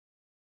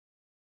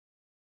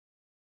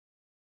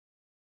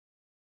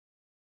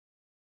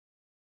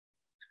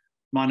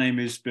My name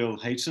is Bill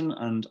Hayton,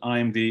 and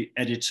I'm the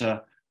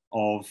editor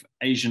of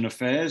Asian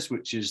Affairs,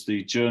 which is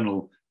the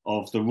journal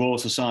of the Royal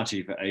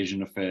Society for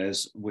Asian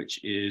Affairs,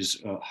 which is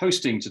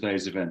hosting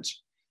today's event.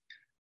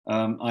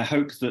 I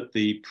hope that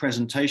the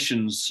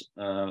presentations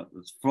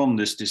from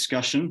this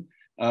discussion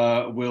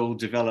will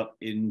develop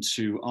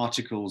into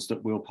articles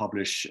that we'll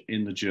publish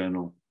in the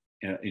journal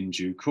in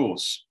due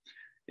course.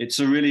 It's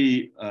a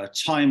really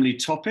timely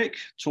topic,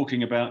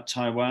 talking about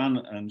Taiwan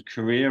and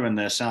Korea and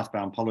their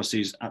southbound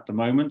policies at the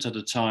moment, at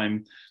a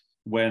time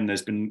when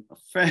there's been a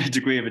fair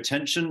degree of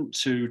attention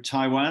to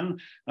Taiwan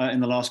in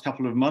the last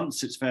couple of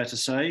months, it's fair to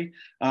say,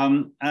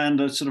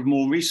 and a sort of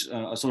more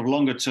recent, a sort of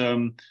longer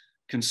term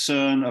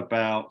concern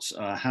about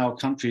how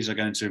countries are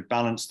going to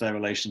balance their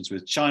relations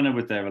with China,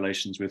 with their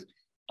relations with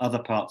other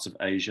parts of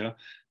Asia.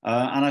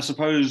 And I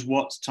suppose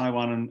what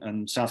Taiwan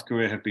and South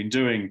Korea have been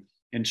doing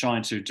in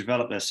trying to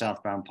develop their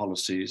southbound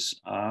policies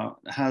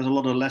has a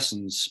lot of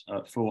lessons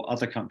for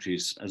other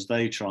countries as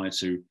they try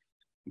to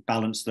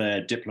balance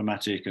their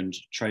diplomatic and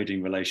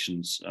trading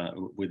relations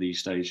with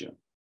East Asia.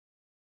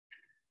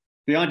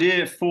 The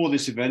idea for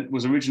this event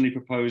was originally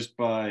proposed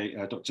by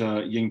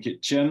Dr.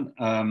 Ying-Kit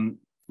Chen,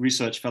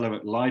 research fellow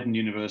at Leiden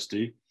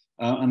University,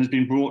 and has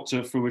been brought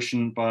to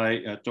fruition by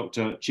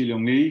Dr.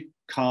 Chiliong Lee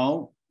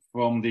Carl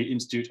from the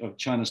Institute of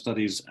China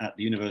Studies at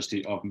the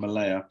University of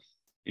Malaya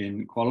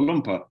in Kuala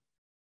Lumpur.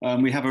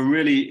 We have a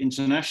really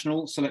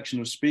international selection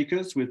of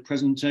speakers with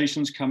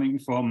presentations coming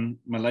from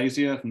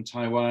Malaysia, from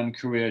Taiwan,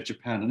 Korea,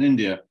 Japan, and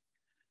India.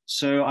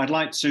 So I'd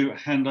like to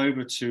hand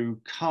over to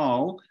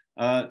Carl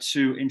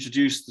to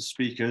introduce the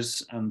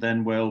speakers, and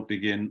then we'll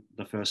begin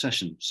the first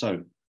session.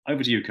 So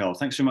over to you, Carl.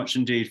 Thanks so much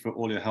indeed for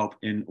all your help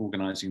in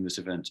organizing this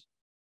event.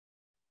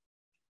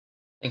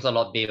 Thanks a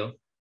lot, Bill.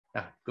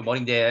 Good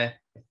morning there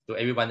to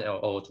everyone,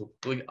 or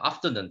good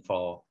afternoon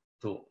to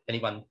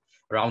anyone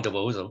around the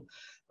world. So,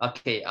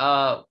 okay,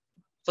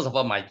 first of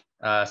all, my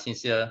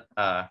sincere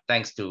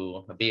thanks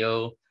to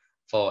Bill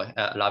for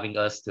allowing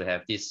us to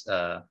have this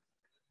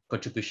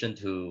contribution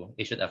to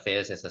Asian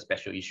affairs as a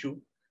special issue.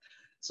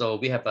 So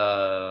we have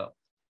a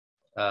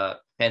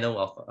panel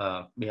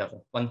of, we have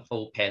one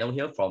whole panel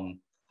here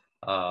from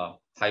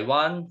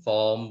Taiwan,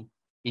 from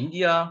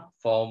India,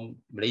 from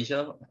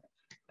Malaysia,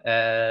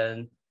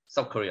 and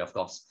South Korea, of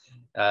course.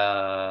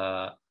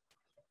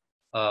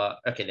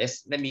 Okay,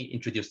 let me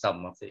introduce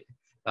some of the.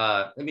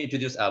 Let me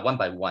introduce one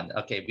by one.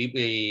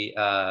 Okay,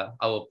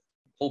 our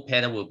whole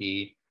panel will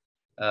be.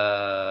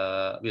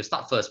 We'll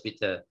start first with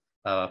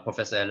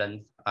Professor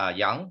Alan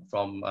Yang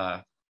from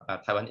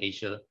Taiwan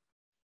Asia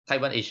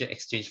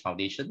Exchange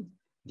Foundation,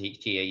 the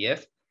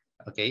TAF.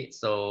 Okay,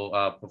 so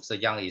Professor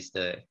Yang is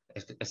the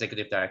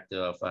executive director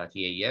of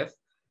TAF,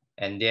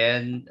 and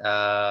then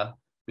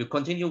we'll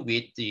continue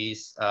with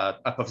this.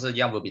 Professor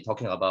Yang will be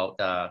talking about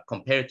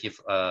comparative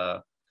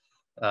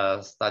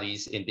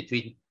studies in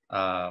between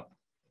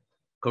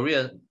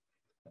Korea's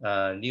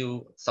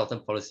new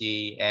southern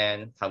policy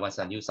and Taiwan's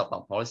new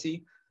southbound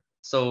policy.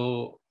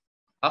 So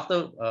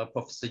after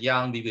Professor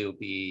Yang, we will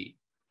be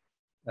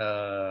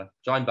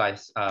joined by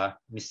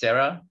Ms.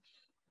 Sarah.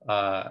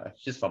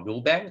 She's from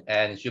World Bank,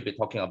 and she'll be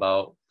talking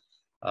about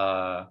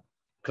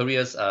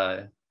Korea's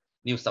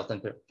new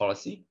southern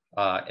policy,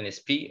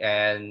 NSP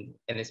and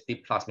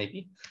NSP plus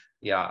maybe.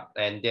 Yeah,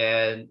 and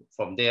then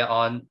from there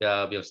on,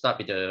 we'll start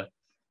with the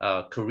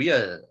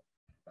Korea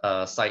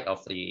side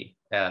of the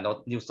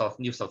new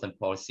southern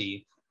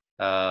policy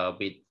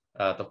with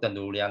Dr.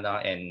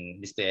 Nuliana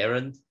and Mr.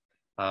 Aaron.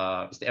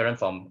 Mr. Aaron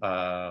from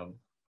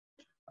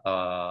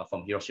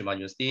Hiroshima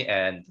University,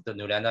 and Dr.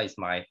 Nuliana is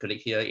my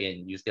colleague here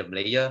in University of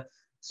Malaya.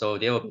 So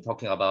they will be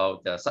talking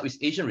about the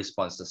Southeast Asian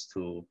responses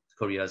to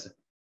Korea's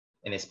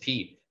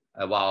NSP,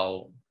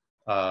 while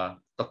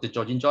Dr.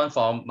 Georgin John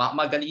from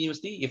Mahatma Gandhi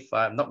University, if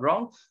I'm not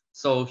wrong,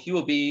 so he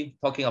will be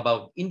talking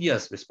about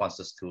India's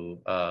responses to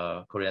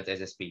Korea's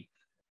SSP.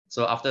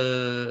 So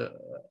after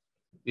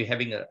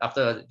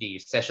after the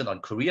session on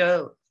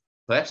Korea,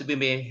 perhaps we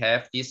may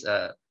have this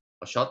a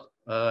short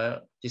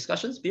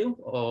discussions, Bill,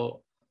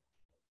 or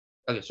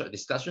okay, short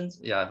discussions,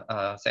 yeah,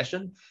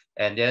 session,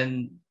 and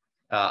then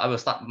I will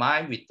start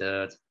mine with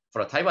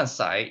for the Taiwan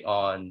side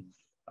on.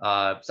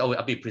 So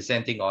I'll be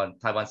presenting on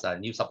Taiwan's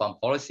new southbound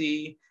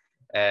policy,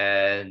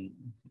 and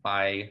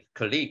my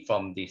colleague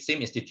from the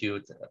same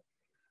institute,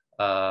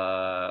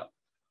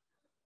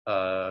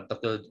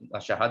 Dr.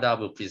 Shahada,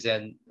 will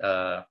present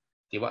the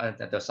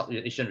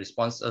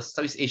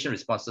Southeast Asian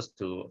responses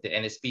to the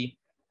NSP.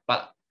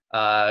 But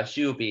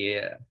she will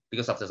be,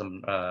 because of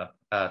some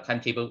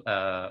timetable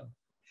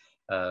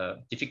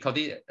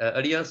difficulty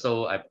earlier,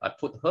 so I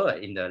put her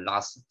in the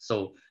last.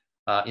 So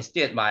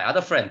instead, my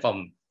other friend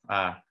from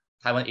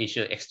Taiwan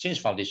Asia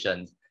Exchange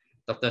Foundation,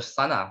 Dr.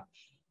 Sana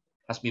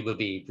Hasmi, will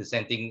be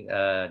presenting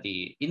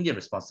the Indian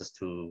responses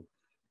to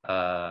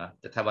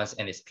the Taiwan's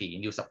NSP,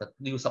 new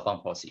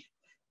southbound policy.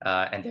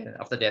 And then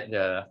after that,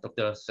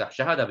 Dr.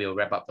 Shahada will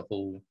wrap up the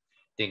whole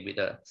thing with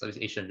the Southeast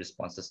Asian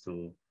responses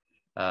to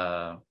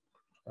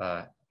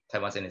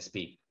Taiwan's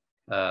NSP.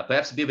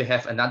 Perhaps we will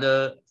have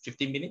another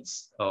 15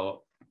 minutes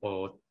or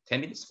or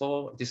 10 minutes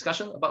for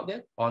discussion about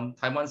that on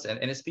Taiwan's and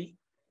NSP.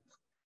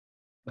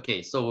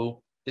 Okay,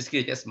 so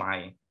basically that's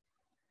my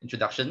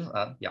introduction.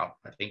 Yeah,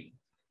 I think.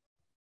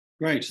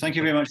 Great, thank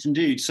you very much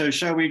indeed. So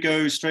shall we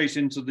go straight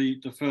into the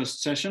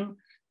first session,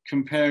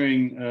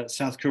 comparing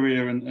South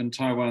Korea and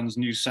Taiwan's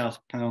new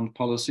southbound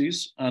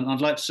policies? And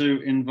I'd like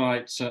to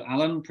invite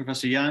Alan,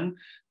 Professor Yang,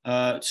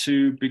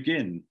 to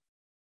begin.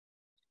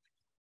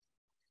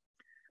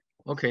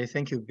 Okay,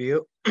 thank you,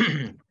 Bill.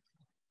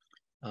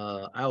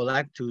 I would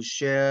like to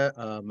share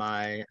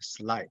my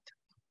slide.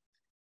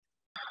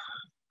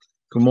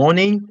 Good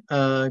morning,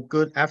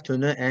 good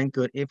afternoon, and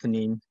good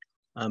evening,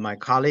 my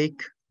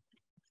colleague.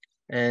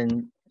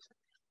 And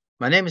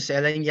my name is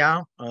Alan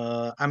Yang.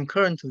 I'm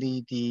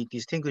currently the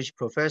Distinguished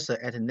Professor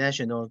at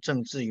National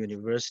Zhengzhi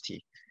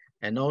University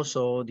and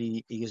also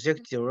the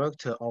Executive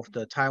Director of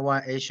the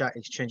Taiwan Asia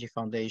Exchange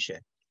Foundation.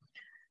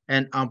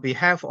 And on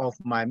behalf of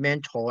my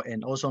mentor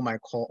and also my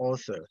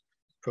co-author,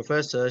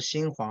 Professor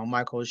Xinhuang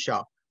Michael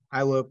Xiao,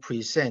 I will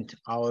present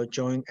our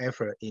joint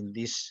effort in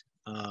this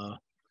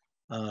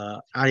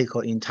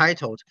article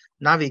entitled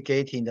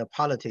Navigating the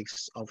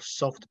Politics of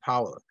Soft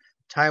Power,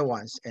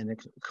 Taiwan's and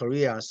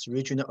Korea's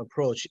Regional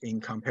Approach in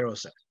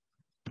Comparison.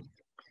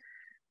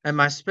 And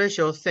my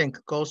special thanks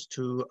goes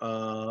to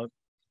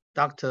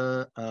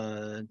Dr.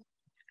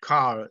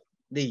 Carl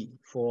Lee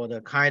for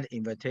the kind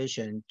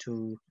invitation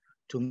to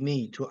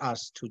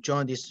us to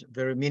join this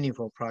very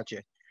meaningful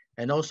project,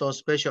 and also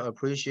special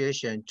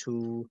appreciation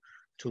to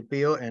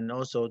Bill and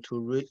also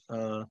to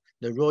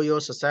the Royal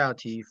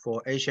Society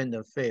for Asian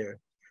Affairs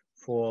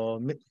for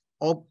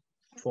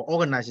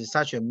organizing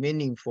such a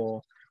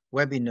meaningful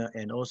webinar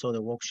and also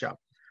the workshop.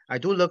 I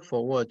do look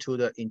forward to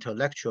the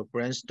intellectual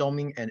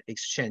brainstorming and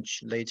exchange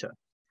later.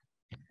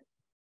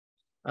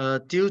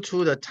 Due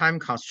to the time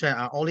constraint,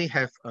 I only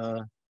have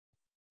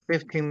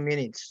 15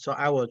 minutes, so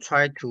I will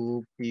try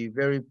to be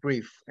very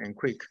brief and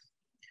quick.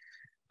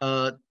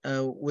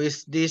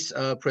 With this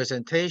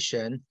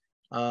presentation,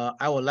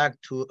 I would like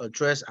to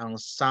address on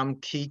some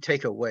key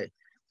takeaway.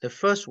 The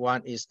first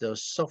one is the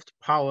soft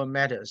power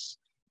matters.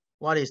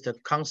 What is the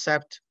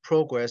concept,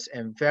 progress,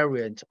 and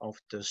variant of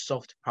the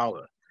soft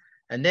power?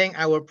 And then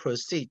I will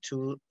proceed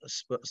to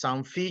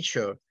some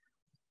feature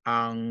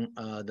on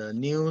the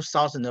new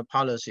southern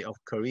policy of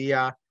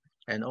Korea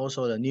and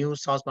also the new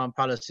southbound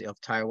policy of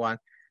Taiwan,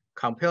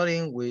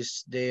 comparing with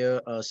their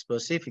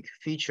specific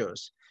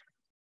features.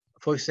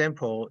 For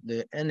example,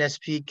 the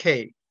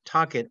NSPK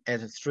target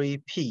at 3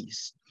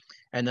 Ps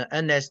and the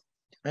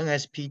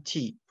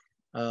NSPT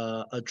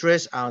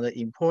address on the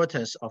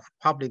importance of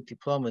public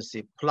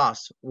diplomacy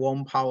plus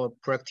warm power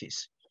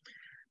practice.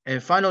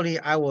 And finally,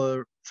 I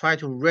will try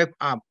to wrap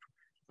up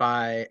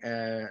by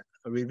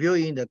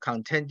reviewing the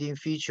contending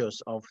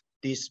features of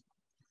these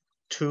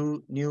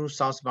two new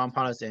southbound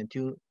policy and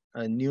two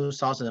new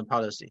southern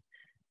policy,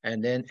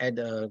 and then add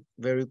a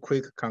very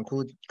quick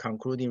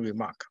concluding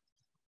remark.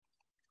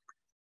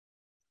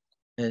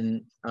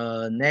 And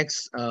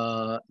next,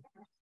 can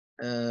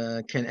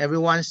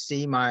everyone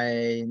see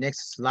my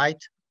next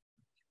slide?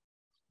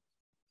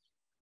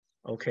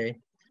 Okay.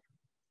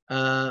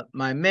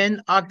 My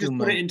main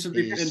argument. Just put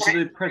it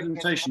into the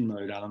presentation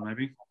mode, Alan,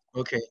 maybe.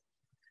 Okay.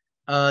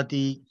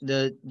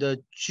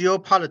 The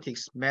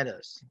geopolitics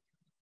matters.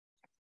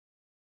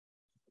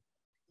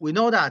 We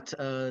know that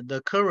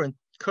the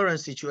current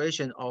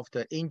situation of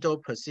the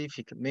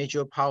Indo-Pacific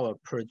major power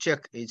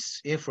project its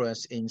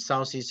influence in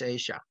Southeast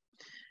Asia,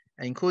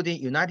 including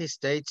United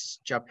States,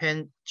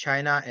 Japan,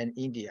 China, and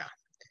India.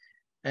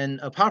 And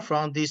apart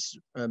from this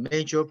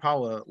major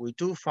power, we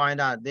do find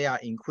that there are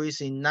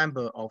increasing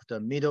number of the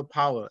middle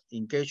power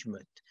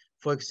engagement.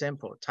 For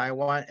example,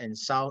 Taiwan and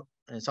South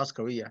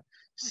Korea,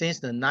 since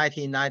the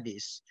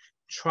 1990s,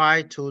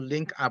 try to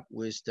link up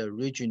with the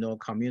regional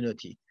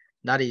community,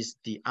 that is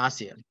the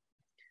ASEAN.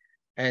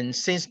 And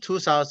since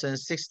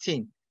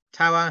 2016,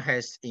 Taiwan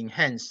has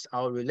enhanced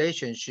our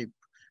relationship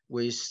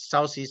with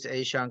Southeast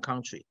Asian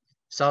country,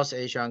 South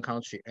Asian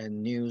country,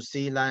 and New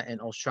Zealand and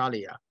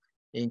Australia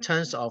in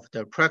terms of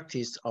the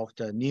practice of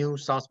the new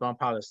southbound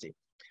policy.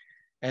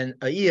 And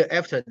a year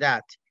after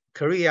that,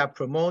 Korea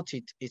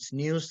promoted its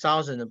new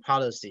southern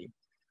policy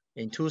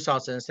in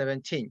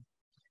 2017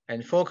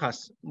 and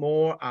focused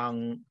more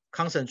on,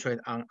 concentrate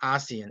on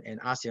ASEAN and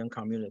ASEAN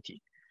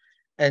community.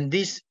 And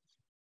this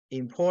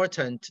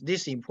important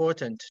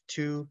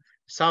two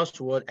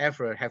southward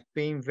effort have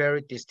been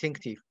very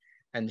distinctive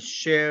and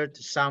shared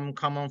some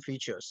common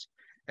features.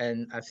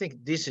 And I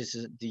think this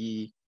is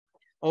the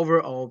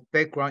overall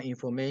background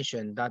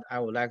information that I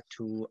would like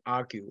to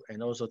argue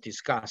and also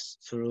discuss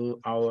through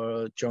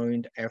our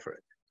joint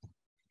effort.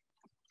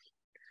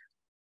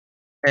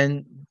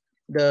 And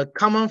the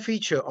common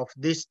feature of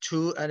these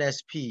two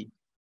NSP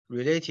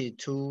related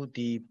to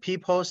the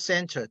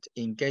people-centered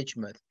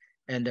engagement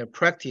and the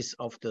practice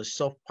of the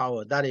soft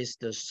power, that is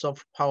the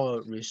soft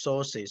power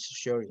resources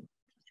sharing.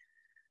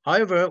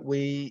 However,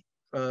 we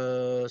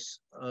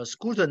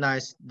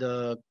scrutinize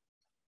the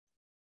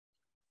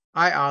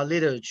IR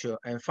literature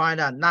and find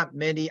that not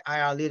many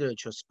IR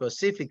literature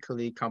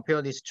specifically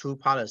compare these two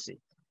policies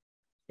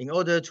in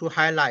order to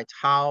highlight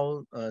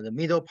how the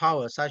middle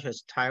powers such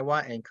as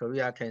Taiwan and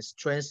Korea can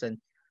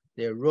strengthen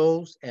their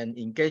roles and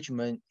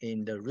engagement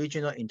in the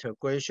regional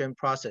integration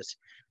process,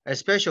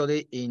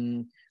 especially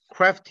in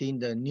crafting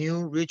the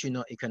new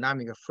regional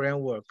economic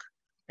framework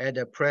at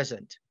the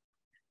present.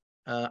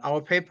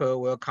 Our paper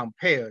will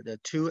compare the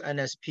two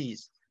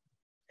NSPs,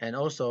 and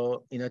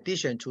also in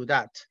addition to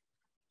that,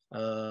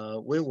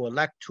 we would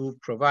like to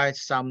provide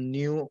some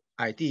new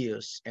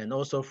ideas and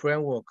also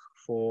framework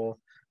for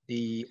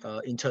the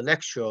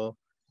intellectual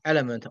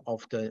element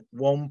of the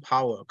warm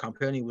power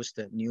comparing with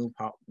the new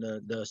power,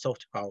 the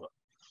soft power.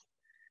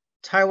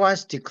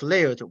 Taiwan's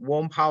declared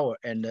warm power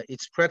and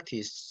its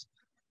practice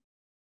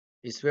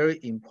is very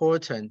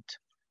important.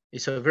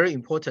 It's a very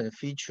important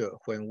feature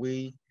when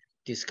we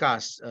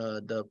discuss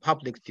the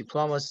public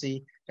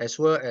diplomacy as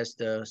well as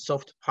the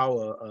soft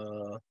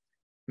power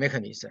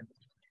mechanism.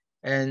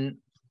 And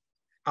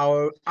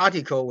our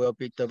article will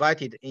be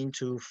divided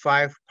into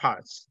 5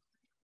 parts,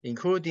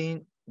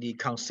 including the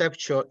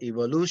conceptual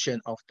evolution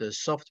of the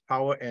soft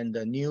power and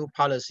the new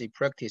policy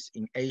practice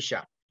in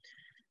Asia.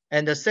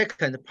 And the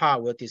second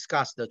part will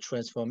discuss the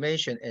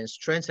transformation and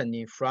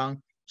strengthening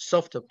from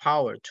soft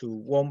power to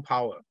warm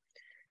power.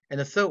 And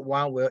the third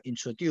one will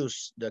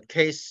introduce the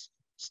case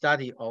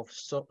study of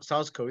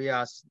South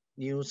Korea's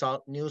new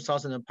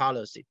Southern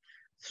policy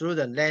through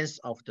the lens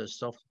of the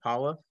soft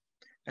power.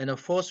 And the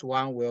fourth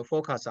one will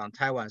focus on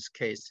Taiwan's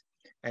case.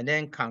 And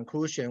then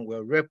conclusion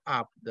will wrap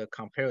up the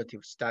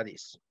comparative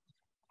studies.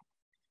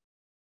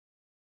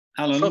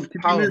 Alan, could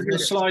you move your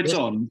slides yes.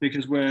 on,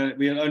 because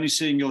we are only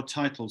seeing your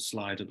title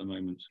slide at the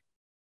moment.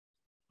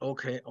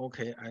 Okay.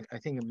 I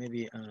think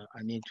maybe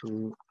I need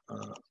to.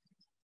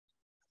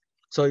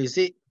 So is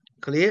it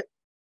clear?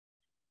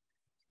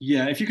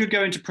 Yeah, if you could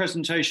go into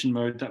presentation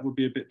mode, that would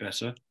be a bit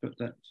better. But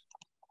that's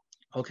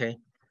okay.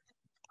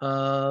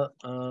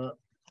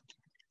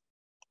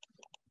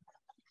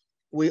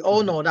 We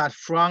all know that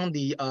from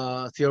the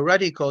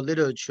theoretical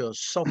literature,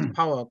 soft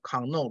power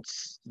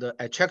connotes the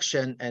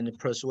attraction and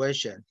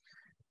persuasion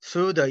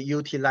through the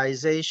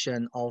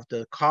utilization of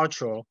the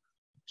cultural,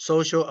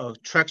 social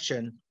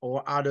attraction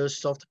or other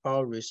soft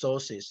power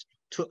resources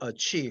to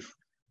achieve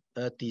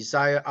a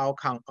desired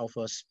outcome of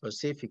a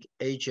specific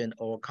agent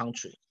or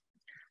country.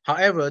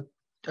 However,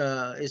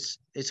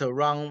 it's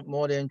around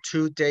more than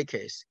 2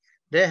 decades.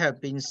 There have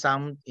been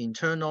some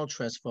internal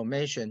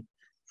transformation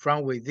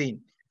from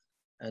within,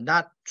 and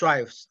that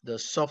drives the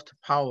soft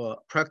power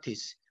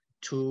practice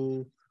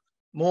to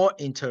more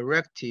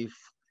interactive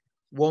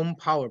warm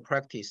power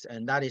practice,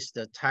 and that is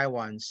the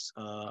Taiwan's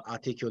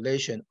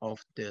articulation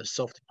of the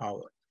soft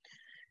power.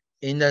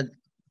 In the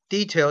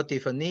detailed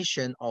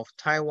definition of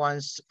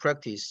Taiwan's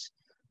practice,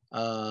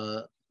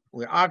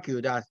 we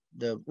argue that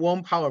the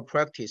warm power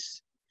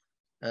practice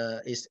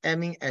is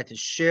aiming at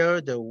share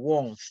the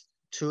warmth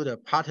to the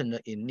partner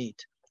in need.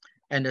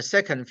 And the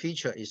second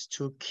feature is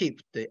to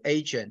keep the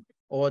agent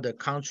or the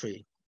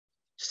country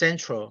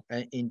central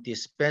and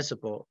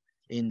indispensable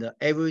in the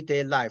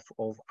everyday life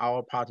of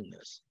our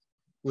partners.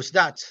 With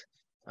that,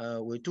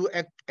 we do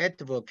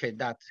advocate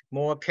that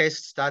more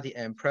case study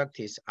and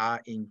practice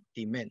are in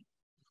demand.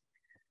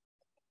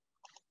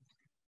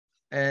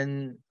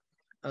 And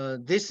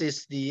this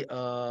is the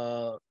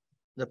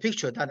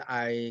picture that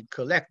I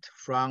collect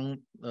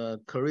from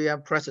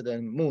Korean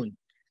President Moon,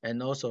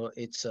 and also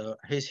it's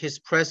his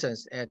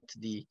presence at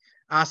the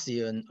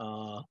ASEAN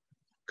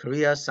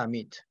Korea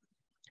Summit.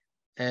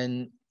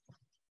 And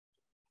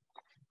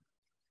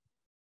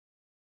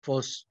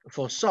for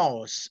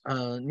Seoul's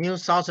new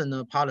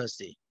Southern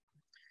policy,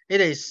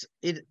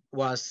 it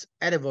was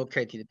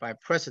advocated by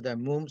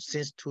President Moon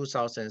since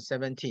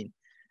 2017,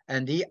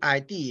 and the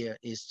idea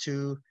is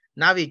to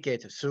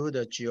navigate through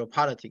the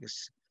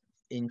geopolitics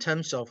in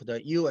terms of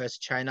the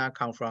U.S.-China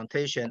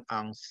confrontation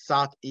on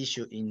South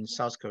issue in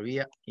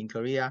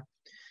Korea,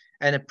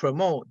 and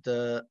promote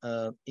the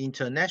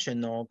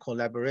international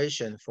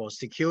collaboration for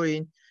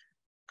securing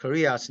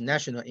Korea's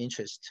national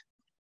interest.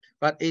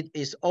 But it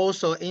is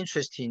also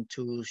interesting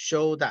to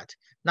show that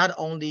not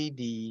only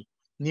the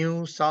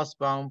new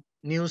Southern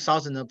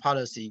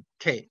policy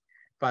K,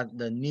 but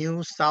the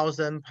new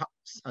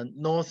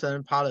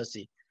Northern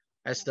policy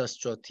as the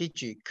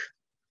strategic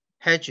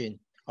hedging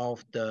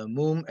of the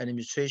Moon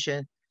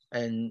administration,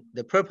 and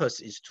the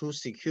purpose is to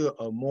secure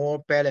a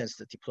more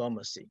balanced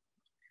diplomacy.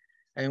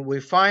 And we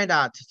find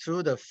that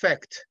through the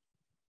fact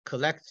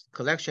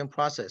collection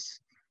process,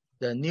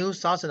 the new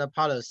Southern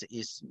policy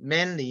is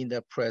mainly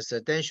the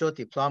presidential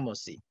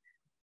diplomacy,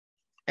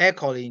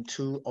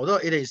 although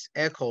it is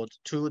echoed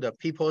to the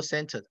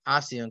people-centered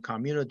ASEAN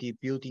community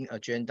building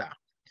agenda.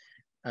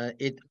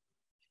 It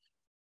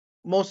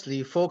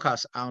mostly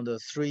focuses on the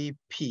 3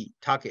 P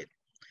target.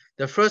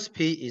 The first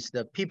P is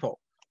the people,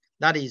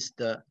 that is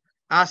the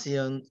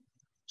ASEAN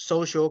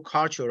Social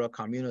Cultural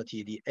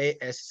Community, the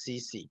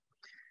ASCC.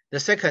 The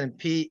second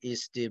P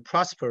is the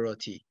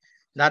prosperity,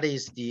 that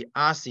is the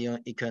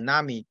ASEAN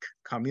Economic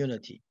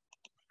Community.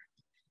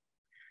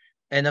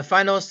 And the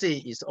final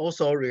C is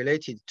also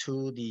related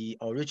to the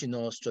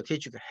original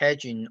strategic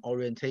hedging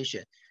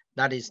orientation.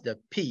 That is the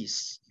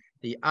peace,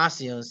 the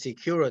ASEAN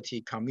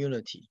security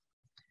community.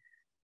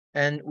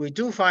 And we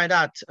do find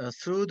that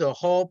through the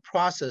whole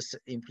process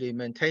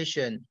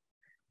implementation,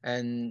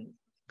 and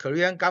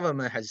Korean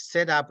government has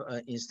set up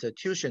an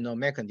institutional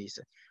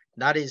mechanism.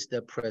 That is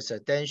the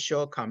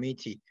Presidential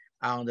Committee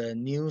on the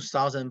New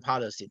Southern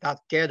Policy that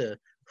gather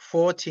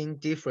 14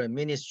 different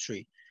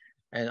ministries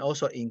and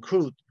also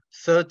include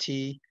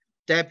 30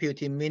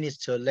 deputy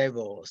minister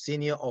level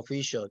senior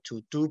officials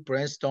to do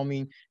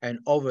brainstorming and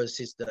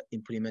oversee the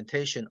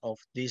implementation of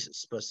this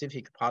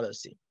specific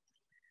policy.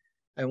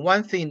 And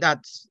one thing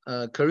that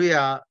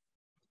Korea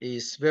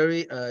is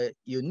very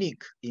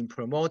unique in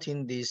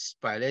promoting this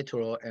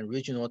bilateral and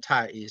regional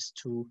tie is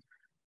to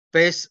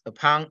base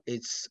upon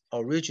its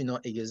original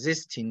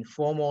existing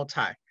formal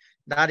tie.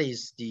 That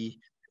is the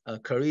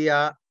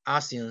Korea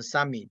ASEAN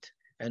Summit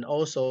and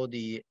also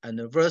the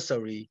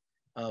anniversary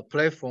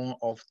platform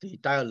of the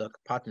dialogue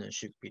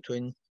partnership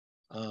between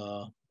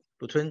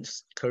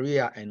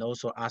Korea and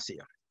also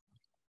ASEAN.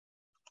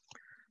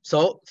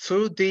 So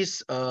through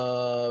this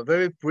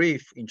very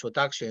brief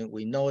introduction,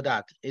 we know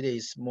that it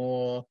is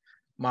more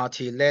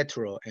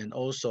multilateral and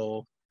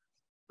also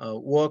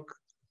work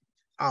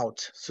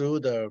out through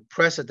the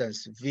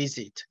president's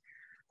visit.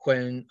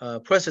 When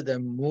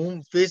President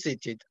Moon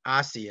visited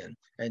ASEAN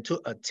and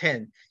to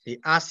attend the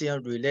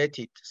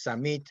ASEAN-related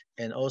summit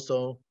and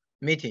also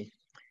meeting,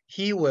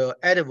 he will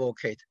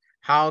advocate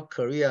how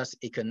Korea's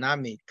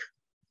economic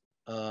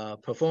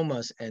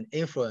performance and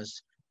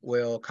influence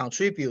will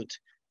contribute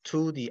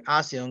to the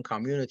ASEAN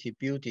community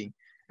building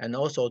and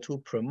also to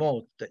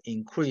promote the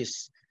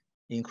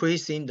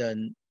increasing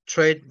the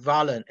trade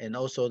volume and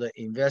also the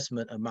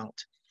investment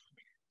amount.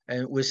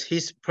 And with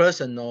his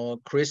personal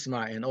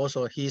charisma and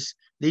also his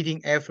leading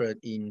effort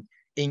in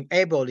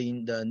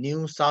enabling the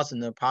new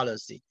Southern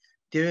policy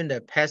during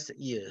the past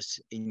years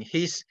in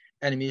his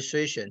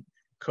administration,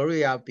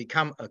 Korea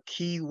became a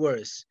key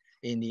word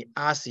in the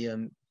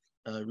ASEAN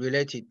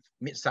related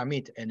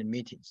summit and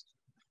meetings.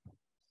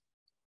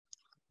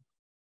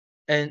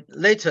 And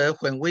later,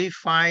 when we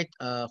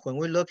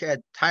look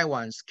at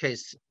Taiwan's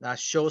case, that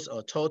shows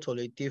a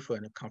totally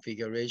different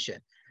configuration.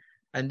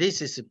 And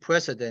this is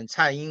President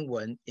Tsai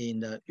Ing-wen in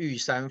the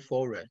Yushan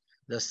Forum,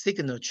 the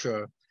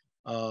signature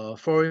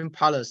foreign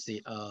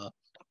policy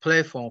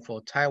platform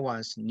for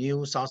Taiwan's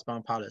new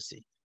southbound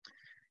policy.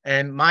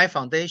 And my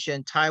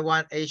foundation,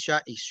 Taiwan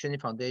Asia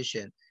Exchange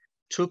Foundation,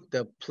 took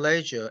the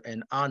pleasure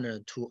and honor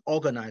to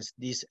organize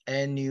this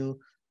annual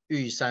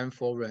Yushan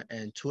Forum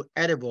and to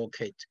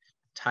advocate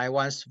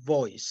Taiwan's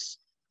voice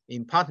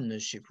in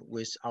partnership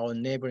with our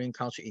neighboring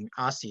country in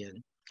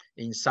ASEAN,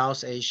 in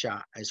South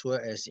Asia, as well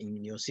as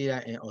in New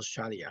Zealand and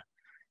Australia.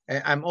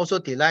 And I'm also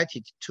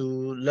delighted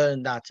to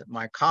learn that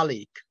my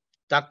colleague,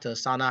 Dr.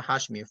 Sana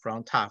Hashmi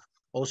from TAF,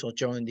 also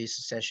joined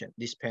this session,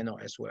 this panel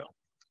as well.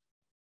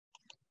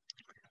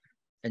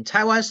 And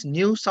Taiwan's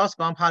new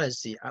southbound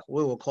policy,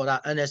 we will call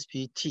that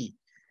NSPT,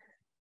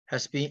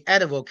 has been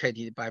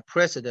advocated by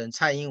President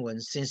Tsai Ing-wen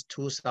since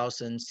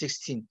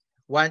 2016,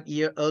 1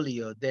 year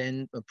earlier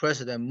than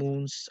President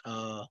Moon's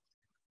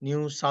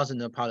new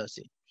southern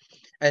policy.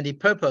 And the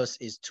purpose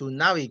is to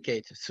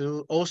navigate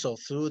through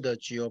the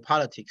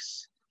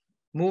geopolitics,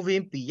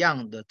 moving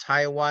beyond the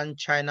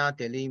Taiwan-China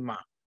dilemma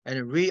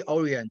and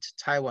reorient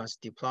Taiwan's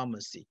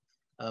diplomacy.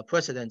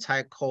 President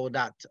Tsai called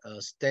that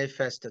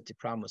steadfast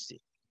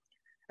diplomacy.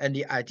 And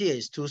the idea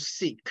is to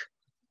seek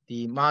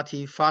the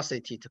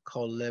multifaceted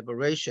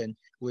collaboration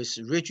with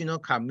regional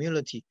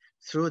community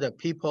through the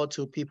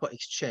people-to-people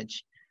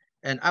exchange.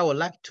 And I would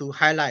like to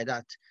highlight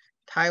that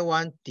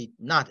Taiwan did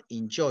not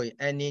enjoy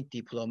any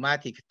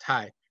diplomatic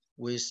tie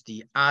with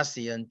the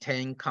ASEAN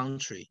 10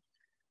 country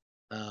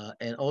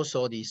and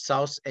also the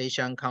South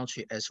Asian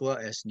country as well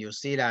as New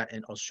Zealand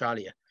and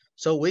Australia.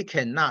 So we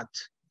cannot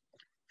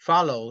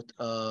follow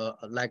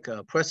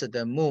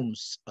President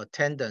Moon's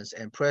attendance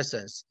and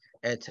presence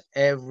at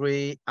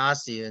every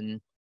ASEAN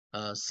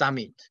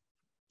summit.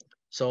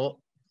 So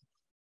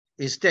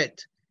instead,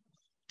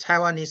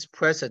 Taiwanese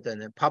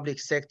president and public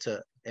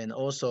sector and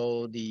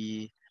also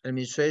the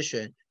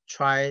administration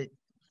try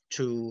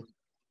to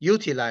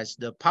utilize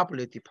the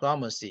public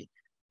diplomacy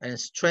and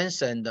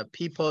strengthen the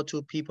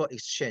people-to-people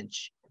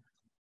exchange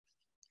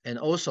and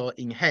also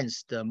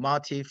enhance the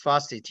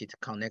multifaceted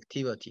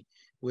connectivity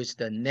with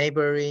the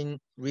neighboring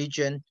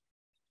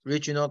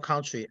regional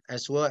country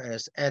as well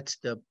as at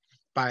the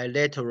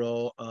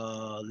bilateral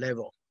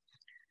level.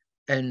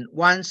 And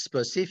one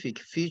specific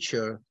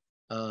feature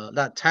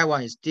that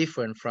Taiwan is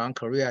different from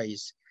Korea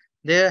is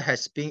there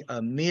has been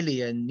 1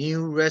 million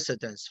new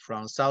residents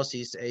from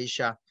Southeast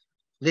Asia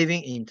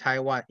living in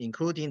Taiwan,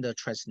 including the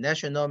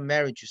transnational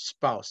marriage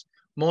spouse.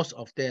 Most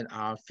of them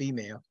are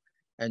female,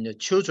 and the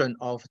children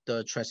of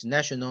the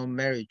transnational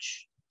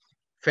marriage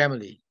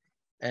family.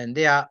 And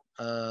they are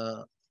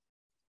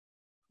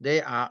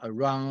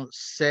around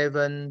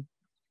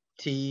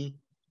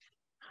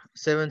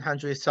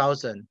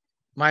 700,000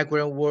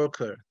 migrant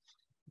workers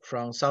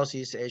from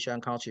Southeast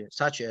Asian countries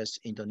such as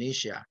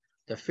Indonesia,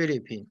 the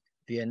Philippines,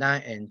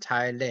 Vietnam, and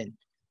Thailand,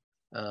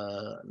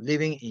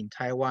 living in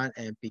Taiwan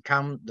and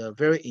become the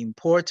very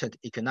important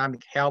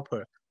economic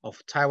helper of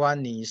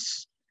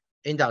Taiwanese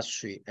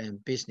industry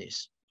and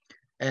business.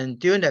 And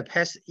during the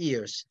past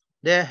years,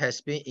 there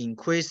has been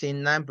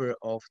increasing number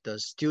of the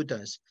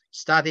students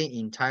studying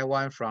in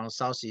Taiwan from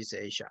Southeast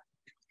Asia.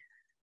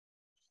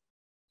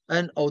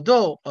 And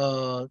although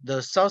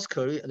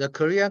the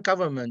Korean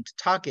government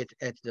target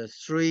at the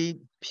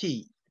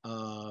 3P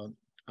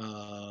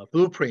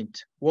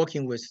blueprint,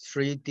 working with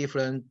 3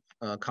 different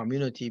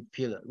community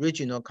pillar,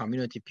 regional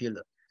community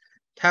pillar,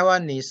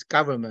 Taiwanese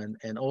government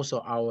and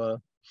also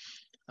our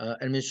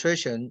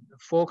administration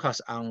focus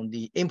on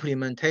the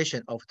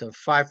implementation of the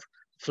 5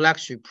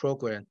 flagship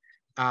programs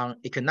on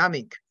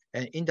economic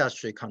and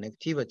industry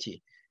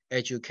connectivity,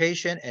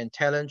 education and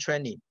talent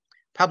training,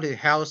 public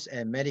health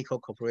and medical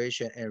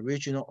cooperation, and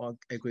regional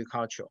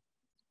agriculture.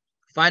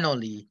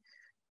 Finally,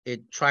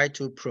 it tried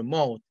to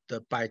promote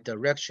the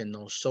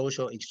bidirectional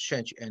social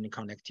exchange and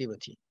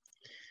connectivity.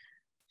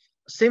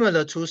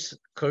 Similar to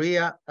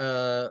Korea,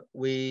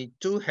 we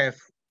do have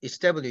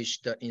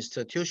established the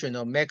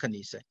institutional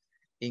mechanism,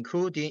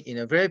 including in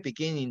the very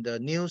beginning, the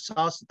new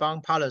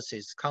southbound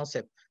policies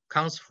concept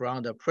comes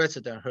from the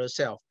president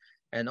herself,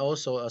 and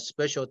also a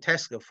special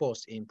task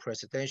force in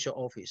presidential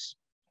office.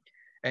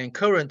 And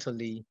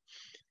currently,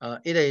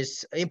 it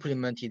is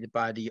implemented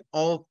by the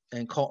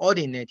and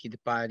coordinated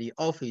by the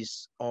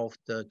Office of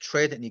the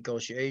Trade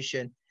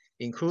Negotiation,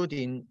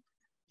 including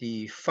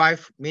the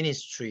 5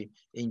 ministries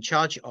in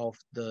charge of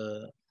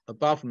the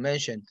above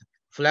mentioned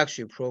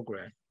flagship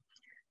program,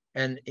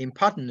 and in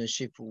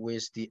partnership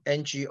with the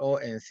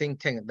NGO and think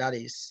tank, that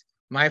is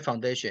my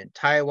foundation,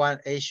 Taiwan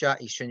Asia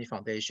Exchange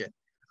Foundation,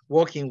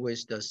 working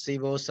with the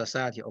civil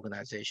society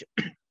organization.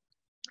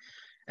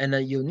 And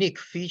a unique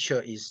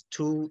feature is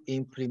to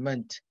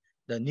implement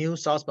the new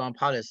southbound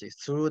policy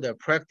through the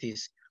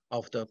practice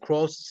of the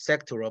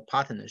cross-sectoral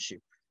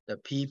partnership, the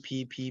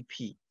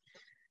PPPP.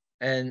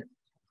 And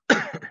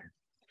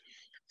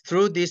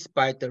through this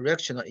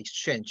bidirectional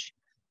exchange,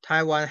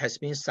 Taiwan has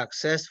been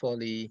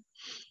successfully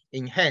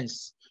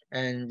enhanced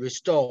and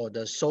restored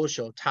the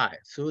social tie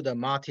through the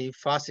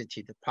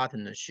multifaceted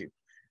partnership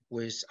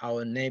with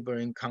our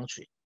neighboring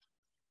country.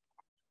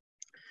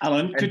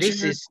 Alan, could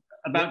you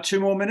about 2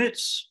 more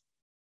minutes?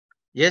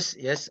 Yes.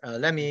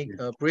 Let me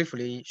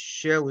briefly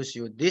share with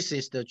you. This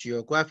is the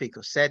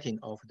geographic setting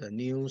of the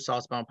new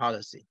southbound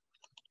policy.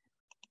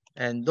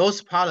 And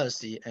those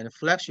policy and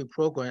flagship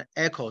program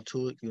echo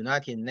to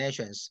United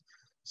Nations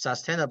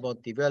Sustainable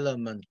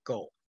Development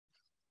Goal.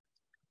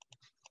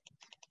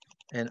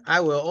 And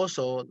I will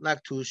also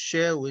like to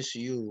share with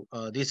you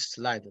this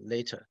slide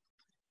later.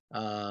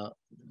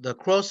 The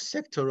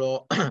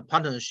cross-sectoral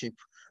partnership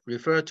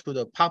refer to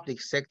the public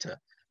sector,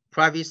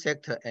 private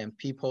sector, and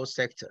people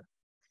sector.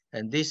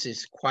 And this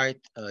is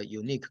quite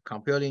unique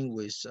comparing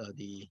with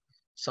the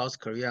South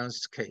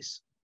Korean's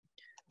case.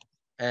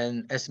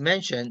 And as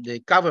mentioned, the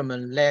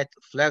government-led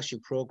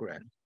flagship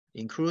program,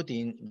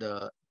 including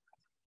the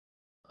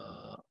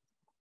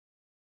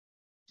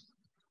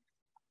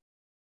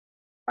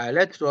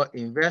bilateral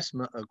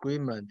investment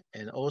agreement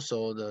and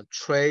also the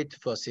trade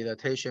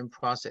facilitation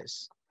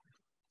process.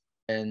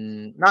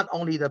 And not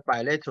only the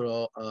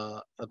bilateral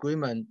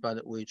agreement,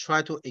 but we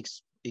try to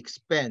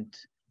expand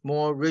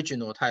more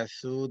regional ties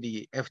through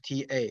the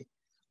FTA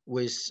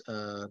with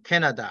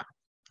Canada,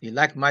 the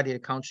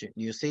like-minded country,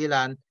 New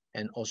Zealand,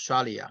 and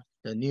Australia,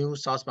 the new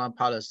southbound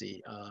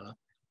policy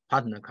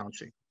partner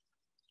country.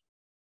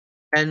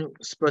 And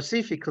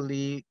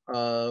specifically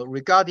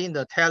regarding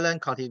the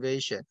talent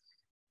cultivation,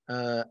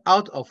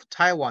 out of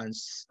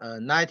Taiwan's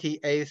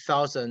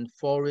 98,000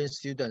 foreign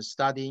students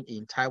studying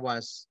in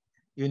Taiwan's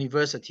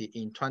university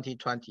in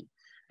 2020,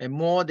 and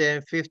more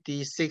than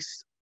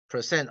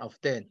 56% of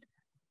them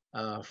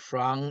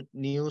from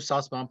new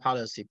southbound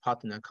policy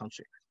partner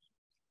country.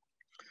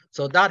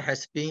 So that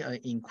has been an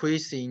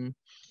increasing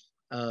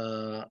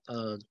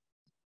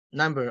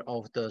number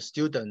of the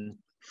students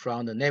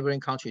from the neighboring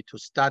country to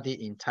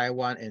study in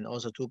Taiwan and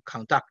also to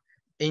conduct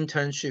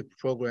internship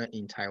program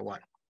in Taiwan.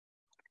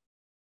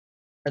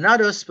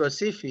 Another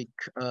specific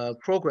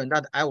program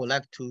that I would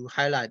like to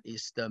highlight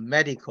is the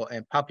medical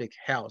and public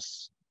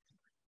health.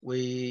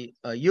 We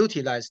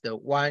utilize the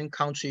one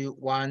country,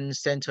 one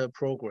center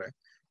program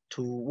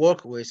to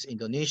work with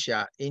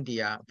Indonesia,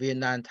 India,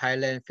 Vietnam,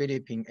 Thailand,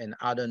 Philippines, and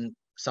other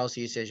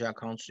Southeast Asia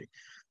countries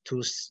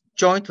to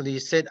jointly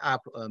set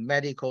up a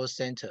medical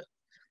center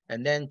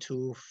and then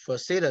to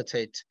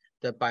facilitate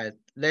the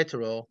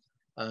bilateral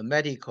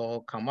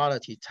medical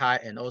commodity tie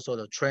and also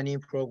the training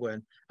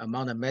program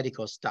among the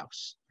medical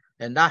staffs.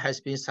 And that has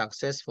been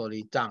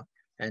successfully done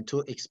and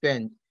to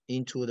expand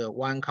into the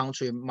one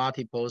country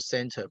multiple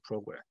center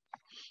program.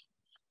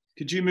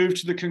 Could you move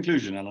to the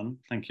conclusion, Alan?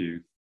 Thank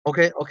you.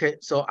 Okay.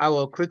 So I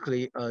will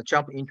quickly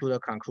jump into the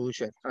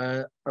conclusion.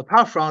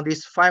 Apart from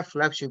these 5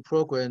 flagship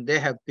programs, there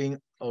have been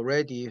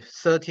already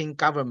 13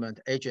 government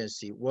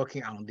agencies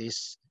working on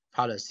this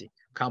policy.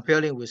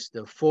 comparing with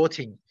the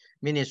 14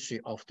 ministry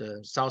of the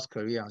South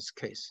Korea's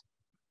case.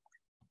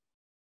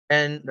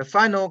 And the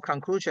final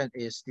conclusion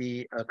is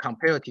the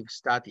comparative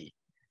study.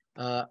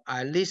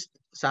 I list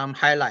some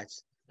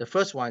highlights. The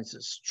first one is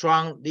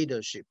strong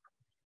leadership.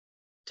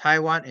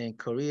 Taiwan and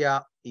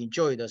Korea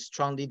enjoy the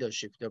strong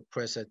leadership, the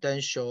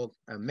presidential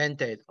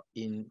mandate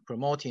in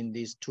promoting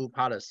these two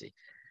policies.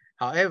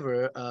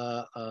 However,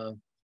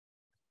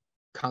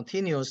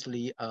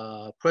 continuously,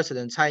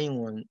 President Tsai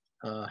Ing-wen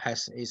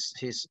has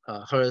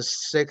her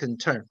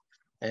second term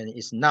and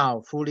is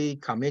now fully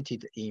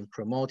committed in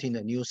promoting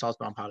the new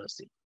southbound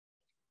policy,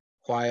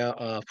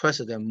 while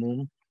President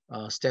Moon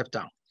stepped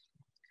down.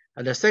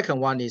 And the second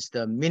one is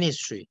the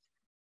ministry.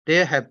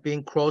 There have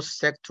been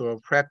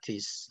cross-sectoral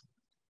practice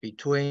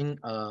between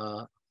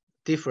among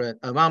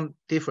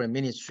different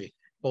ministry,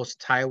 both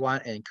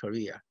Taiwan and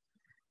Korea.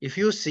 If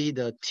you see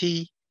the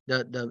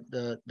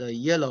the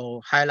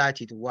yellow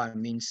highlighted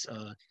one means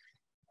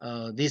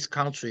this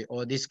country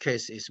or this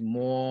case is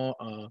more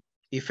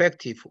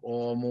effective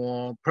or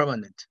more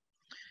permanent.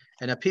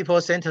 And a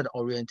people-centered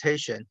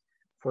orientation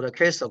for the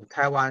case of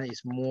Taiwan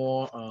is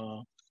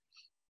more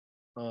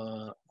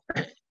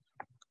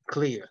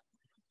clear.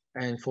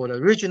 And for the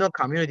regional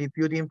community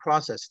building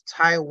process,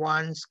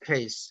 Taiwan's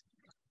case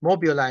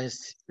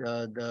mobilized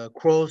the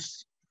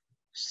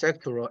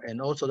cross-sectoral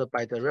and also the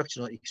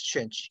bidirectional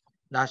exchange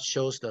that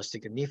shows the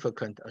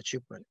significant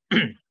achievement.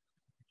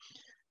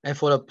 And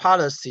for the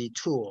policy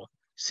tool,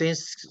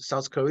 since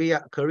South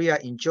Korea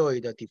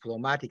enjoyed a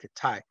diplomatic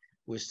tie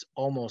with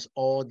almost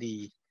all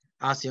the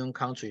ASEAN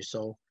countries,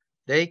 so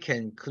they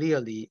can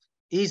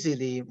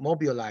easily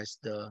mobilize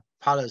the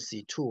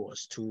policy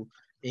tools to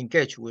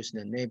engage with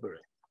the neighbor.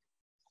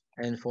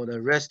 And for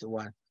the rest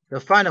one, the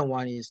final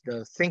one is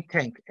the think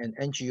tank and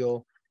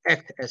NGO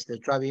act as the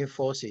driving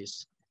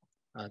forces.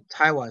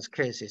 Taiwan's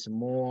case is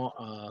more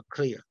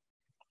clear.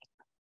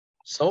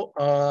 So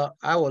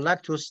I would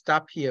like to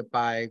stop here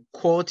by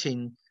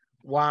quoting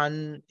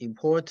one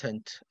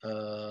important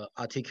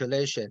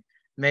articulation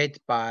made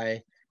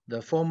by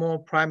the former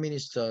Prime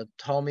Minister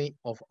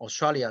of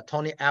Australia,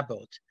 Tony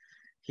Abbott.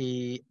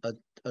 He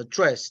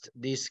addressed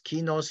this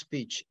keynote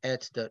speech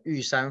at the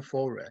Yushan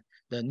Forum,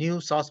 the New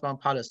Southbound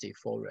Policy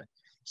Forum,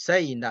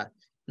 saying that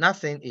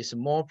nothing is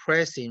more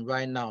pressing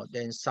right now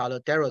than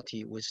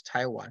solidarity with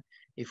Taiwan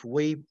if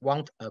we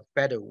want a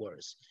better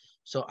world.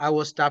 So I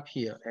will stop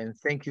here and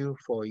thank you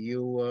for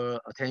your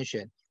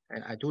attention.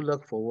 And I do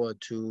look forward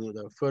to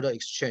the further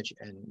exchange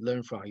and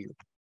learn from you.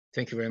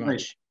 Thank you very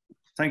much.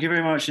 Thank you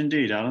very much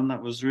indeed, Alan.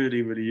 That was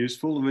really, really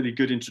useful. A really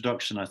good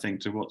introduction, I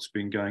think, to what's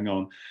been going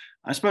on.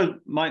 I suppose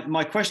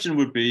my question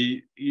would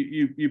be,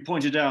 you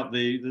pointed out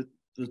the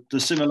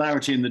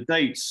similarity in the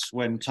dates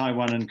when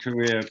Taiwan and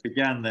Korea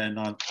began their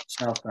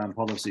southbound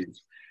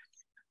policies.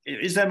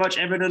 Is there much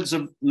evidence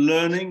of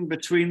learning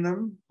between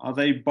them? Are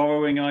they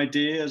borrowing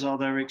ideas? Are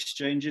there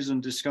exchanges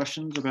and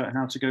discussions about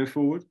how to go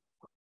forward?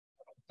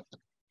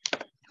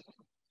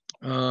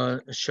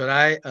 Should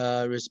I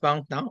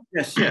respond now?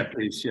 Yes, yeah,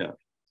 please, yeah.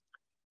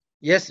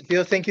 Yes,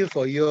 Bill, thank you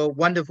for your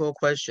wonderful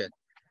question.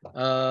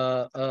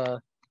 There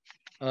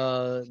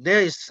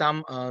is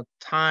some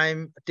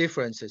time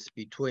differences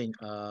between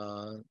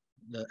the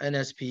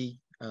NSP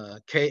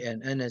K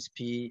and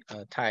NSP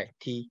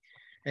T.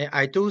 And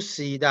I do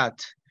see that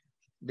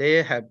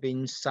there have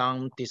been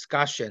some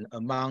discussion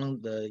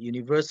among the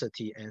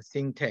university and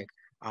think tank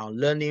on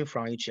learning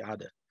from each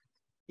other.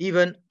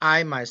 Even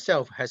I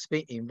myself has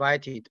been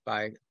invited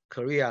by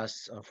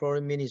Korea's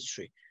foreign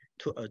ministry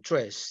to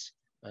address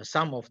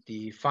some of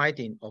the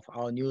finding of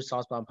our new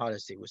southbound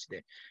policy with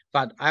them.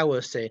 But I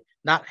will say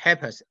that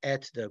happens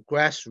at the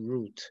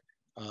grassroots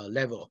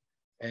level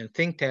and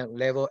think tank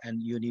level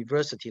and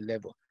university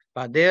level.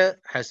 But there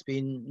has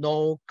been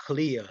no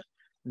clear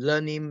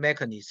learning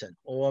mechanism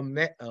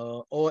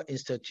or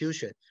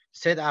institution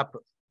set up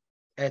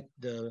at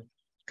the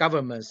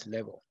government's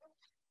level.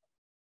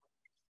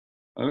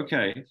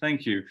 Okay,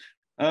 thank you.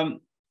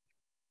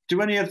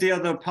 Do any of the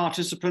other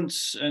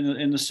participants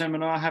in the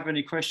seminar have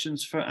any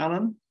questions for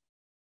Alan?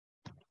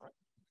 I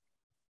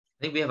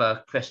think we have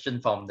a question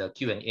from the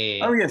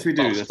Q&A. Oh yes, we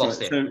do. That's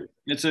right. So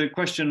it's a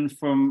question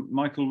from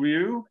Michael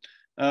Ryu.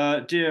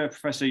 Dear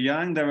Professor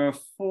Yang, there are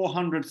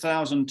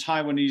 400,000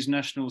 Taiwanese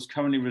nationals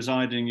currently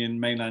residing in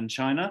mainland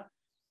China,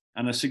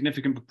 and a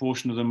significant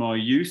proportion of them are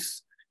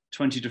youth,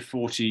 20 to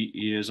 40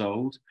 years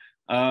old.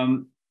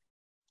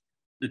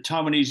 The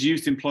Taiwanese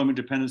youth employment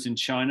dependence in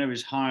China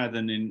is higher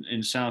than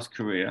in South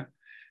Korea.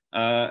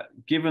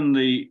 Given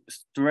the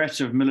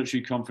threat of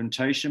military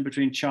confrontation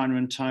between China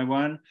and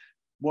Taiwan,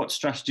 what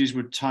strategies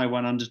would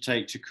Taiwan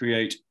undertake to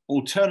create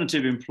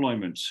alternative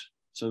employment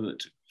so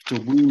that to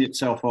wean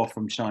itself off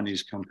from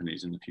Chinese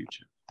companies in the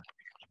future?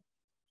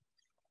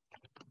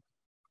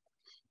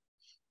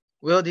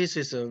 Well, this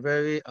is a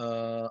very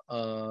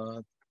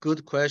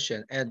good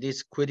question at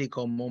this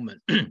critical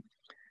moment.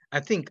 I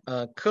think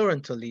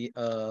currently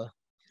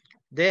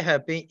there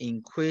have been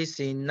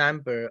increasing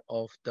number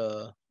of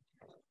the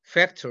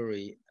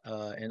factory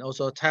and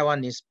also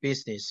Taiwanese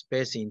business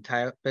based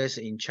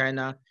in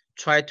China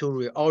try to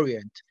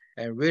reorient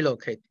and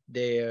relocate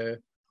their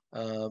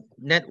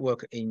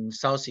network in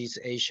Southeast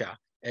Asia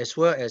as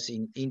well as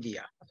in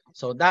India.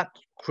 So that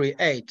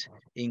create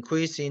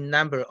increasing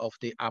number of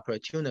the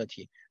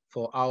opportunity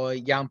for our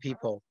young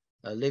people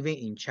living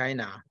in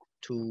China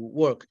to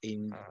work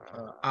in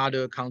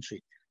other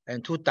countries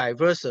and to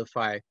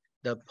diversify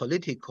the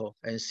political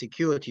and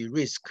security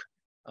risk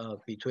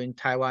between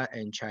Taiwan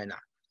and China.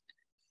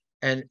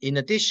 And in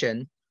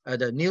addition,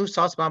 the new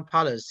southbound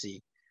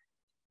policy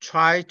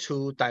try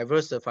to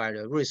diversify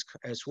the risk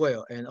as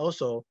well. And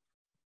also,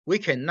 we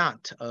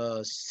cannot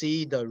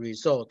see the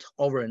result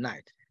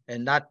overnight,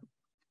 and that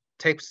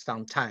takes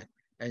some time.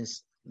 And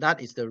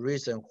that is the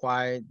reason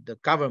why the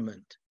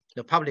government,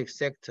 the public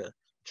sector,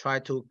 try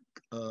to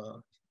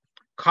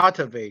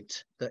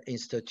cultivate the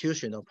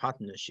institutional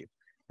partnership.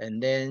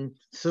 And then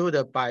through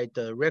the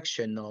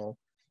bi-directional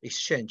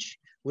exchange,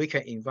 we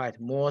can invite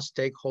more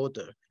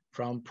stakeholders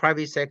from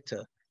private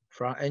sector,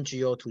 from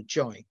NGO to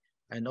join,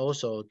 and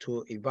also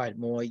to invite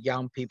more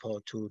young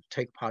people to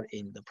take part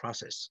in the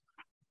process.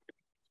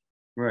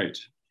 Great.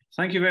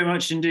 Thank you very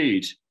much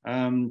indeed.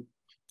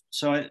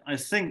 So I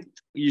think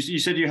you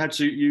said you have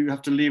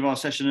to leave our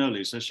session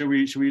early. So shall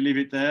we leave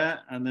it there,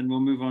 and then we'll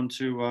move on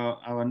to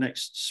our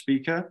next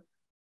speaker?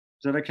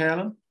 Is that okay,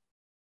 Alan?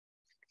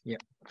 Yeah,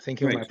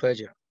 thank you. Great. My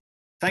pleasure.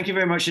 Thank you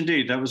very much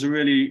indeed. That was a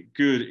really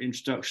good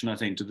introduction, I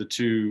think, to the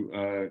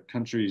two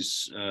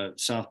countries'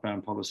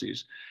 southbound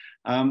policies.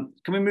 Can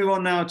we move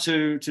on now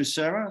to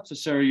Sarah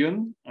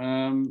Yun,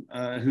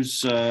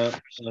 who's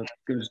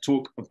going to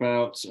talk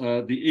about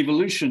the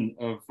evolution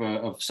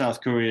of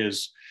South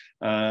Korea's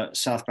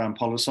southern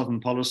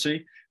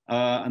policy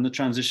and the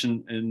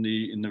transition in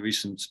the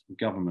recent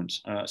government.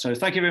 So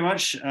thank you very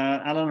much,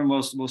 Alan, and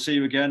we'll see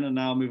you again. And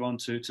now I'll move on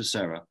to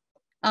Sarah.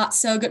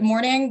 So good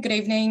morning, good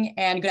evening,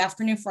 and good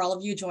afternoon for all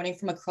of you joining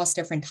from across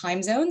different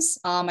time zones.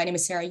 My name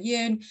is Sarah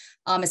Yoon,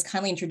 as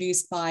kindly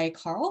introduced by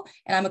Carl,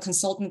 and I'm a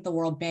consultant at the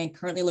World Bank,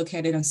 currently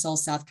located in Seoul,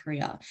 South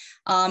Korea.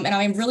 And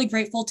I'm really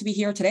grateful to be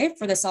here today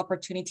for this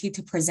opportunity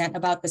to present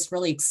about this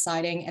really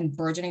exciting and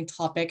burgeoning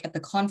topic at the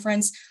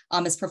conference,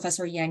 as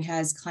Professor Yang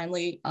has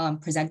kindly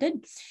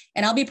presented.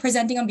 And I'll be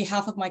presenting on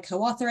behalf of my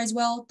co-author as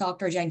well,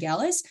 Dr.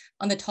 Jangalis,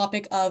 on the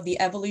topic of the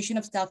evolution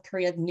of South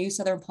Korea's new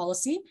Southern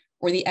policy,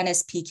 or the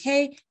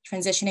NSPK,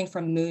 transitioning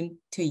from Moon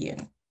to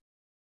Yoon.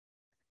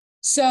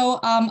 So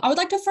I would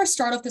like to first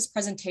start off this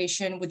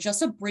presentation with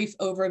just a brief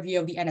overview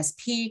of the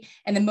NSP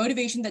and the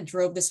motivation that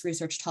drove this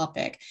research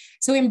topic.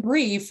 So in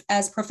brief,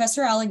 as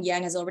Professor Alan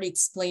Yang has already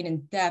explained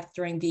in depth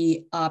during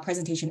the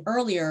presentation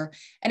earlier,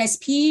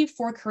 NSP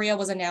for Korea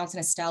was announced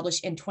and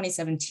established in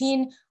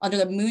 2017 under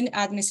the Moon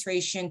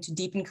administration to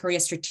deepen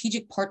Korea's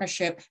strategic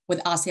partnership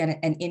with ASEAN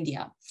and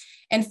India,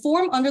 and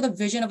formed under the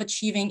vision of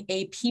achieving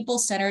a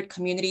people-centered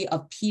community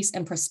of peace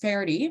and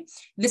prosperity.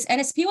 This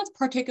NSP was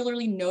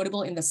particularly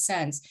notable in the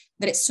sense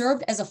that it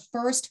served as a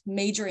first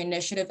major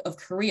initiative of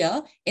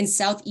Korea in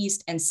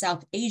Southeast and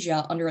South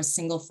Asia under a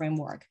single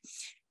framework.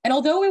 And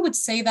although we would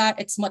say that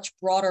it's much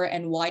broader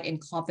and wide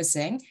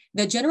encompassing,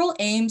 the general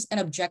aims and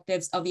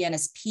objectives of the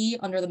NSP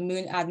under the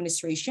Moon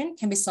administration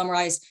can be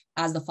summarized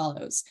as the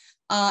follows.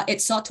 It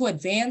sought to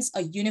advance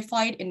a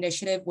unified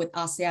initiative with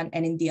ASEAN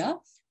and India,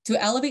 to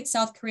elevate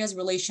South Korea's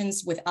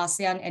relations with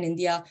ASEAN and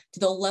India to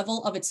the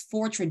level of its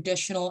four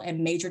traditional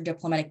and major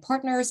diplomatic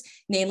partners,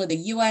 namely the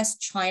US,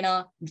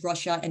 China,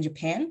 Russia, and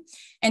Japan,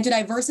 and to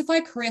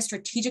diversify Korea's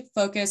strategic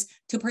focus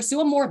to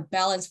pursue a more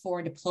balanced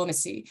foreign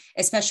diplomacy,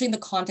 especially in the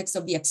context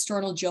of the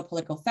external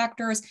geopolitical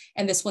factors.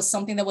 And this was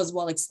something that was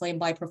well explained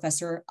by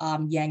Professor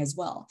Yang as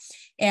well.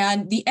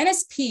 And the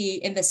NSP,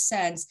 in this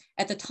sense,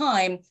 at the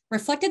time,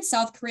 reflected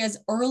South Korea's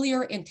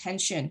earlier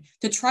intention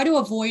to try to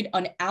avoid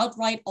an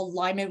outright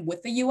alignment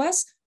with the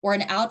US or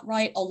an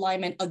outright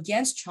alignment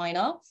against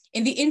China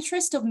in the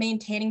interest of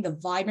maintaining the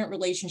vibrant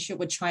relationship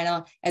with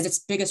China as its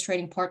biggest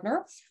trading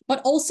partner,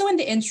 but also in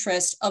the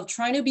interest of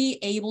trying to be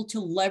able to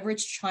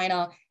leverage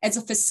China as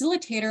a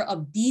facilitator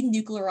of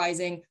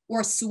denuclearizing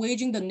or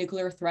assuaging the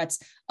nuclear threats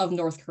of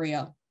North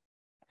Korea.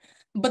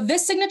 But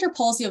this signature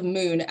policy of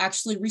Moon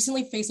actually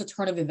recently faced a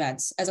turn of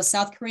events as a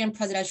South Korean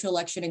presidential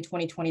election in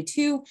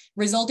 2022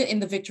 resulted in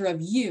the victory of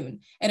Yoon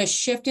and a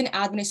shift in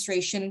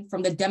administration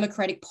from the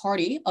Democratic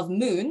Party of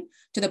Moon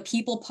to the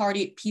People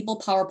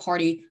Power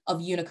Party of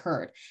Yoon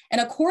occurred. And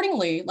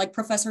accordingly, like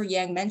Professor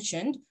Yang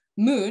mentioned,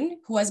 Moon,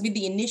 who has been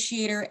the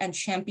initiator and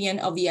champion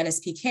of the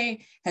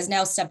NSPK, has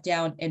now stepped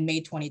down in May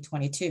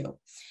 2022.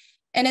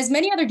 And as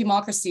many other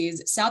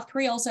democracies, South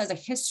Korea also has a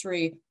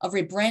history of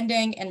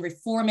rebranding and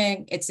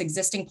reforming its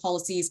existing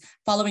policies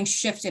following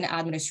shift in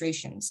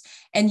administrations.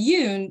 And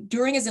Yoon,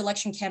 during his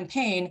election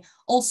campaign,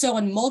 also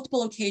on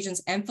multiple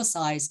occasions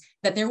emphasized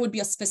that there would be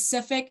a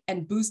specific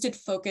and boosted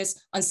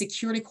focus on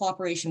security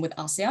cooperation with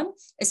ASEAN,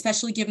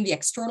 especially given the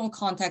external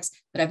context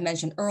that I've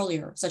mentioned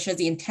earlier, such as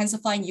the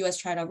intensifying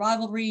US-China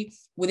rivalry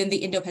within the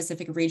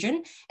Indo-Pacific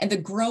region and the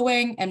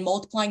growing and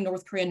multiplying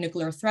North Korean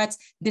nuclear threats,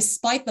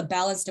 despite the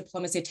balanced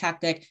diplomacy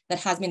tactic that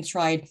has been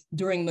tried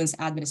during Moon's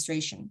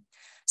administration.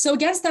 So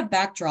against that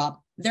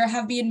backdrop, there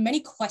have been many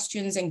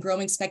questions and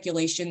growing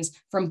speculations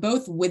from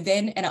both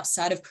within and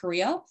outside of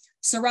Korea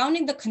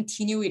surrounding the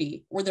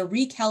continuity or the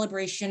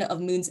recalibration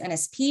of Moon's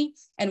NSP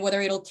and whether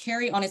it'll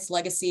carry on its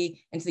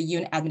legacy into the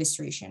Yoon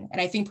administration.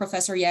 And I think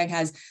Professor Yang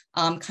has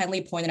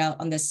kindly pointed out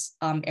on this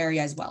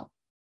area as well.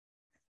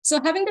 So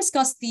having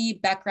discussed the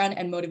background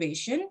and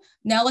motivation,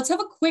 now let's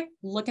have a quick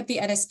look at the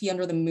NSP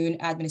under the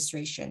Moon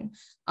administration.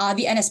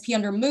 The NSP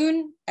under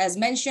Moon, as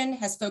mentioned,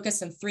 has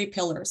focused on 3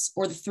 pillars,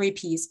 or the 3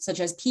 Ps, such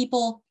as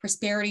people,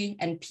 prosperity,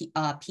 and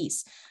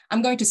peace.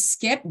 I'm going to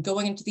skip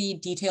going into the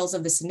details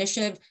of this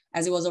initiative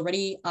as it was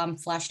already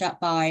flashed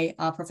out by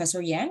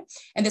Professor Yang.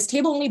 And this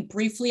table only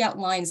briefly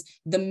outlines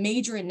the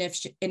major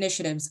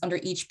initiatives under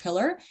each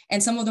pillar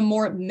and some of the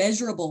more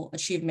measurable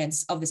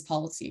achievements of this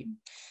policy.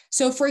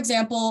 So for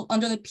example,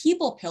 under the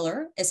people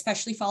pillar,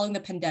 especially following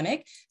the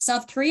pandemic,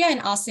 South Korea and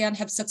ASEAN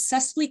have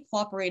successfully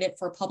cooperated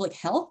for public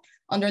health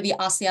under the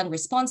ASEAN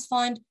Response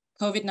Fund,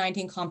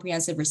 COVID-19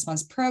 Comprehensive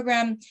Response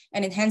Program,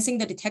 and enhancing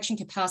the detection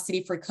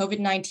capacity for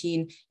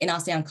COVID-19 in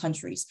ASEAN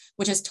countries,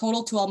 which has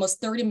totaled to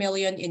almost 30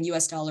 million in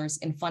US dollars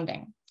in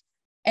funding.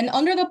 And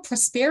under the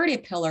prosperity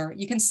pillar,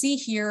 you can see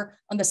here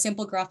on the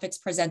simple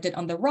graphics presented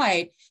on the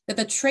right that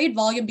the trade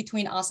volume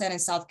between ASEAN and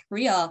South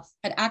Korea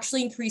had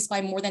actually increased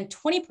by more than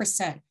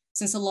 20%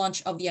 since the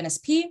launch of the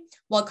NSP,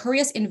 while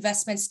Korea's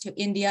investments to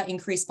India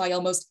increased by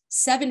almost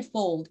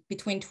 7-fold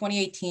between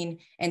 2018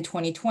 and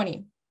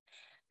 2020.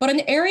 But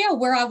an area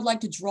where I would like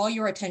to draw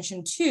your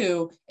attention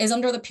to is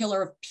under the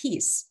pillar of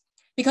peace,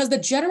 because the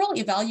general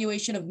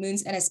evaluation of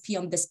Moon's NSP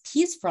on this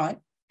peace front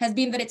has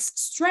been that its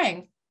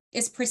strength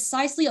is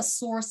precisely a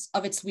source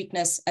of its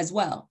weakness as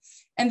well.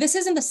 And this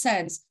is in the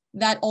sense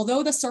that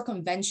although the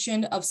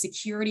circumvention of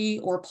security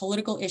or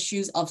political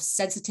issues of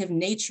sensitive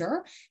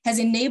nature has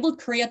enabled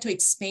Korea to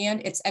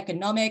expand its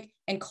economic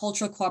and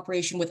cultural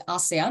cooperation with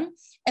ASEAN,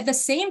 at the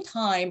same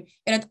time,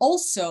 it had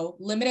also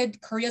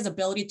limited Korea's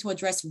ability to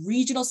address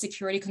regional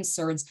security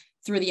concerns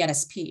through the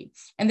NSP.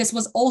 And this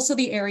was also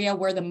the area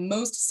where the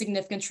most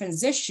significant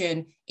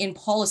transition in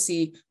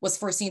policy was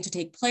foreseen to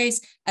take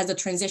place as the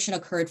transition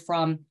occurred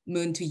from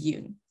Moon to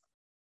Yoon.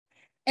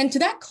 And to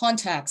that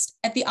context,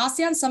 at the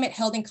ASEAN summit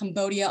held in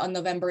Cambodia on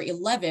November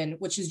 11,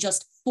 which is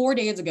just 4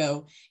 days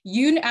ago,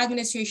 Yoon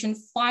administration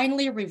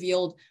finally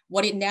revealed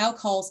what it now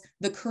calls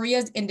the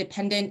Korea's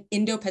independent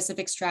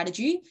Indo-Pacific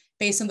strategy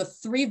based on the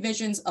 3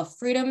 visions of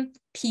freedom,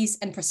 peace,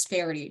 and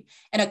prosperity,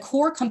 and a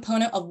core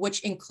component of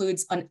which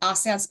includes an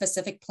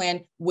ASEAN-specific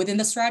plan within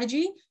the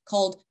strategy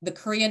called the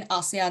Korean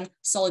ASEAN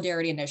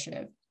Solidarity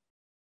Initiative.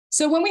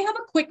 So when we have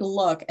a quick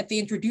look at the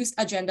introduced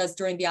agendas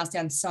during the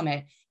ASEAN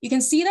summit, you can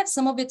see that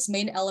some of its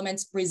main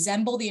elements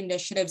resemble the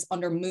initiatives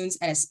under Moon's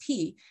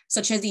NSP,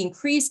 such as the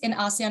increase in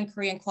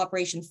ASEAN-Korean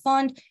Cooperation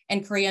Fund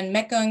and Korean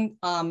Mekong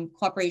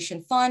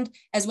Cooperation Fund,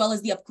 as well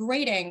as the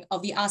upgrading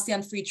of the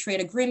ASEAN Free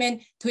Trade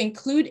Agreement to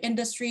include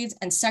industries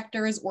and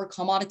sectors or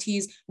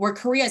commodities where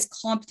Korea is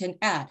competent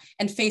at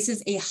and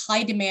faces a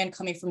high demand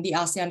coming from the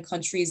ASEAN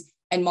countries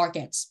and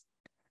markets.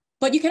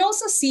 But you can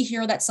also see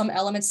here that some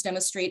elements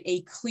demonstrate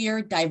a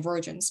clear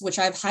divergence, which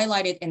I've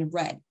highlighted in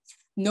red.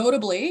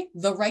 Notably,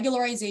 the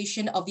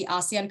regularization of the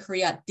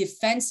ASEAN-Korea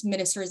Defense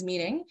Ministers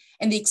meeting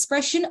and the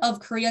expression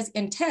of Korea's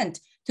intent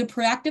to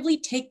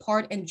proactively take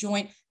part in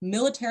joint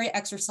military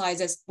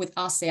exercises with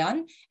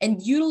ASEAN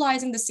and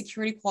utilizing the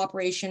security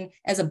cooperation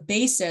as a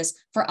basis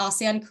for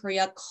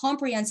ASEAN-Korea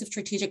comprehensive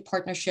strategic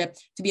partnership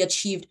to be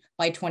achieved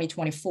by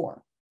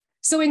 2024.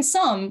 So in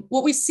sum,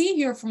 what we see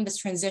here from this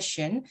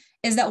transition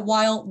is that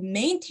while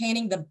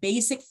maintaining the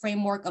basic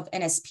framework of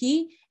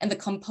NSP and the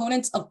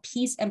components of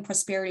peace and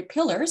prosperity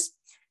pillars,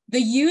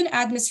 the Yoon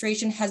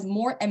administration has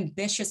more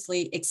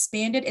ambitiously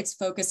expanded its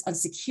focus on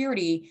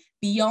security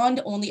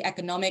beyond only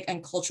economic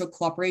and cultural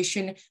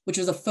cooperation, which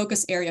was a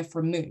focus area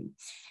for Moon.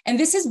 And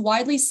this is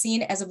widely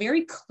seen as a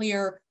very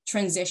clear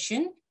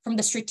transition from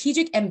the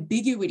strategic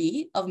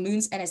ambiguity of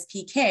Moon's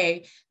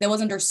NSPK that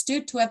was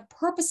understood to have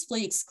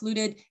purposefully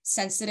excluded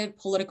sensitive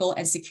political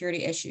and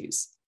security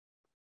issues.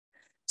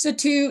 So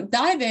to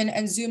dive in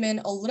and zoom in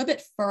a little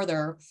bit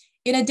further,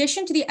 in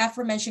addition to the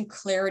aforementioned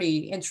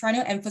clarity in trying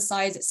to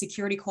emphasize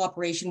security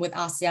cooperation with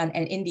ASEAN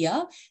and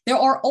India, there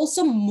are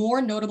also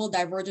more notable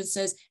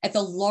divergences at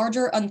the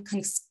larger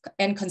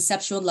and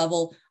conceptual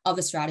level of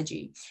the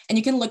strategy. And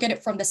you can look at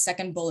it from the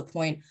second bullet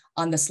point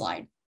on the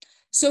slide.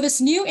 So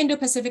this new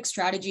Indo-Pacific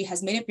strategy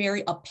has made it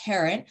very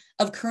apparent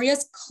of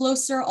Korea's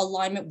closer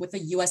alignment with the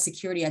US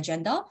security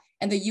agenda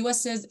and the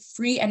US's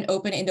free and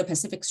open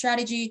Indo-Pacific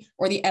strategy,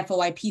 or the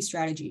FOIP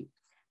strategy.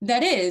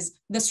 That is,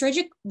 the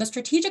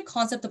strategic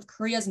concept of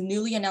Korea's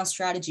newly announced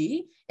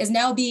strategy is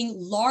now being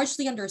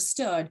largely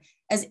understood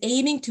as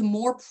aiming to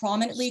more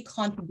prominently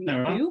contribute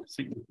to.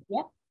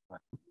 Yeah.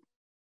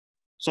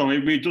 Sorry,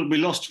 we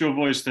lost your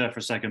voice there for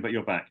a second, but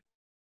you're back.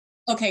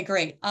 Okay,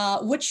 great.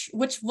 Which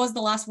was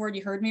the last word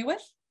you heard me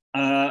with?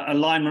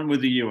 Alignment with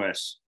the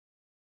US.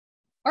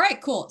 All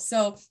right, cool.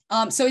 So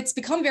it's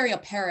become very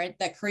apparent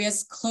that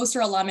Korea's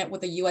closer alignment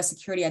with the US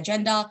security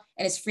agenda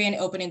and its free and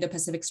open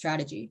Indo-Pacific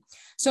strategy.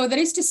 So that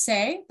is to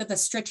say that the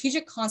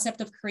strategic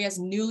concept of Korea's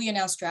newly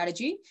announced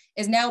strategy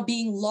is now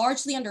being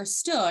largely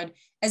understood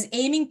as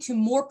aiming to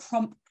more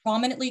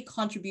prominently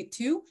contribute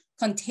to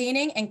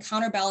containing and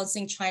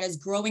counterbalancing China's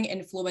growing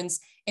influence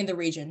in the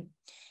region.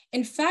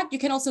 In fact, you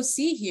can also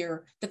see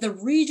here that the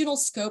regional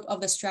scope of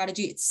the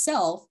strategy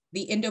itself,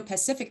 the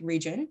Indo-Pacific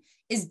region,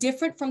 is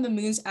different from the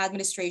Moon's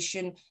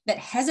administration that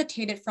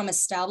hesitated from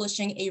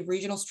establishing a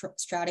regional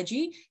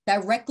strategy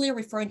directly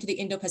referring to the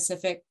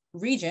Indo-Pacific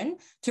region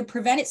to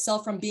prevent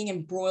itself from being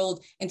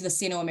embroiled into the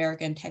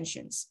Sino-American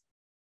tensions.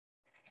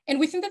 And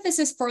we think that this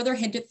is further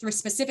hinted through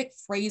specific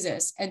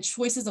phrases and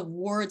choices of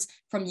words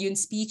from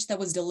Yoon's speech that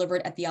was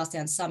delivered at the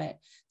ASEAN summit.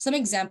 Some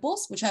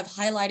examples, which I've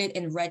highlighted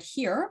in red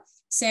here,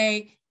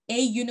 say, a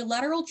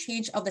unilateral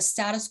change of the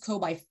status quo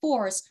by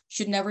force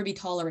should never be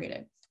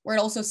tolerated, where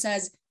it also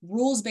says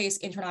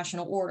rules-based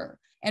international order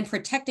and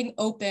protecting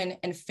open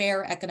and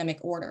fair economic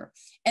order.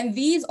 And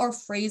these are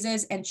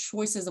phrases and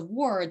choices of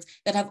words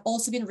that have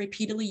also been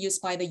repeatedly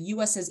used by the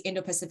US's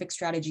Indo-Pacific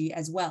strategy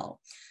as well.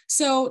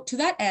 So to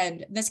that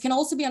end, this can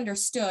also be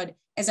understood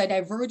as a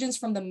divergence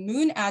from the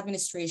Moon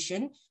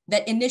administration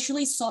that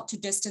initially sought to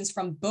distance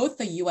from both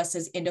the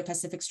US's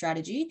Indo-Pacific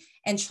strategy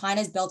and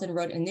China's Belt and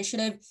Road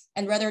Initiative,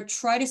 and rather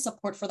try to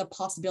support for the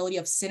possibility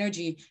of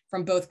synergy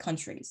from both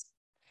countries.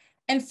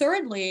 And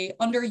thirdly,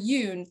 under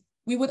Yoon,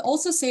 we would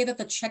also say that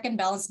the check and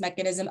balance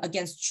mechanism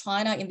against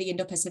China in the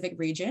Indo-Pacific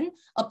region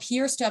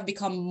appears to have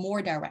become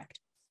more direct.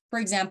 For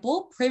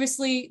example,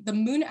 previously, the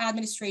Moon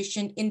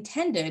administration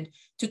intended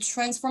to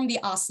transform the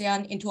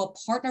ASEAN into a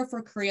partner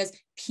for Korea's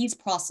peace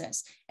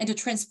process and to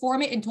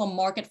transform it into a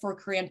market for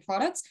Korean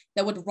products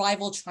that would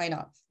rival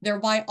China,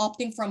 thereby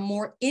opting for a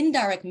more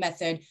indirect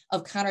method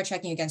of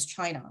counterchecking against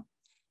China.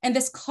 And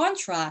this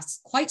contrasts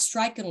quite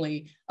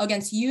strikingly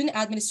against Yoon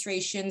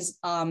administration's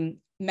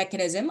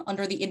mechanism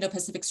under the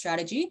Indo-Pacific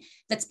strategy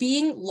that's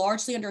being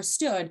largely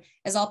understood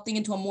as opting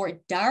into a more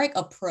direct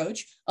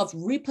approach of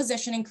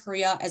repositioning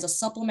Korea as a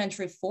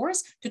supplementary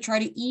force to try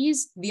to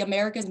ease the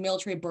America's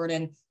military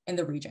burden in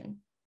the region.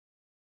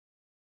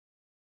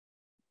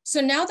 So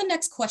now the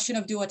next question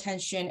of due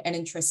attention and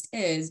interest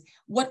is,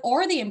 what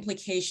are the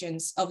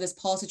implications of this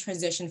policy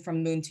transition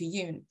from Moon to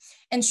Yoon?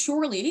 And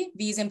surely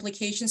these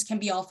implications can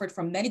be offered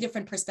from many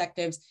different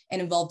perspectives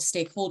and involved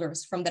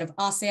stakeholders, from that of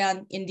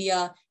ASEAN,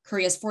 India,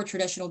 Korea's 4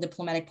 traditional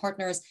diplomatic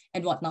partners,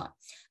 and whatnot.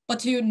 But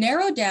to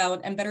narrow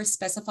down and better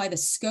specify the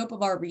scope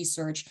of our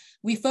research,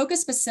 we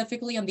focus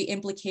specifically on the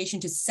implication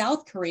to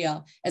South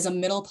Korea as a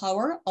middle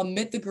power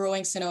amid the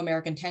growing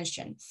Sino-American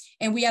tension.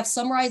 And we have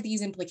summarized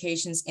these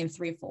implications in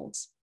 3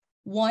 folds.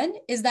 One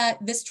is that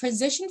this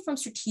transition from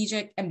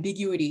strategic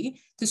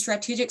ambiguity to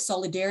strategic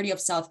solidarity of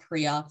South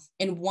Korea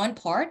in one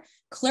part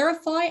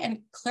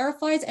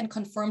clarifies and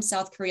confirms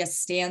South Korea's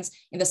stance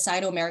in the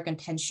Sino-American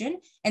tension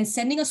and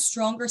sending a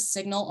stronger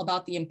signal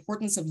about the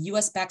importance of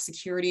US-backed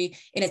security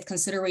in its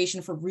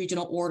consideration for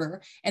regional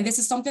order. And this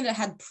is something that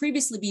had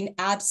previously been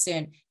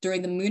absent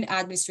during the Moon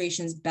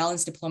administration's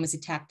balanced diplomacy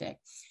tactic.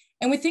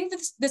 And we think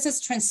that this has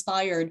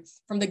transpired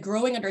from the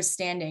growing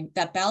understanding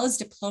that balanced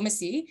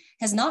diplomacy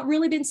has not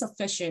really been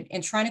sufficient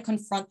in trying to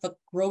confront the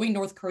growing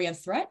North Korean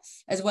threat,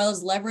 as well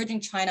as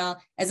leveraging China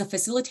as a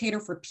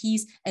facilitator for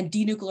peace and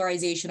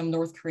denuclearization of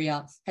North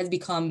Korea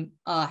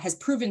has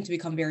proven to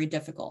become very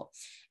difficult.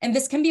 And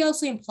this can be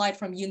also implied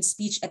from Yoon's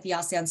speech at the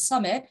ASEAN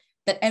summit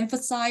that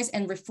emphasized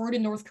and referred to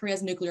North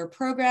Korea's nuclear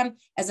program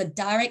as a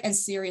direct and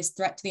serious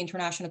threat to the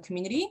international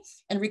community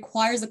and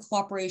requires the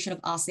cooperation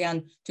of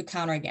ASEAN to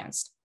counter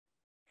against.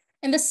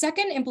 And the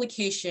second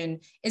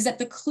implication is that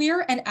the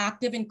clear and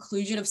active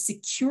inclusion of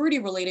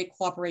security-related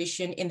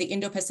cooperation in the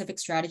Indo-Pacific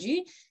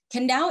strategy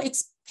can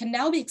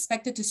now be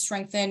expected to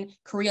strengthen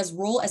Korea's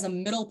role as a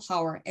middle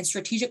power and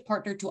strategic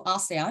partner to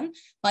ASEAN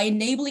by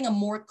enabling a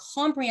more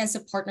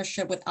comprehensive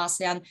partnership with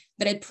ASEAN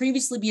that had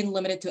previously been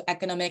limited to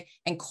economic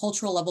and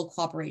cultural level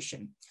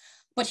cooperation.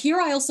 But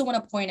here I also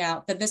want to point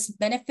out that this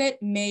benefit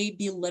may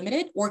be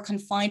limited or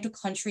confined to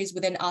countries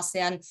within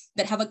ASEAN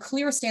that have a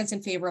clear stance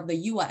in favor of the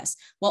US,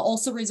 while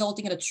also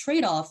resulting in a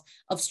trade-off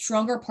of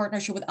stronger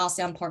partnership with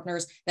ASEAN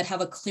partners that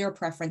have a clear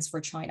preference for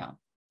China.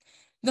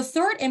 The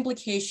third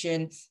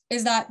implication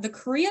is that the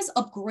Korea's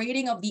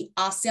upgrading of the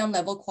ASEAN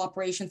level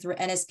cooperation through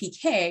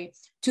NSPK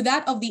to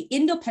that of the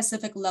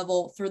Indo-Pacific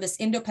level through this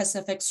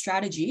Indo-Pacific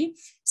strategy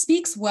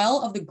speaks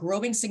well of the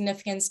growing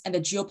significance and the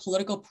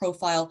geopolitical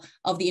profile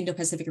of the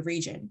Indo-Pacific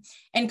region.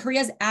 And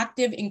Korea's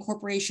active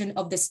incorporation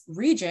of this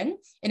region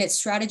in its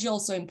strategy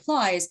also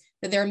implies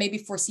that there may be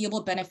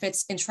foreseeable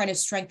benefits in trying to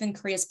strengthen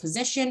Korea's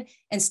position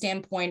and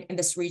standpoint in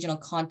this regional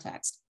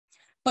context.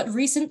 But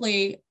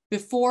recently,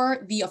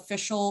 before the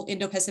official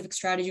Indo-Pacific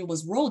strategy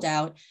was rolled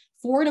out,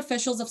 foreign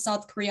officials of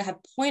South Korea have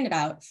pointed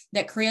out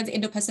that Korea's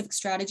Indo-Pacific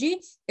strategy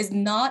is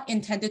not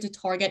intended to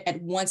target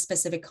at one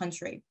specific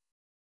country.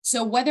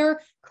 So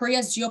whether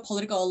Korea's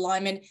geopolitical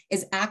alignment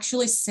is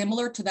actually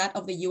similar to that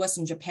of the US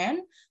and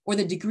Japan, or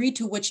the degree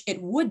to which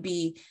it would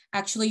be,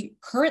 actually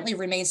currently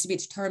remains to be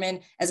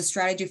determined as a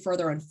strategy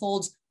further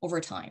unfolds over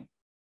time.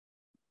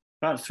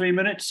 About 3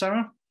 minutes,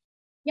 Sarah?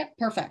 Yep,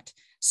 perfect.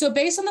 So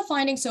based on the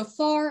findings so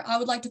far, I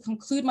would like to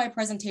conclude my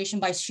presentation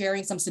by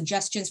sharing some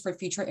suggestions for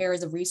future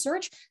areas of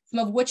research,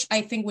 some of which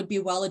I think would be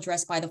well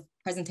addressed by the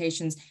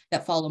presentations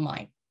that follow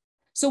mine.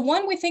 So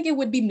one, we think it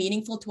would be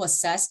meaningful to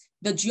assess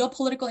the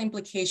geopolitical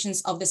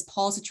implications of this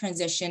policy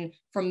transition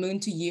from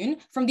Moon to Yoon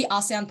from the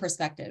ASEAN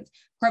perspective,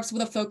 perhaps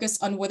with a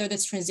focus on whether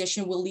this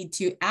transition will lead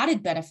to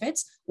added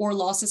benefits or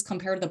losses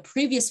compared to the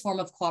previous form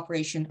of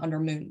cooperation under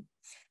Moon.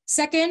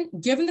 Second,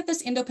 given that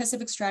this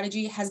Indo-Pacific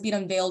strategy has been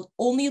unveiled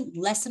only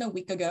less than a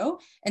week ago,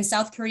 and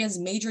South Korea's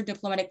major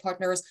diplomatic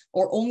partners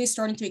are only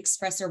starting to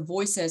express their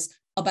voices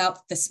about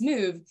this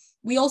move,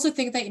 we also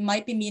think that it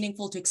might be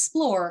meaningful to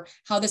explore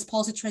how this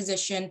policy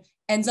transition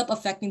ends up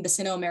affecting the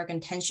Sino-American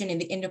tension in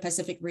the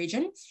Indo-Pacific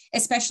region,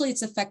 especially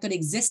its effect on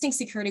existing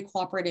security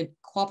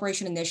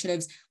cooperation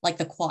initiatives like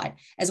the Quad,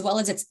 as well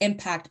as its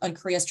impact on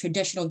Korea's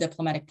traditional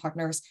diplomatic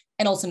partners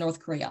and also North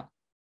Korea.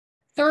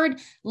 Third,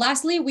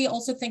 lastly, we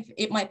also think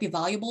it might be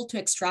valuable to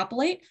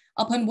extrapolate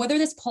upon whether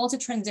this policy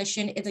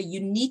transition is a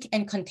unique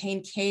and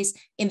contained case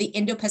in the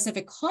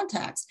Indo-Pacific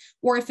context,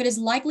 or if it is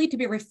likely to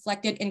be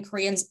reflected in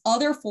Koreans'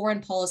 other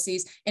foreign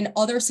policies in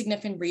other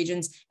significant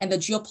regions and the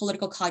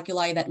geopolitical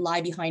calculi that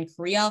lie behind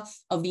Korea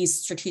of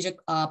these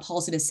strategic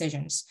policy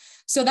decisions.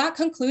 So that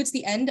concludes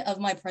the end of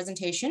my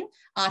presentation.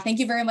 Thank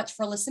you very much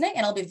for listening,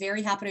 and I'll be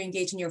very happy to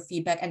engage in your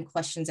feedback and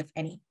questions, if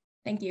any.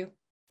 Thank you.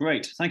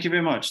 Great, thank you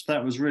very much.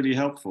 That was really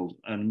helpful,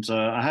 and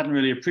I hadn't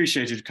really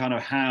appreciated kind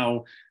of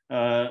how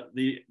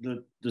the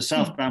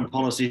southbound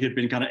policy had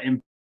been kind of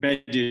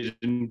embedded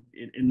in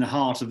the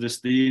heart of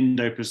the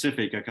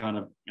Indo-Pacific, a kind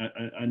of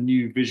a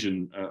new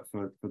vision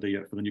for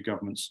the new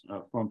government's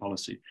foreign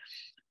policy.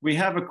 We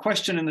have a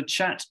question in the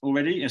chat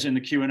already, as in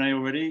the Q&A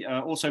already,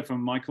 also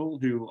from Michael,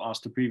 who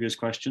asked the previous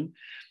question.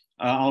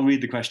 I'll read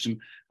the question.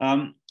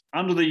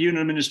 Under the Yoon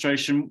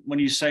administration, when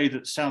you say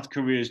that South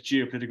Korea's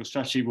geopolitical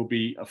strategy will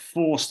be a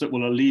force that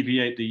will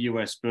alleviate the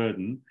US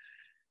burden,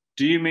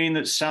 do you mean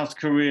that South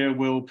Korea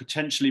will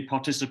potentially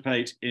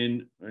participate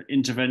in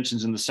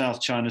interventions in the South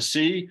China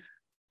Sea,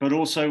 but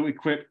also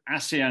equip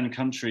ASEAN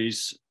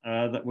countries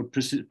that would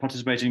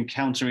participate in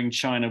countering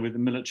China with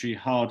military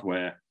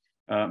hardware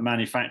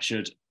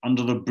manufactured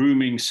under the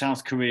booming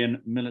South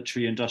Korean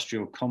military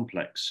industrial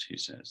complex, he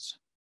says?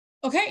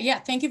 Okay, yeah,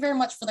 thank you very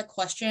much for the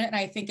question. And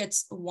I think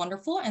it's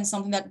wonderful and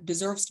something that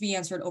deserves to be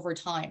answered over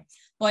time.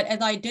 But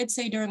as I did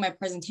say during my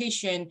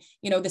presentation,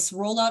 this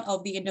rollout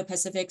of the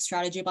Indo-Pacific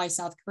strategy by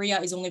South Korea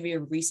is only very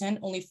recent,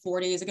 only 4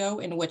 days ago,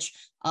 in which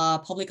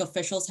public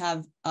officials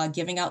have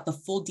given out the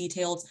full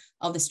details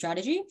of the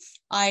strategy.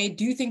 I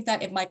do think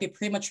that it might be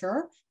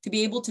premature to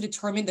be able to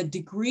determine the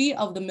degree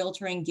of the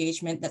military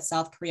engagement that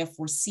South Korea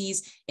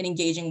foresees in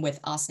engaging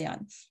with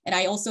ASEAN. And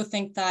I also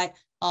think that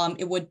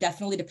it would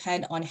definitely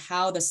depend on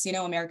how the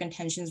Sino-American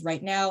tensions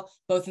right now,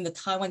 both in the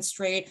Taiwan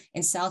Strait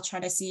and South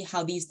China Sea,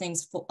 how these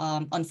things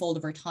unfold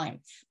over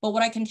time. But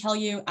what I can tell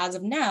you as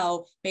of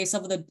now, based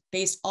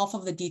off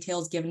of the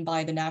details given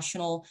by the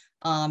National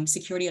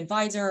Security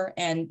Advisor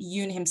and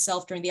Yoon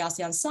himself during the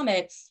ASEAN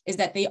summit, is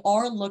that they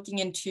are looking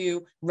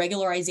into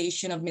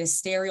regularization of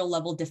ministerial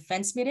level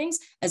defense meetings,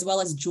 as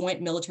well as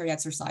joint military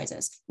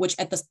exercises, which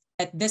at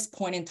this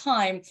point in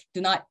time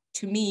do not,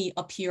 to me,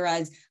 appear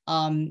as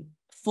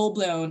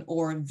full-blown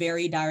or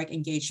very direct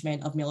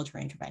engagement of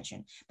military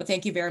intervention. But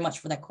thank you very much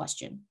for that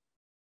question.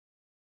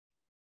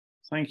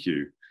 Thank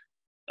you.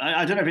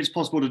 I don't know if it's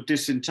possible to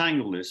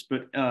disentangle this,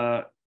 but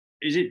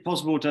is it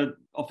possible to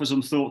offer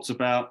some thoughts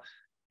about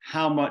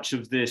how much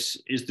of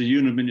this is the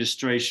Yoon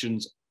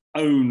administration's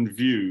own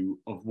view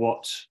of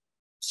what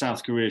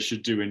South Korea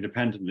should do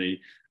independently,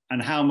 and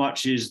how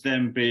much is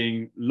them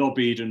being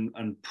lobbied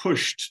and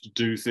pushed to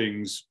do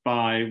things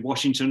by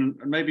Washington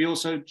and maybe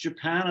also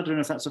Japan? I don't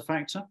know if that's a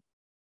factor.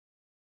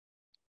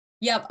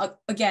 Yeah,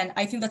 again,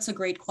 I think that's a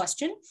great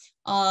question.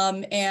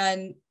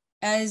 And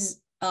as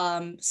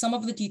some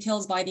of the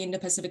details by the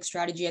Indo-Pacific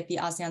strategy at the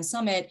ASEAN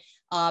summit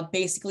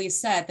basically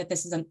said that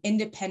this is an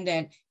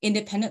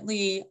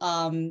independently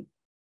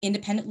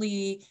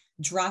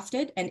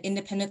drafted and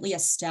independently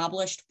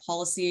established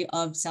policy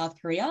of South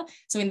Korea.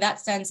 So in that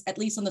sense, at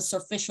least on the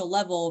superficial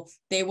level,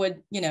 they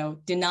would,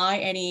 deny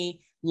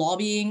any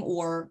lobbying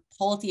or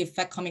policy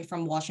effect coming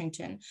from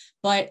Washington.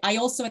 But I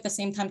also at the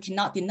same time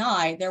cannot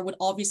deny there would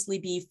obviously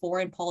be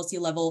foreign policy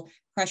level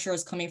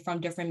pressures coming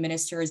from different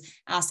ministers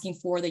asking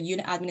for the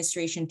Yoon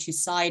administration to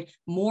side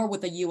more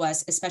with the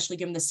US, especially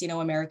given the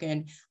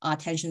Sino-American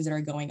tensions that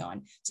are going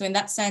on. So in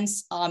that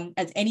sense,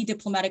 as any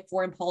diplomatic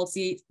foreign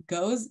policy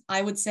goes,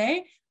 I would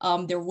say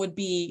there would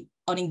be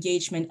an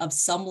engagement of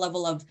some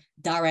level of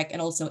direct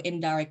and also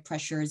indirect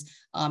pressures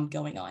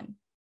going on.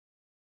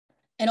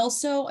 And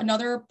also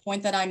another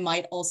point that I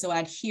might also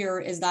add here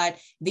is that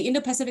the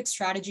Indo-Pacific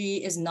strategy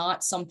is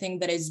not something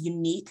that is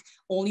unique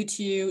only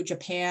to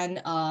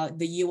Japan,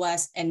 the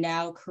US, and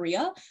now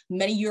Korea.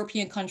 Many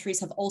European countries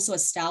have also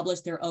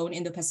established their own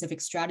Indo-Pacific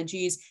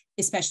strategies,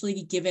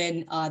 especially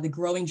given the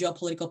growing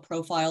geopolitical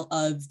profile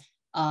of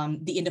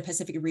the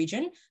Indo-Pacific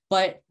region,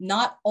 but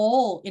not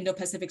all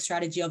Indo-Pacific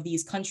strategy of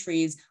these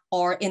countries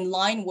are in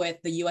line with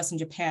the US and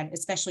Japan,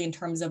 especially in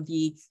terms of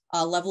the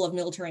level of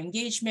military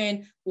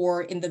engagement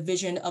or in the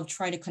vision of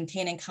trying to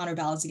contain and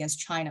counterbalance against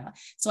China.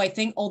 So I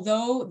think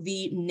although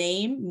the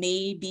name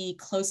may be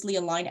closely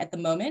aligned at the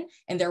moment,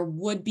 and there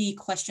would be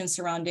questions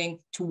surrounding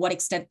to what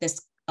extent this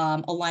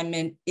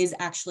alignment is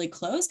actually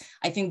close,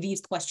 I think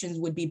these questions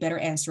would be better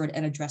answered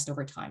and addressed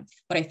over time.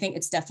 But I think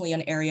it's definitely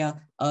an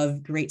area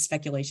of great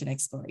speculation and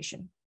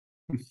exploration.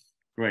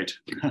 Great.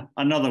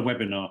 Another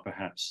webinar,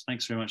 perhaps.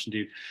 Thanks very much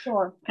indeed.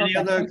 Sure. Any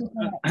other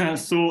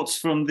thoughts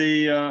from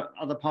the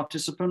other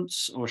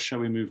participants, or shall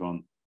we move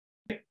on?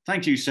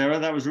 Thank you, Sarah.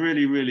 That was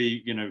really,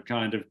 really,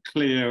 kind of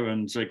clear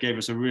and gave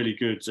us a really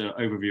good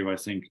overview, I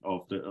think,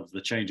 of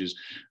the changes.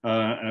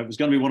 It was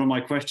going to be one of my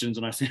questions,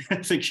 and I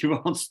think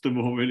you answered them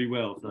all really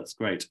well. That's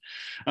great.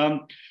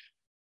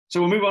 So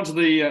we'll move on to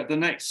the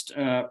next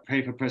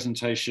paper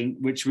presentation,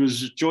 which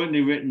was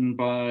jointly written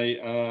by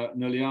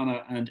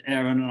Nuliana and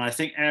Aaron. And I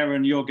think,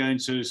 Aaron, you're going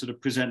to sort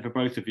of present for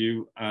both of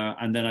you,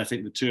 and then I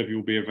think the two of you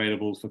will be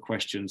available for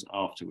questions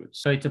afterwards.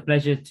 So it's a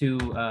pleasure to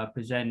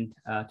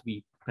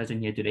be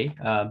present here today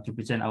to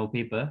present our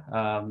paper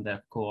that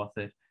I've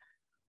co-authored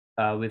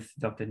with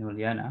Dr.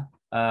 Nuliana.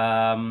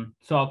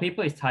 So our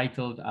paper is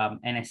titled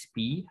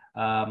NSP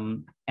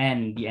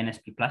and the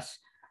NSP Plus,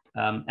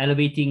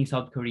 elevating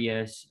South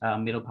Korea's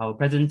middle power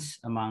presence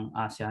among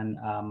ASEAN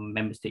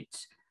member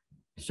states.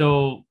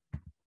 So,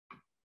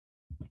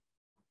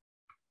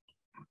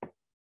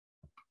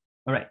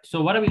 all right,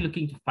 so what are we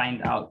looking to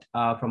find out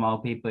from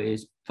our paper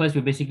is, first,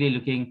 we're basically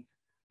looking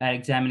at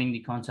examining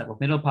the concept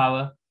of middle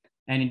power.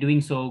 And in doing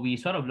so, we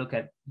sort of look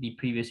at the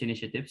previous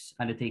initiatives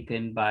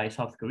undertaken by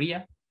South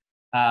Korea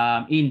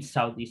in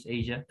Southeast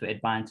Asia to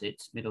advance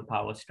its middle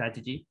power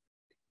strategy.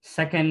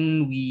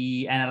 Second,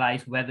 we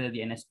analyze whether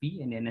the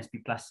NSP and the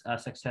NSP Plus are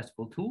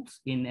successful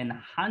tools in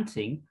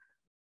enhancing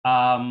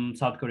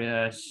South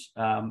Korea's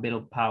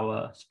middle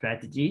power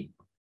strategy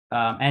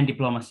and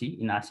diplomacy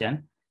in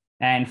ASEAN.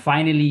 And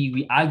finally,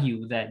 we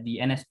argue that the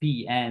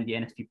NSP and the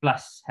NSP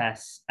Plus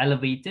has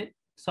elevated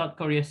South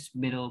Korea's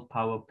middle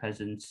power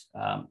presence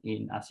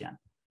in ASEAN.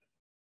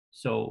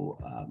 So,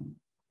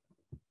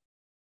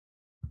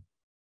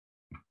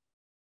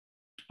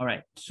 all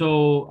right.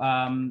 So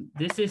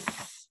this is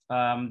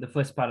the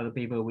first part of the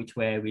paper,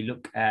 where we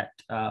look at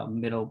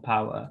middle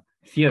power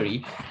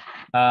theory.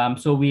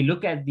 So we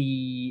look at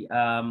the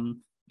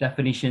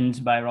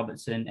definitions by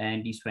Robertson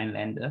and D.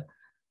 Swanlander.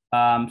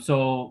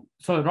 So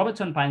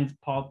Robertson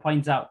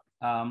points out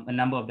a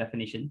number of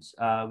definitions,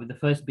 with the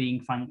first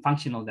being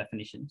functional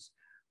definitions,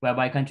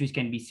 whereby countries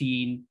can be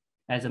seen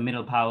as a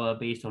middle power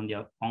based on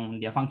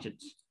their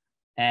functions.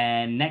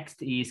 And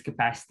next is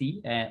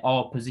capacity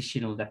or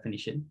positional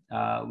definition,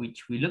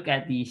 which we look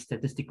at the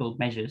statistical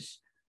measures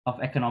of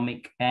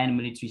economic and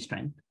military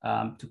strength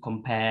to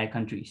compare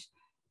countries.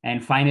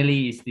 And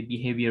finally is the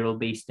behavioral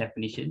based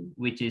definition,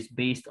 which is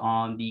based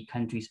on the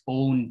country's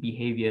own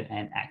behavior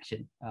and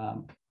action,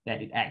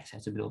 that it acts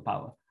as a middle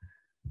power.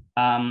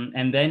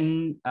 And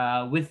then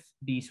with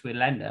D.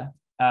 Swanlander,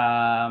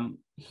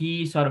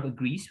 he sort of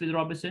agrees with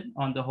Robertson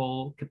on the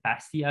whole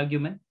capacity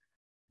argument,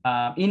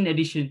 in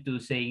addition to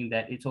saying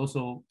that it's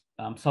also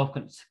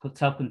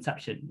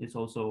self-conception is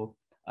also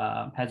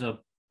has a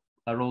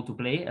role to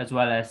play, as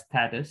well as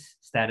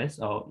status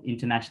or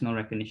international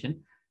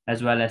recognition,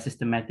 as well as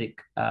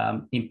systematic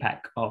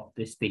impact of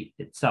the state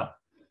itself.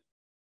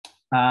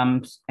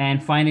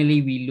 And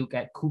finally, we look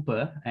at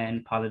Cooper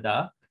and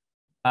Paladar,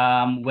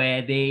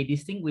 where they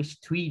distinguish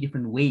three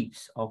different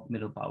waves of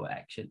middle power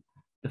action.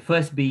 The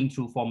first being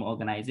through formal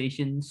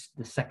organizations,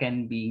 the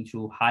second being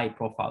through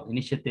high-profile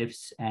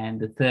initiatives, and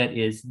the third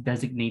is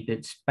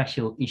designated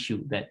special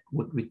issue that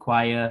would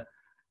require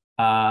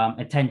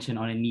attention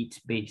on a needs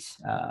base.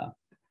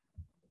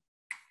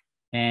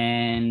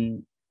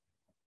 And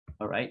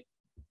all right,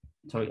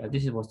 sorry,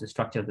 this was the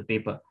structure of the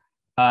paper.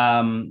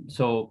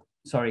 So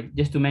sorry,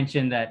 just to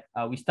mention that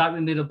we start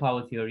with middle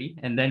power theory,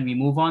 and then we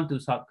move on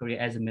to South Korea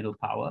as a middle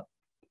power.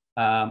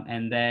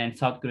 And then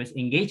South Korea's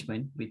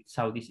engagement with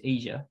Southeast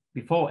Asia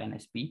before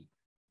NSP.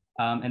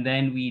 And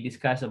then we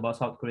discuss about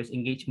South Korea's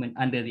engagement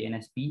under the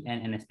NSP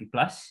and NSP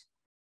Plus.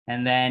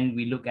 And then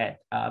we look at,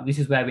 this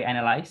is where we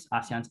analyze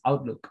ASEAN's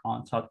outlook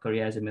on South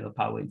Korea as a middle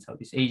power in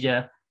Southeast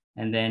Asia.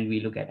 And then we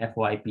look at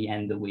FYP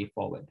and the way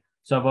forward.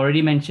 So I've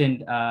already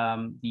mentioned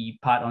the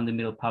part on the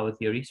middle power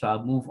theory. So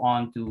I'll move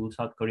on to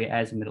South Korea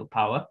as a middle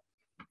power.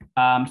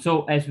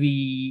 So as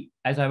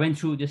I went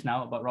through just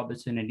now about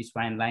Robertson and D.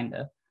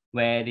 Swanlander,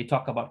 where they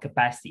talk about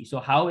capacity. So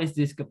how is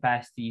this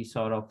capacity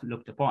sort of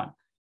looked upon?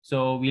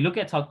 So we look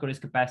at South Korea's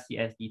capacity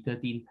as the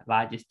 13th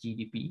largest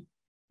GDP,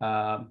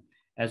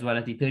 as well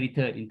as the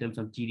 33rd in terms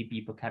of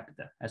GDP per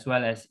capita, as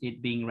well as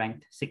it being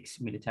ranked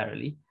 6th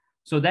militarily.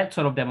 So that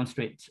sort of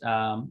demonstrates,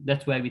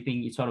 that's where we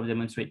think it sort of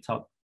demonstrates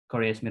South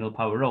Korea's middle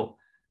power role.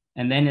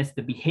 And then it's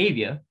the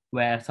behavior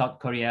where South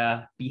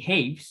Korea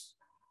behaves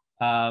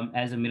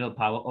as a middle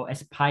power, or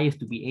aspires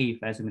to behave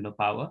as a middle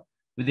power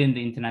within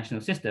the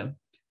international system.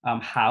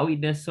 How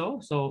it does so?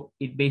 So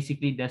it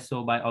basically does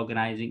so by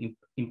organizing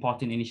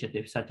important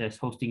initiatives such as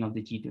hosting of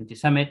the G20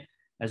 summit,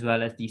 as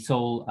well as the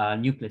Seoul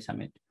Nuclear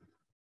Summit.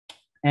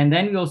 And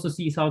then we also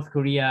see South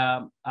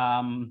Korea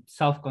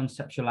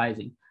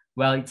self-conceptualizing.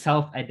 Well, it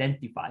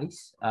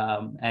self-identifies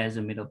as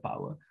a middle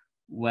power.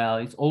 Well,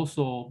 it's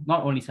also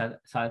not only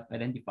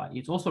self-identified,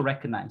 it's also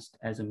recognized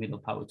as a middle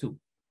power too.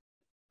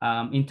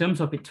 In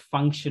terms of its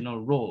functional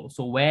role,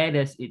 so where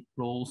does it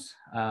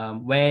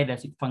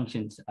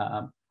functions?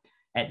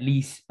 At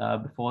least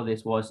before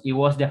this it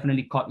was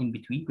definitely caught in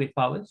between great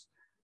powers,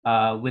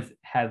 with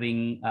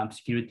having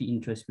security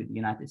interests with the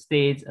United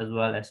States as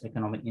well as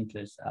economic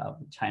interests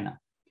with China.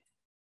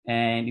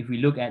 And if we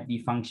look at the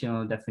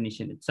functional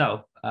definition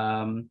itself,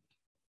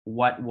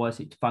 what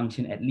was its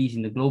function, at least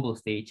in the global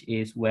stage,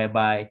 is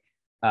whereby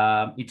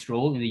its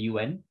role in the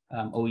UN,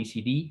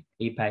 OECD,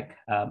 APEC,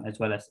 as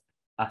well as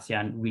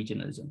ASEAN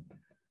regionalism.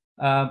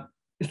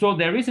 So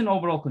there is an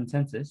overall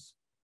consensus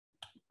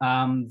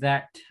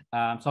that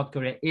South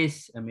Korea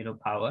is a middle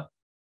power,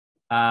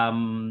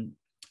 and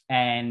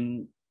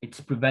it's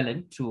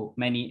prevalent through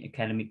many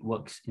academic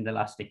works in the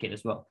last decade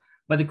as well.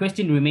 But the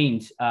question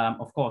remains,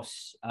 of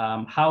course,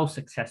 how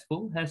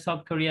successful has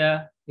South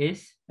Korea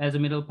is as a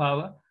middle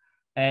power,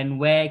 and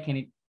where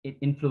can its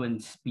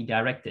influence be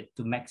directed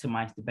to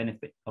maximize the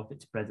benefit of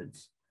its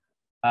presence?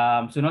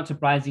 So not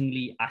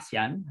surprisingly,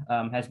 ASEAN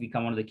has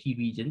become one of the key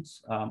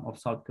regions of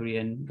South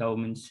Korean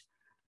government's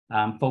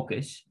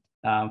focus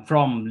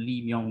from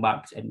Lee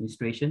Myung-bak's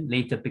administration,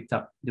 later picked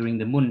up during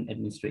the Moon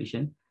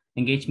administration.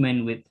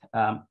 Engagement with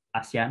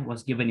ASEAN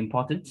was given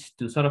importance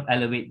to sort of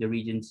elevate the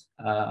region's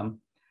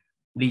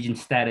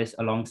status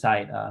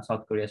alongside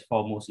South Korea's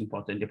four most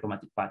important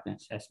diplomatic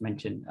partners, as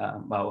mentioned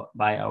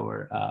by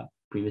our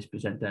previous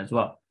presenter as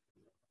well.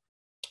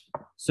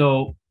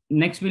 So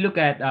next we look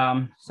at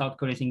South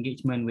Korea's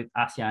engagement with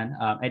ASEAN.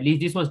 At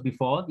least this was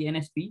before the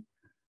NSP.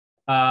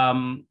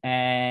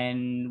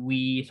 And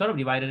we sort of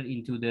divided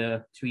into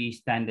the three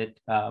standard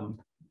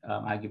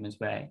arguments,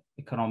 where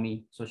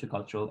economy,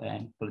 sociocultural,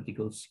 and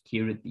political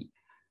security.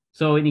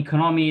 So in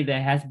economy,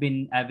 there has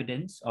been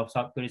evidence of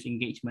South Korea's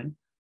engagement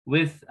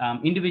with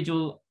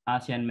individual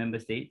ASEAN member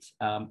states,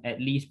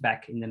 at least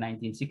back in the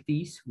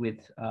 1960s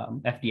with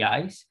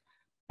FDIs,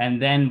 and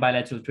then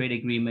bilateral trade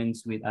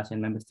agreements with ASEAN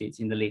member states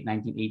in the late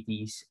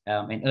 1980s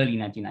and early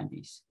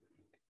 1990s.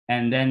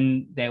 And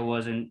then there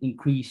was an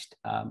increased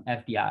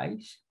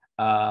FDIs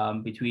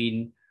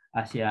between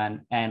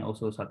ASEAN and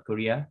also South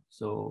Korea.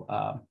 So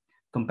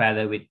compare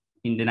that with,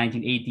 in the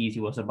 1980s,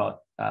 it was about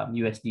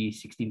USD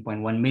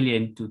 16.1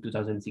 million to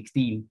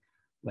 2016,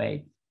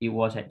 where it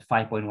was at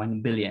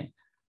 5.1 billion.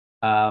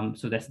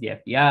 So that's the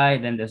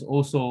FDI. Then there's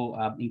also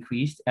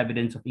increased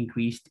evidence of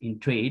increased in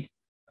trade,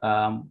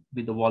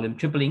 with the volume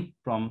tripling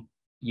from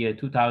year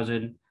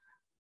 2000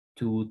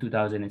 to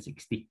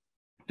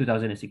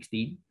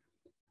 2016.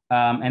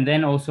 And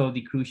then also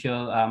the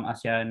crucial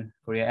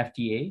ASEAN-Korea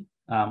FTA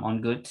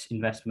on goods,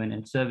 investment,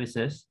 and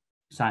services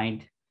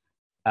signed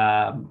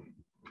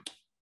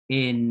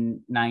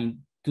in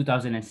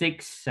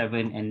 2006,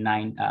 7, and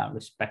 9,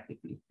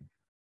 respectively.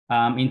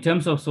 In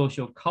terms of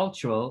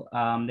socio-cultural,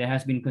 there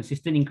has been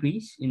consistent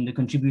increase in the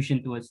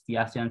contribution towards the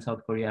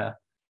ASEAN-South Korea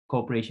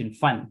Cooperation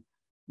Fund,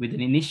 with an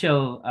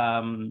initial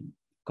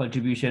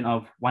contribution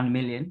of 1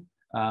 million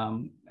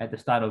at the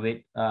start of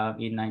it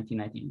in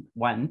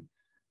 1991,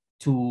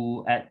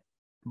 to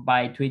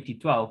by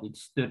 2012 it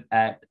stood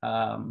at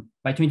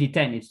by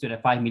 2010 it stood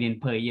at 5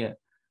 million per year.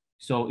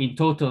 So in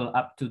total,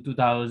 up to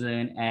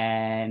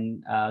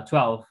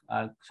 2012,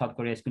 South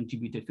Korea has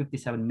contributed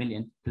 57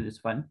 million to this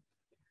fund.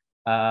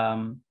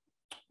 And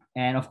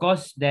of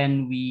course,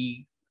 then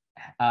we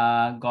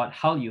got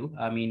Hallyu.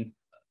 I mean,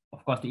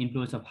 of course, the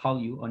influence of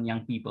Hallyu on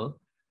young people.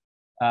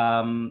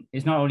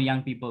 It's not only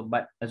young people,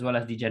 but as well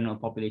as the general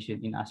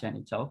population in ASEAN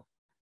itself.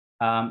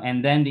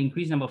 And then the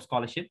increased number of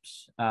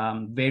scholarships,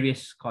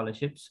 various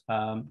scholarships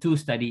to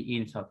study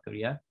in South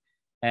Korea.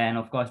 And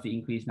of course, the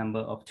increased number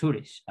of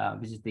tourists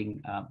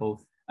visiting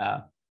both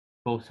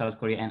South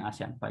Korea and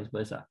ASEAN, vice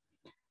versa.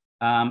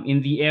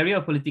 In the area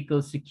of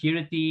political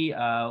security,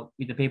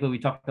 with the paper, we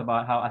talked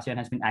about how ASEAN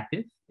has been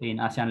active in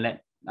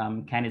ASEAN-led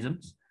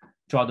mechanisms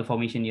throughout the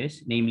formation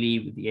years, namely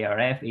with the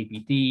ARF,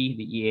 APT,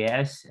 the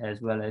EAS,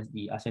 as well as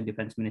the ASEAN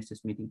Defense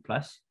Ministers Meeting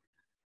Plus.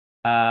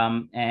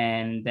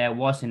 And there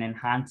was an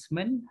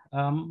enhancement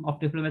of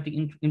diplomatic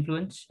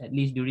influence, at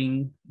least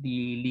during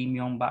the Lee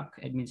Myung-bak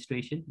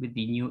administration with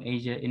the New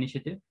Asia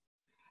Initiative.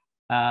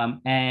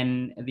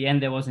 And at the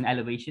end, there was an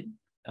elevation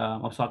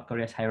of South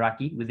Korea's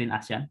hierarchy within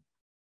ASEAN,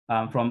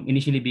 from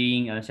initially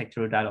being a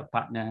sectoral dialogue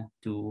partner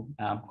to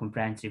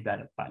comprehensive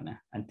dialogue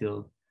partner,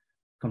 until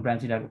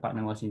comprehensive dialogue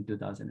partner was in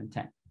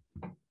 2010.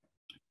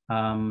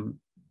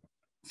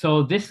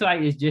 So this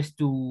slide is just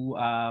to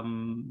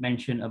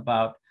mention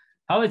about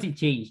how has it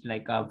changed,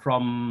 like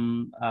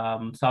from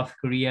South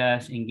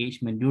Korea's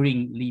engagement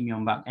during Lee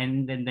Myung-bak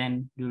and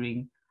then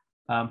during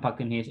Park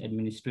Geun-hye's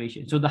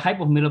administration. So the hype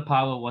of middle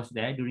power was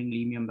there during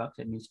Lee Myung-bak's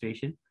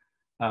administration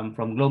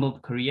from global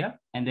Korea,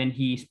 and then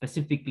he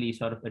specifically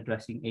sort of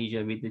addressing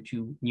Asia with the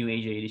New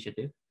Asia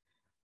Initiative.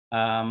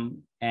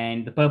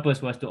 And the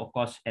purpose was to, of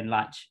course,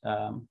 enlarge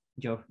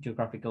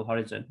geographical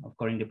horizon of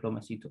Korean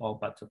diplomacy to all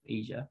parts of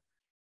Asia,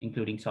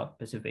 including South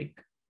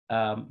Pacific.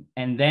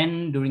 And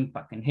then during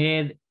Park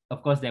Geun-hye,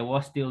 of course, there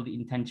was still the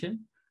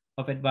intention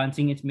of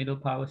advancing its middle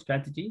power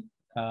strategy.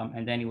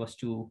 And then it was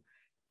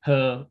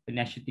her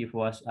initiative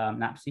was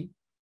NAPSI.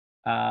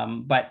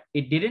 But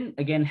it didn't,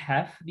 again,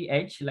 have the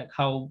edge like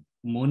how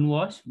Moon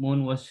was.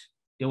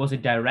 There was a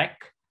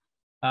direct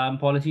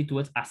policy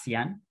towards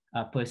ASEAN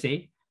per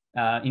se,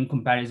 in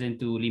comparison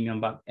to Lee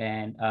Myung-bak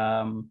and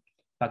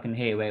Park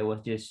Geun-hye, where it was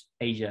just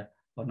Asia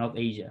or North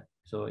Asia.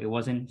 So it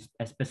wasn't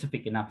as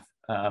specific enough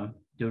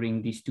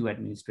during these two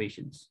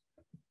administrations.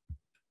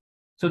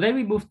 So then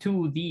we move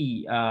to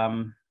the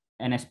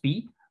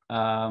NSP,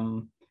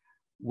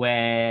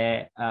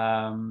 where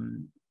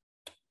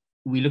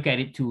we look at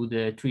it to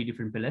the three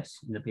different pillars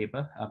in the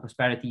paper: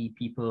 prosperity,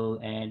 people,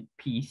 and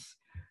peace.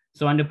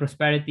 So under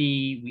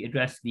prosperity, we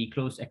address the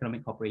close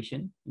economic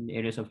cooperation in the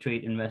areas of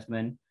trade,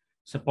 investment,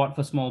 support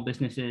for small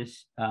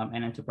businesses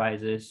and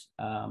enterprises,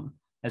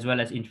 as well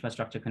as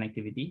infrastructure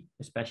connectivity,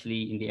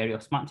 especially in the area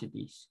of smart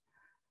cities.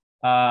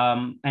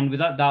 And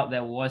without doubt,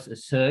 there was a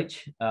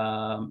surge,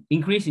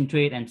 increase in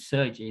trade and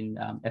surge in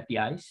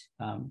FDIs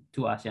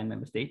to ASEAN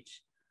member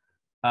states.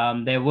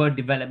 There were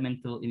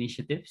developmental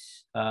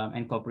initiatives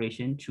and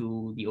cooperation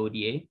through the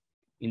ODA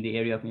in the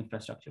area of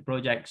infrastructure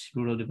projects,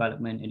 rural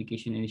development,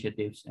 education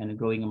initiatives, and a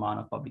growing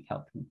amount of public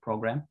health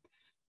program.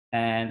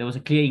 And there was a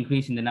clear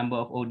increase in the number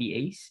of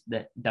ODAs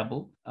that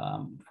doubled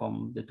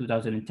from the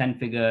 2010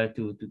 figure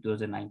to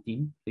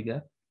 2019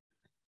 figure.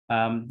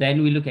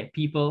 Then we look at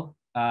people.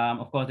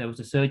 Of course, there was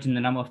a surge in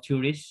the number of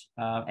tourists,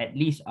 at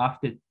least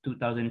after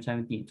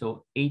 2017.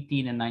 So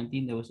 18 and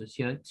 19, there was a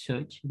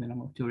surge in the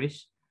number of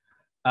tourists.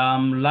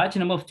 Large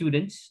number of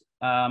students.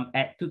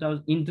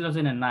 In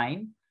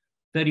 2009,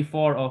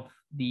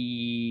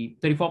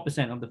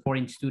 34% of the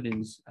foreign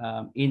students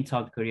in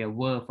South Korea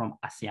were from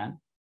ASEAN,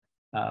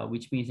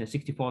 which means that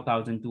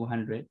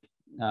 64,200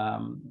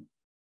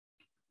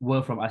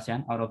 were from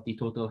ASEAN out of the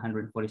total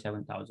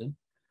 147,000.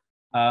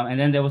 And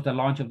then there was the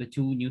launch of the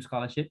two new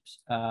scholarships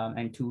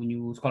and two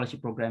new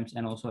scholarship programs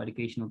and also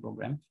educational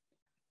programs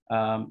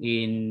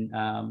in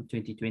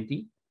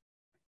 2020.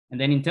 And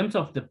then in terms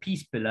of the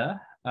peace pillar,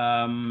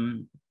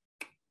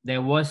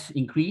 there was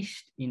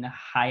increased in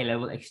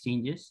high-level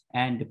exchanges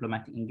and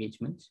diplomatic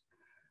engagements.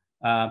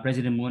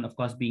 President Moon, of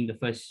course, being the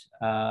first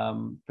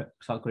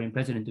South Korean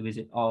president to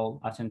visit all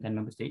ASEAN 10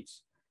 member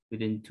states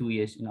within 2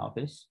 years in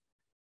office.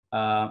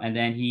 And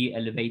then he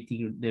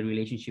elevating the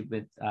relationship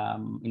with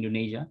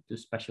Indonesia to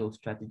special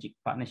strategic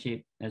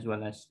partnership, as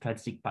well as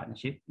strategic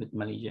partnership with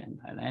Malaysia and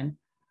Thailand.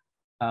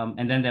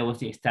 And then there was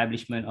the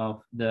establishment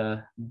of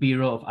the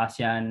Bureau of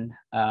ASEAN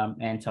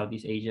and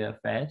Southeast Asia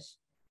Affairs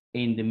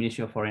in the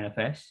Ministry of Foreign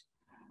Affairs,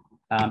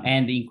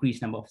 and the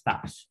increased number of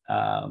staffs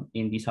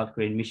in the South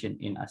Korean mission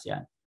in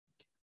ASEAN.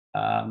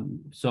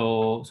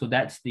 So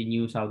that's the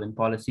new Southern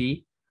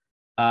policy.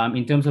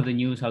 In terms of the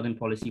new Southern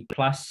policy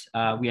plus,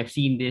 we have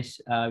seen this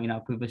in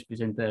our previous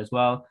presenter as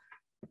well.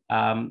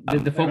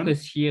 The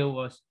focus here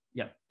was,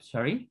 yeah,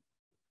 sorry.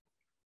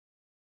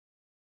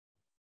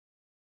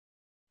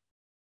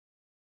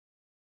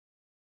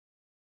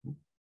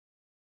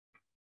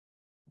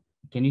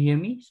 Can you hear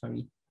me?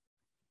 Sorry.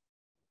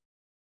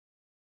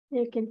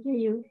 Yeah, I can hear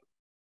you.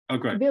 Oh,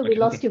 great. Bill, we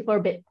lost you for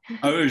a bit.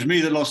 Oh, it was me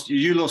that lost you.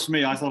 You lost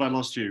me. I thought I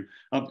lost you.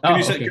 Can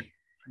you say, okay.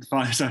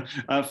 Fine, so,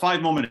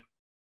 5 more minutes.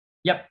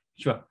 Yep,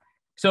 sure.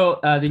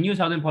 So the new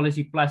Southern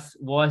Policy Plus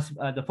was,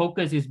 the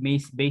focus is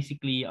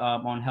basically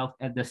on health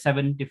at the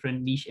 7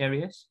 different niche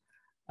areas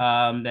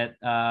that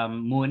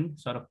Moon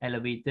sort of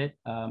elevated,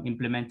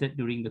 implemented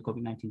during the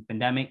COVID-19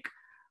 pandemic.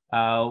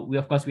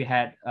 We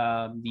had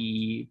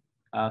the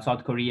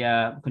South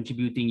Korea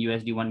contributing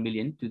USD 1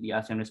 million to the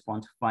ASEAN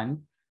Response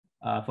Fund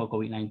for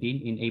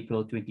COVID-19 in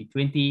April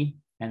 2020.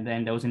 And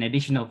then there was an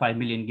additional 5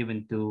 million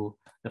given to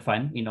the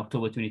fund in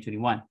October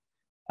 2021.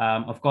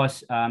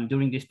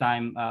 During this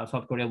time,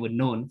 South Korea were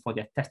known for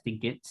their testing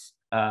kits.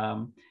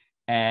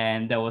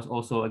 And there was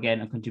also,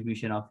 again, a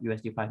contribution of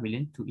USD 5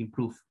 million to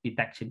improve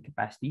detection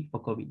capacity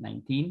for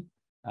COVID-19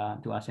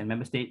 to ASEAN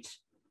member states.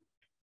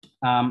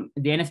 The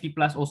NSP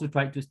Plus also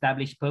tried to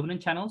establish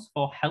permanent channels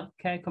for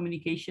healthcare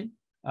communication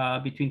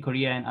between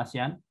Korea and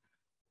ASEAN,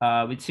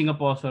 with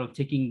Singapore sort of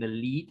taking the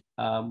lead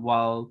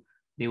while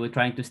they were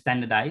trying to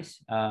standardize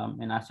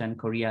an ASEAN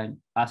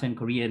Korean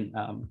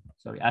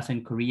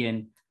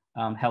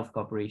health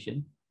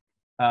cooperation.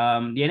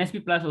 The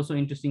NSP Plus also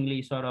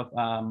interestingly sort of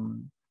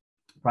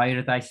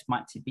prioritized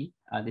smart city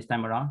this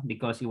time around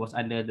because it was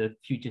under the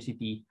future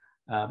city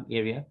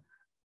area,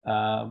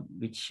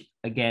 which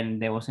again,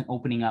 there was an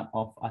opening up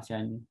of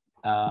ASEAN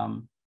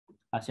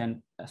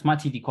ASEAN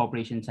Smart City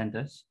Cooperation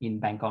Centers in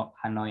Bangkok,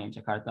 Hanoi, and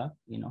Jakarta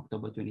in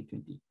October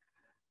 2020.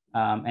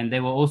 And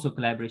there were also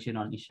collaboration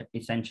on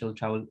essential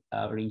travel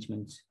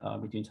arrangements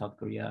between South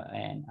Korea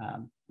and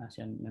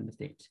ASEAN member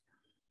states.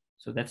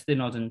 So that's the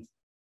Northern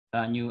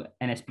new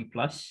NSP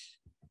Plus.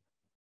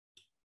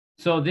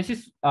 So this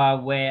is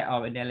where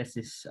our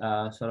analysis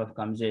sort of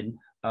comes in.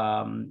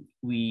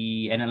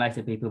 We analyze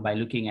the paper by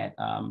looking at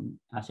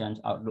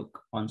ASEAN's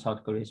outlook on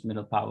South Korea's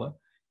middle power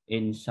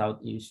in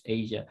Southeast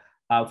Asia.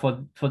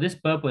 For this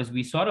purpose,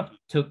 we sort of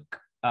took,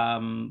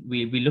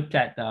 we looked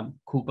at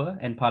Cooper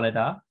and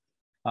Palada,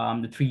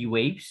 the three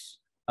waves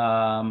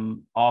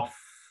of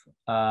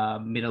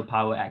middle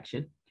power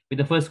action, with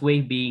the first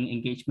wave being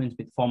engagements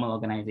with formal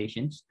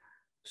organizations.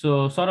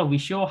 So sort of we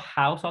show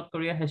how South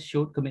Korea has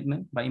showed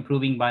commitment by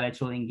improving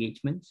bilateral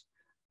engagements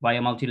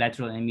via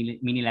multilateral and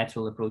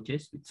minilateral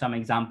approaches, with some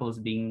examples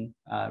being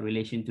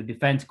relation to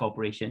defense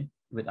cooperation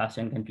with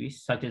ASEAN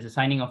countries, such as the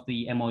signing of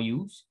the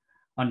MOUs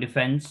on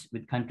defense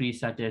with countries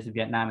such as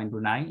Vietnam and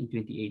Brunei in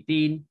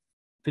 2018,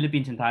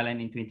 Philippines and Thailand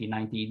in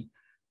 2019,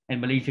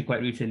 and Malaysia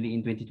quite recently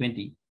in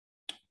 2020.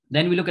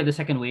 Then we look at the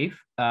second wave,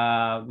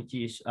 which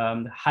is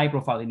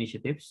high-profile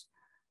initiatives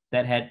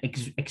that had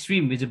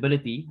extreme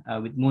visibility,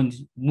 with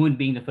Moon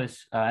being the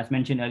first, as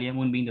mentioned earlier,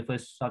 Moon being the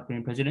first South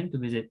Korean president to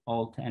visit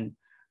all 10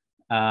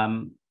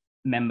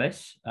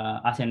 members,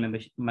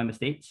 ASEAN member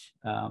states,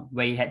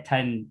 where he had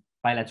 10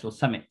 bilateral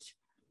summits.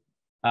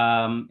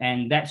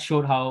 And that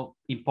showed how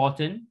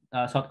important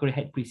South Korea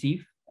had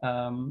perceived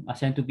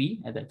ASEAN to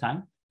be at that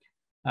time.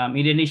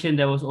 In addition,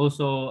 there was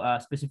also a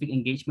specific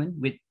engagement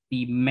with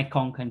the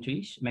Mekong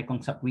countries,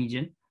 Mekong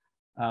sub-region,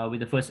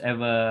 with the first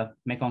ever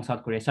Mekong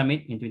South Korea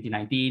Summit in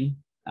 2019.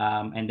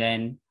 And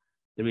then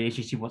the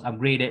relationship was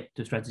upgraded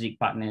to strategic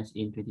partners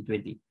in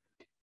 2020.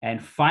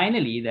 And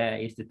finally, there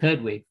is the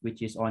third wave,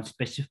 which is on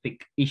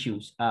specific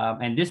issues.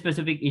 And these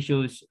specific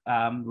issues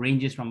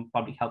ranges from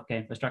public healthcare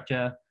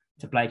infrastructure,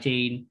 supply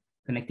chain,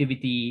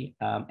 connectivity,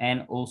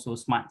 and also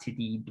smart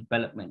city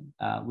development,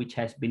 which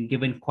has been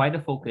given quite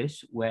a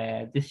focus,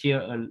 where this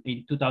year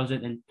in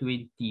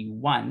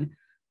 2021,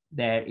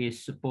 there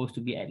is supposed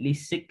to be at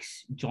least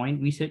 6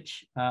 joint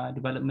research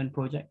development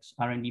projects,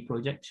 R&D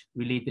projects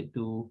related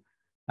to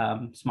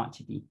smart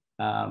city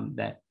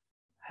that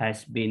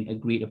has been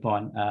agreed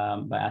upon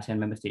by ASEAN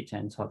member states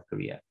and South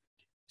Korea.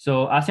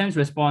 So ASEAN's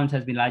response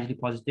has been largely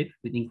positive,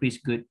 with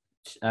increased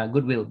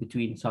goodwill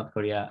between South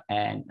Korea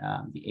and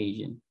the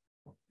Asian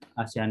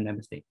ASEAN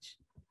member states.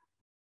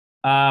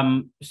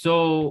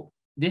 So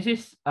this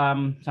is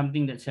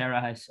something that Sarah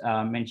has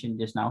mentioned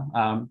just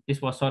now.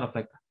 This was sort of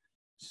like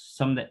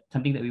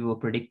something that we were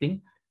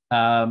predicting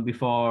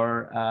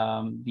before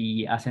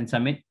the ASEAN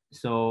summit.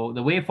 So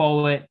the way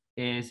forward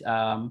is,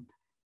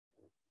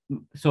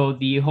 so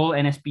the whole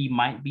NSP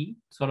might be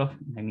sort of,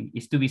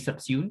 is to be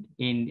subsumed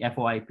in the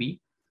FOIP.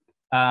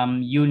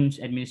 Yoon's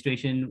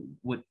administration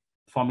would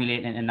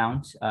formulate and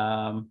announce,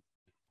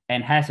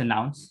 and has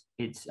announced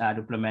its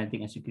diplomatic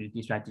and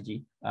security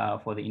strategy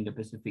for the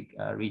Indo-Pacific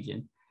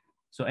region.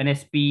 So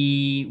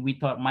NSP, we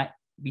thought, might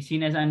be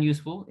seen as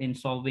unuseful in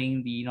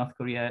solving the North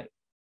Korea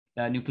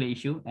nuclear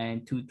issue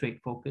and to trade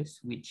focus,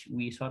 which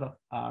we sort of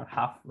are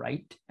half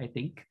right, I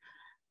think,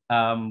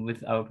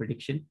 with our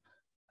prediction.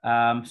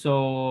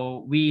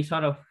 So we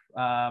sort of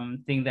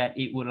think that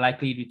it would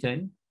likely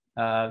return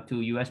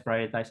to US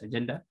prioritized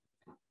agenda,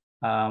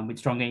 with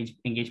stronger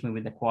engagement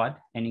with the Quad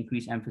and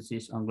increased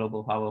emphasis on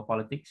global power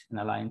politics and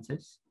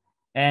alliances,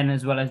 and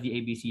as well as the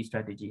ABC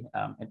strategy,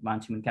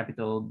 advance human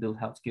capital, build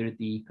health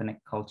security,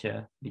 connect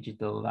culture,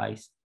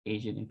 digitalize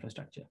Asian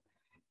infrastructure.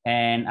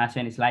 And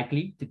ASEAN is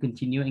likely to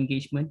continue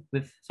engagement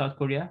with South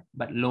Korea,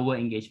 but lower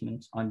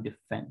engagements on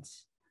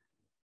defense.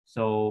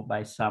 So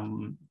by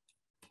some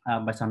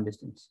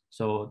distance.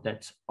 So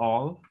that's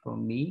all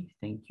from me.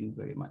 Thank you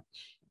very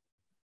much.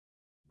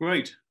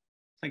 Great.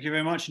 Thank you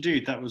very much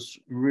indeed. That was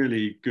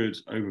really good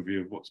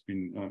overview of what's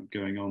been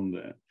going on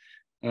there.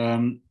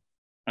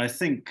 I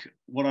think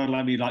what I'd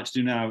like to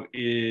do now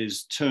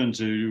is turn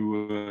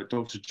to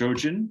Dr.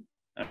 Jojin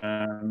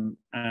and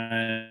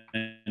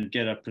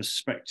get a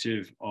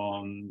perspective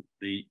on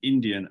the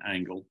Indian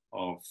angle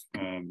of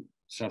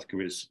South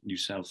Korea's new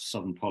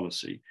southern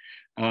policy.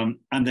 And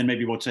then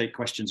maybe we'll take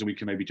questions and we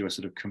can maybe do a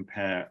sort of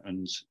compare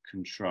and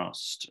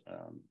contrast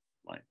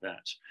like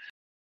that.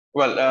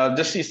 Well,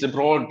 this is the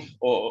broad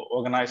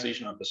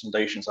organizational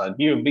presentation. So I'll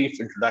give a brief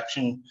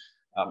introduction.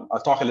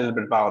 I'll talk a little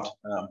bit about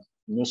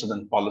New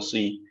Southern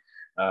policy,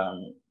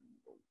 the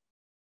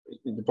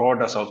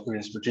broader South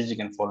Korean strategic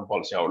and foreign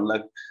policy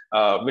outlook,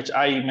 which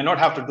I may not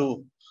have to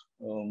do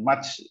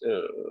much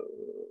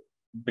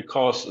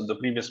because the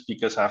previous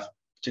speakers have,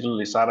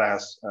 particularly Sarah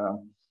has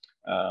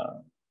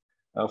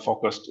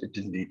focused it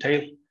in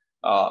detail.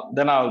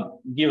 Then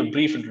I'll give a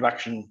brief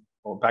introduction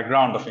or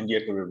background of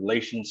India-Korea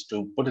relations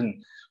to put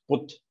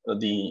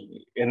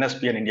the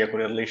NSP and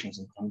India-Korea relations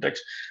in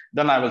context.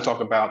 Then I will talk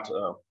about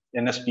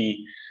NSP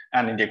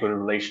and India-Korea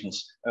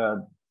relations.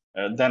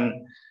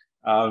 Then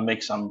I'll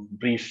make some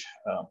brief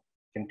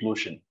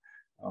conclusion.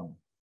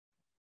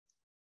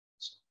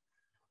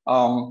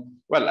 As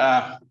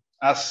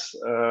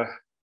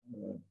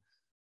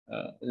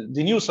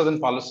the new Southern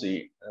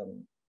policy,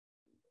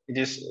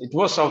 it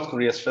was South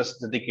Korea's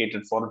first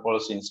dedicated foreign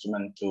policy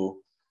instrument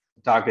to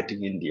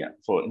targeting India.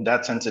 So in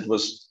that sense, it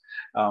was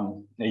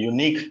a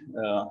unique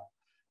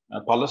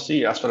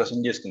policy as far as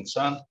India is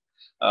concerned.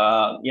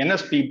 The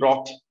NSP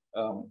brought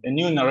a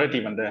new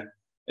narrative and the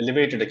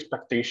elevated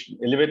expectation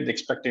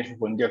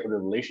for India-Korea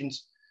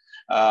relations.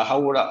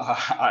 However,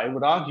 I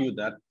would argue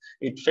that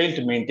it failed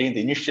to maintain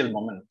the initial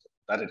momentum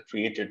that it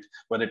created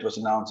when it was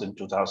announced in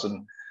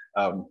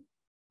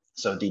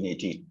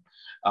 2017-18.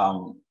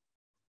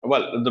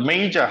 Well, the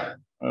major,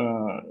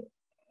 I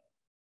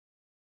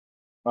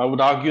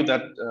would argue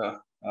that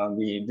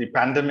the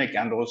pandemic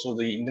and also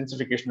the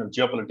intensification of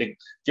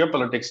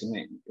geopolitics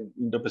in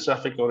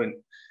Indo-Pacific or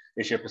in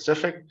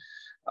Asia-Pacific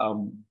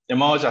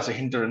emerged as a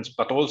hindrance,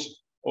 but also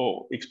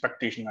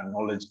expectation and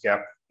knowledge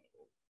gap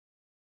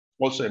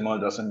also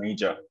emerged as a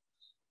major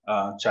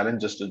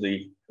challenges to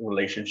the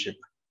relationship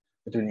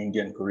between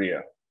India and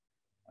Korea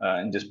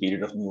in this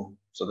period of new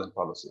Southern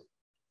policy.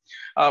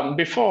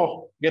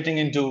 Before getting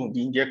into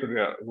the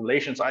India-Korea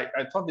relations, I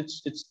thought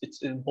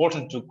it's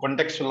important to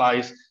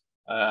contextualize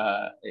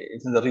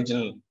it in the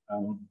regional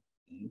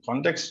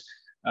context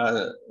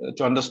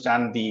to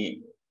understand the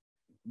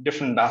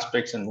different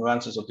aspects and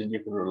nuances of the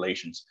India-Korea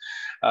relations.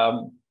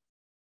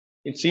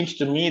 It seems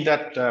to me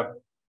that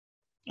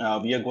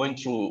we are going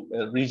through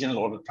a regional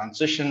order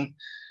transition.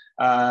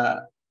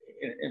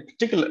 In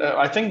particular,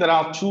 I think there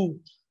are two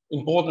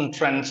important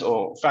trends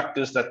or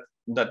factors that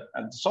are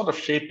sort of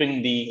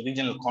shaping the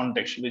regional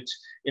context, which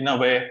in a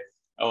way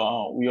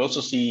we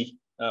also see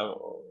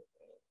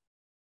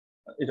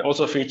it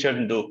also featured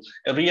into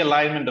a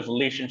realignment of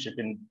relationship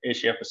in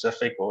Asia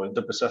Pacific or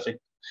the Pacific.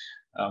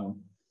 So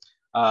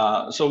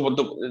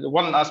the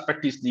one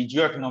aspect is the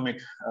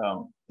geoeconomic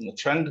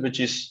trend, which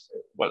is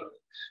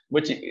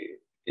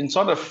in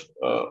sort of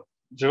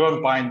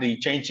driven by the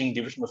changing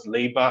division of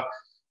labor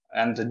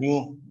and the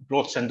new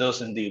growth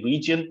centers in the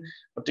region,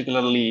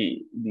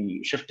 particularly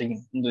the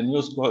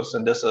new growth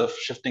centers are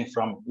shifting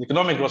from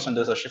economic growth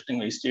centers are shifting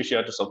from East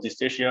Asia to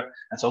Southeast Asia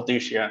and South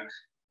Asia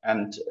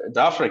and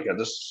Africa.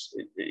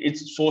 It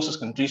forces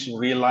countries to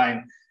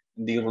realign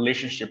the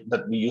relationship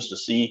that we used to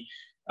see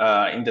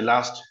in the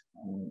last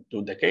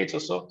 2 decades or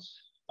so.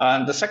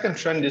 And the second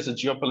trend is a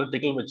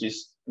geopolitical, which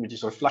is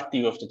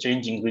reflective of the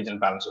changing regional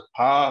balance of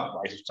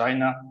power, rise of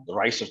China, the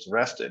rise of the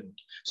West, and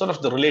sort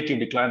of the relative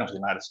decline of the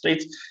United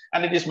States.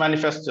 And it is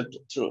manifested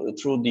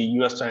through the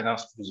US-China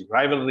strategic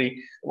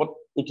rivalry. What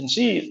we can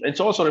see,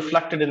 it's also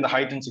reflected in the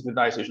heightened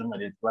securitization of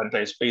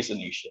maritime space in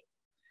Asia.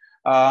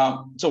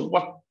 So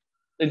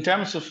in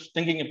terms of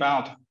thinking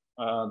about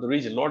the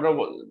regional order,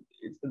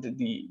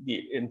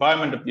 the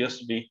environment appears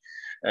to be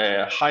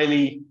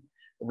high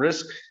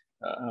risk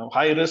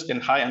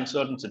and high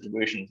uncertain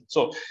situation.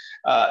 So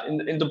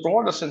in the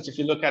broader sense, if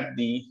you look at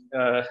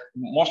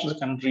most of the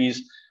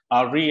countries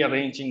are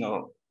rearranging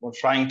or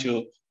trying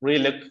to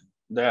relook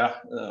their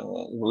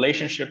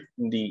relationship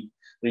in the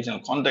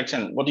regional context.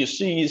 And what you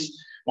see is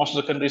most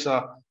of the countries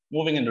are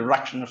moving in the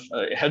direction of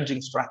a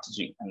hedging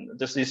strategy. And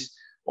this is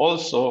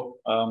also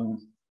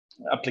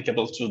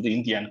applicable to the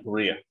India and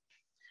Korea.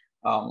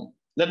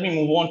 Let me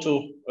move on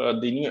to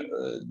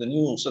the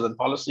new Southern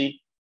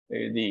policy,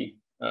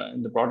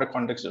 in the broader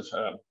context of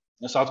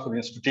South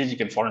Korean strategic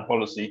and foreign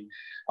policy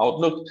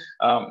outlook.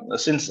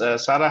 Since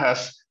Sarah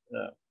has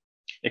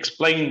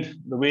explained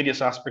the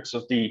various aspects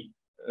of the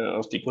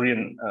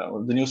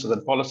new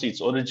Southern policy,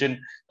 its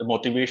origin, the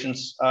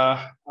motivations,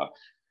 I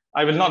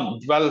will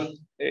not dwell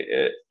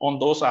on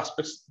those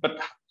aspects, but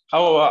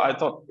however, I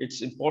thought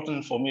it's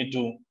important for me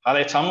to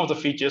highlight some of the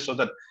features so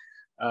that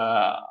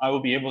I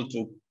will be able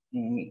to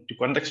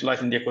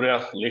contextualize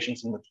India-Korea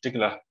relations in a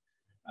particular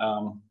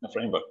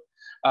framework.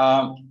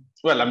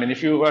 Well, I mean,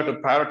 if you were to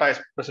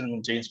prioritize President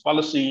Moon Jae-in's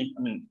policy,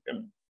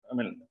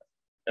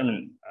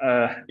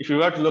 if you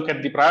were to look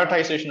at the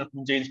prioritization of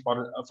Moon Jae-in's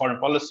foreign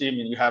policy, I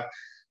mean, you have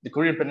the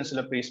Korean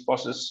Peninsula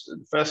process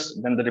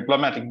first, then the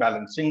diplomatic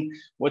balancing,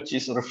 which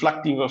is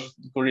reflective of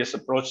Korea's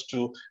approach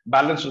to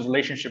balance its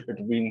relationship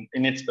between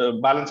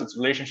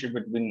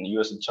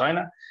US and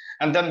China.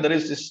 And then there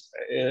is this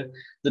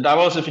the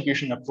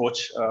diversification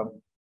approach,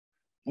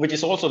 which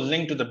is also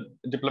linked to the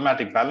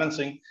diplomatic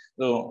balancing,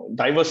 to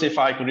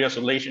diversify Korea's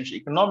relationship,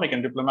 economic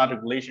and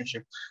diplomatic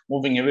relationship,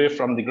 moving away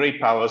from the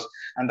great powers.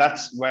 And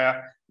that's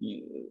where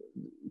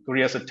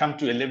Korea's attempt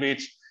to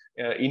elevate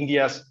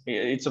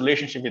its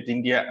relationship with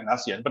India and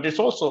ASEAN. But it's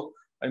also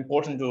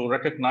important to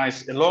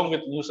recognize, along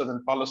with new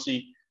Southern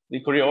policy,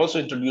 Korea also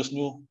introduced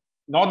new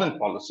Northern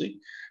policy,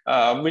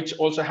 which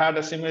also had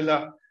a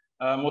similar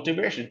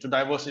motivation to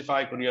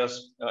diversify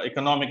Korea's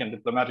economic and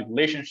diplomatic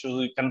relations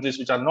with countries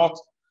which are not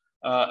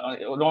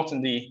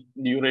in the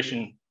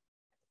Eurasian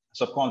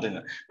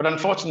subcontinent. But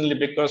unfortunately,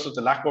 because of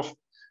the lack of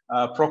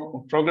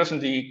progress in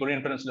the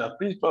Korean Peninsula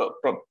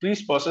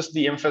peace process,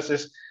 the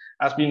emphasis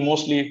has been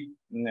mostly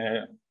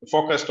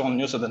focused on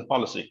new Southern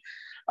policy.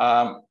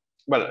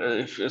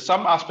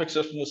 Some aspects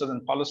of new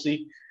Southern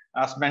policy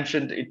as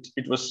mentioned,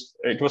 it was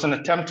an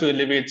attempt to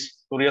elevate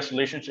Korea's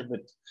relationship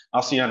with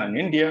ASEAN and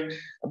India,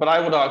 but I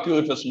would argue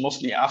it was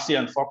mostly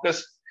ASEAN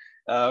focused,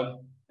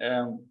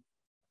 and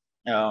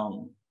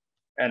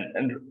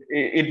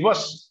it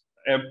was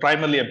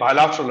primarily a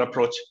bilateral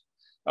approach.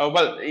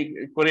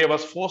 Korea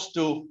was forced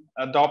to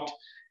adopt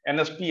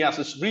NSP as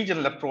its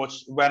regional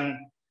approach when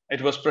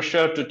it was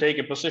pressured to take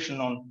a position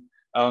on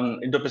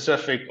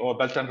Indo-Pacific or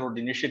Belt and Road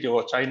Initiative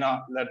or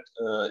China-led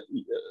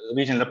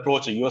regional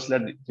approach, or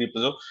US-led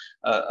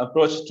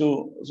approach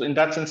to. So in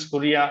that sense,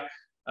 Korea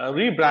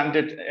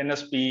rebranded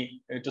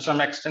NSP to some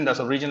extent as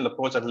a regional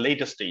approach at a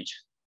later stage.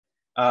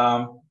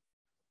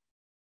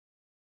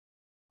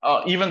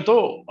 Even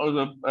though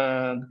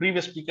the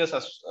previous speakers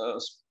has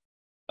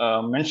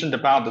mentioned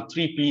about the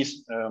 3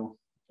 Ps,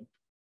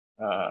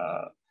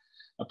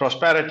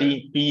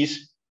 prosperity,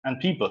 peace, and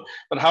people.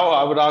 But how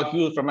I would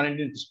argue from an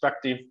Indian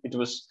perspective, it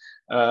was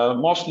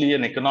mostly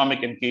an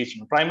economic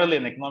engagement, primarily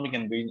an economic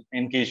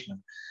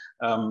engagement.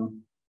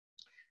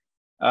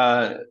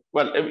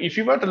 If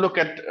you were to look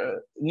at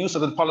New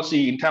Southern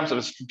policy in terms of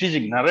a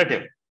strategic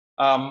narrative,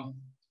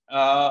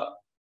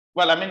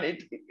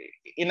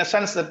 in a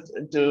sense that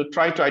to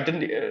try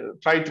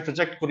to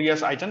project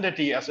Korea's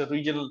identity as a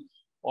regional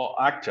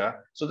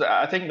actor. So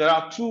I think there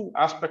are 2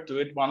 aspects to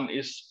it. One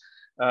is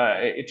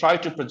it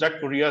tried to project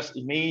Korea's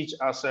image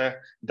as a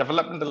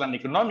developmental and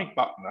economic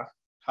partner,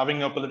 having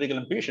no political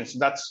ambitions.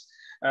 That's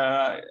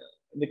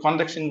the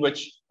context in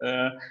which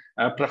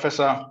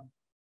Professor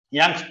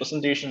Yang's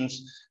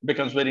presentations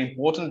becomes very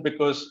important,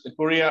 because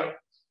Korea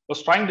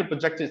was trying to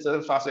project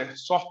itself as a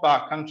soft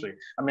power country.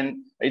 I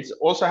mean, it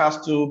also has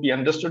to be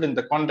understood in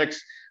the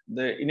context,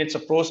 in its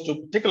approach to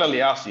particularly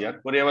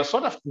ASEAN. Korea was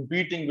sort of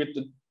competing with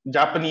the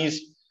Japanese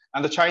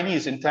and the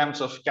Chinese in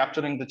terms of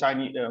capturing the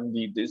Chinese,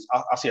 these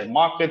ASEAN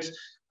markets,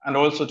 and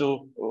also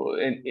to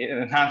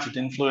enhance its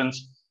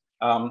influence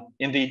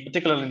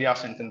particularly in the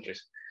ASEAN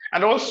countries.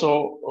 And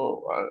also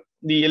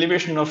the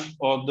elevation of,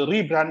 or the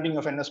rebranding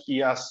of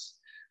NSP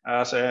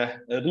as a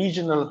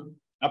regional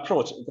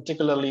approach,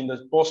 particularly in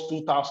the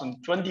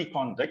post-2020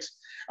 context.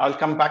 I'll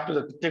come back to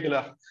the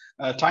particular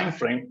time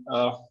frame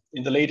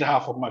in the later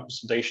half of my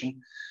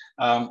presentation.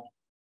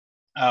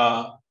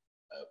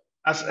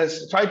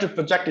 As try to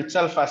project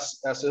itself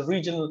as a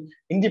regional,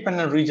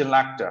 independent regional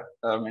actor.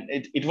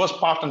 It was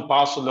part and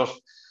parcel of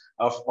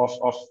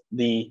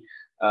the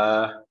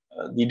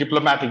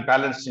diplomatic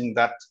balancing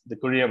that the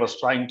Korea was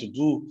trying to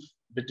do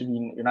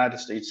between United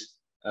States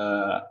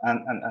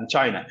and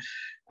China.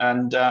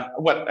 And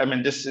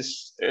this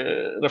is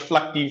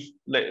reflective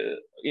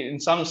in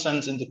some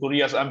sense in the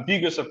Korea's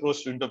ambiguous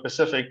approach to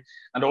Indo-Pacific,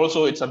 and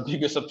also its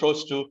ambiguous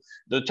approach to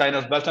the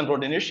China's Belt and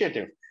Road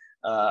Initiative.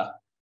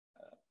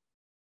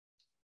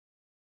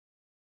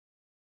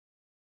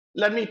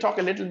 Let me talk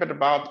a little bit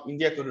about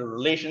India-Korea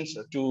relations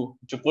to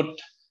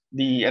put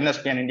the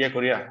NSP and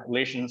India-Korea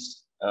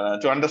relations,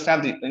 to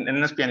understand the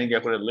NSP and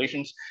India-Korea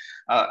relations.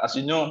 As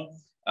you know,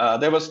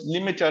 there was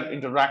limited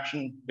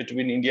interaction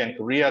between India and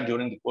Korea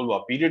during the Cold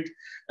War period,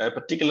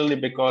 particularly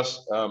because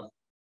of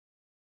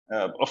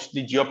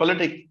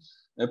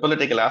the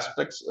political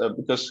aspects,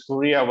 because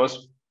Korea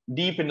was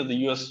deep into the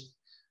US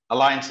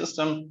alliance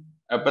system,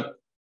 but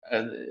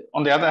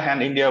on the other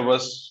hand, India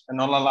was a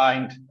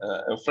non-aligned,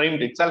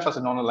 framed itself as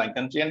a non-aligned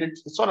country, and it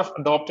sort of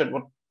adopted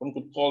what one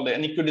could call the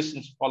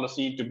equidistance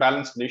policy to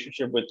balance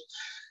relationship with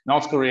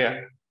North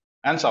Korea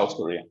and South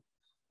Korea.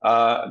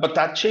 But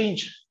that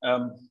changed,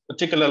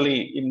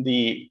 particularly in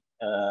the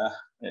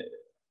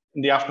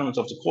aftermath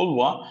of the Cold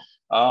War,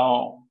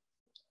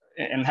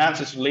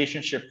 enhanced its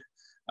relationship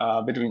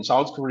between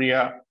South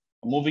Korea,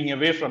 moving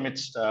away from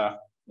its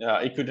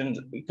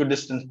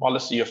equidistance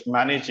policy of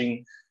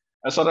managing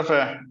a sort of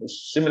a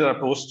similar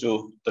approach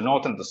to the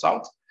North and the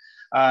South.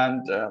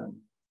 And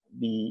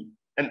in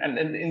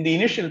the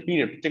initial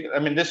period,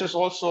 this is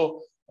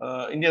also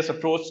India's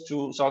approach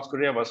to South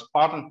Korea was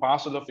part and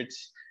parcel of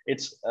its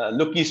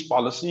look-east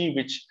policy,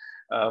 which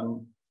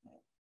from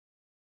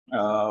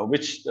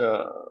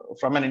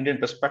an Indian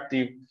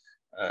perspective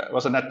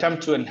was an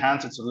attempt to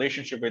enhance its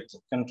relationship with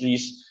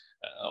countries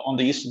on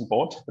the eastern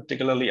port,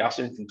 particularly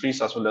ASEAN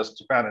countries as well as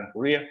Japan and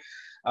Korea.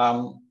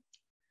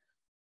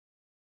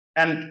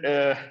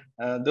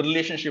 The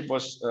relationship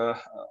was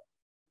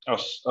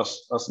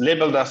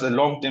labeled as a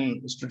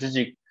long-term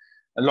strategic,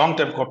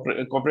 long-term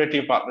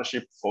cooperative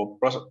partnership for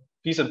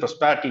peace and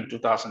prosperity in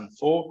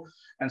 2004,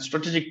 and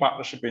strategic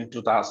partnership in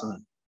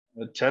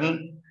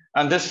 2010.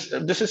 And this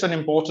is an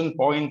important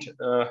point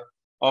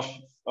of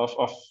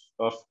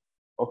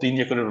the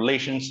India-Korea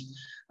relations.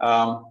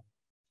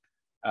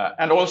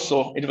 And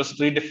also, it was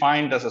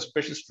redefined as a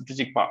special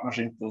strategic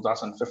partnership in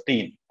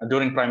 2015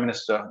 during Prime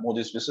Minister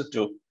Modi's visit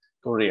to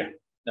Korea.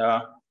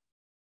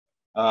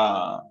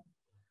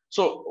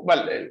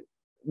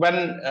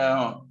 When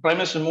Prime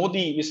Minister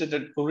Modi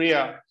visited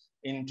Korea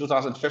in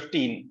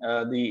 2015,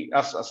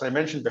 as I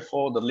mentioned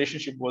before, the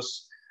relationship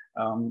was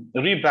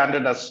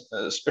rebranded as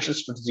a special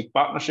strategic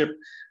partnership.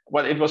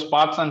 Well, it was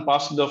part and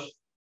parcel of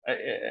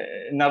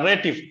a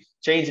narrative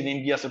change in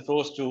India's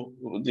approach to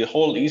the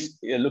whole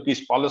Look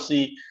East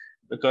policy,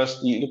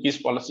 because the Look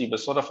East policy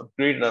was sort of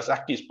created as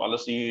Act East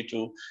policy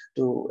to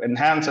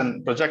enhance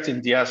and project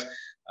India's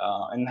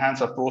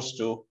enhanced approach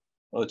to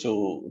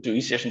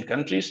East Asian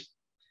countries.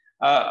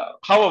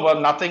 However,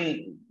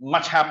 nothing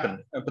much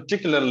happened,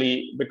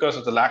 particularly because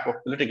of the lack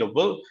of political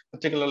will,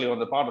 particularly on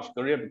the part of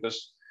Korea,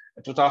 because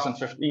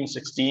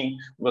 2015-16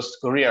 was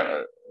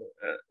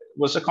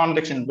was a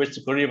context in which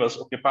Korea was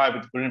occupied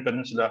with the Korean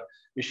Peninsula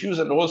issues,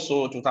 and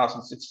also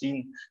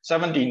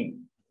 2016-17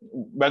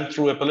 went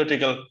through a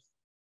political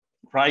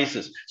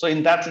crisis. So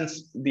in that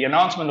sense, the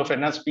announcement of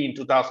NSP in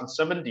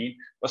 2017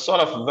 was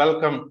sort of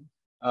welcome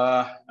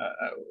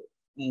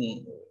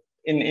in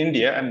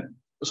India, and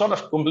sort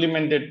of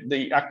complemented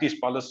the Act East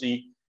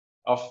policy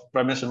of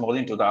Prime Minister Modi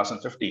in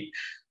 2015.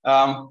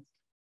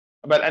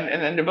 But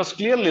it was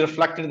clearly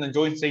reflected in the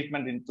joint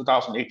statement in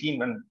 2018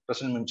 when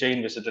President Moon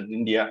Jae-in visited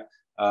India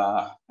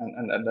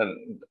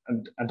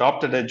and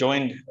adopted a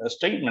joint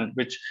statement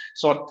which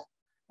sought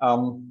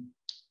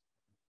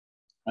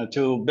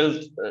to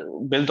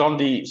build on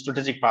the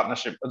strategic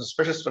partnership, the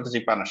special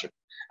strategic partnership.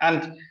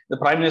 And the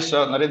Prime Minister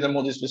Narendra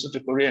Modi's visit to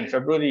Korea in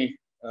February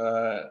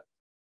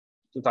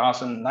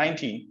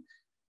 2019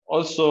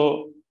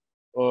 also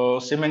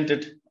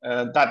cemented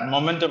that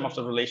momentum of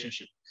the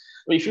relationship.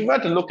 If you were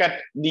to look at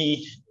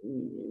the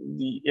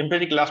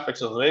empirical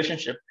aspects of the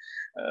relationship,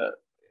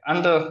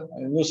 under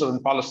New Southern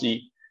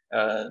policy,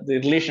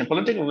 the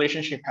political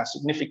relationship has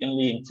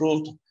significantly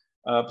improved,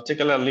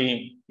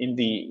 particularly in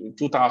the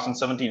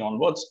 2017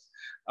 onwards.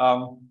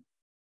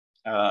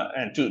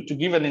 And to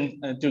give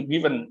an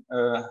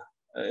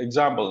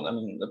example, I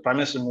mean, the Prime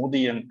Minister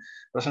Modi and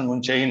President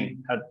Moon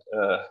Jae-in had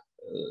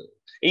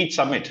 8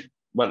 summit,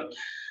 but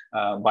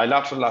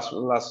bilateral as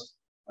well as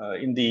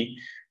in the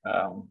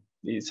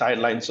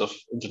sidelines of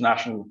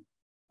international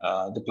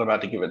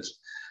diplomatic events.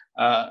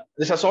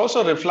 This has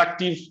also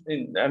reflective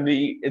in, and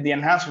the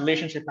enhanced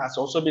relationship has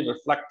also been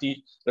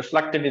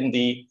reflected in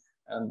the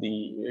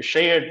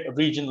shared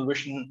regional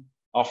vision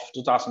of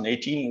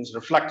 2018. It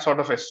reflects sort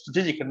of a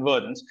strategic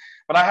convergence.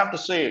 But I have to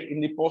say,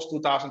 in the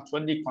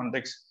post-2020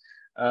 context,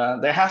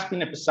 there has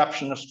been a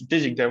perception of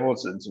strategic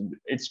divergence.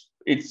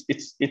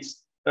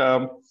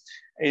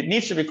 It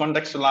needs to be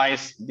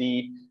contextualized.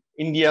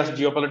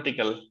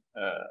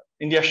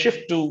 India's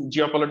shift to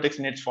geopolitics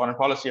in its foreign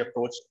policy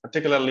approach,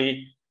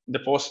 particularly the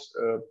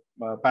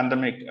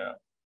post-pandemic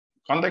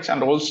context,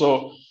 and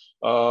also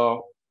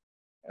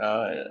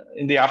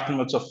in the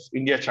aftermath of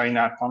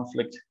India-China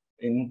conflict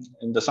in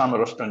the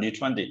summer of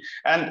 2020.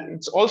 And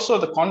it's also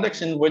the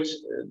context in which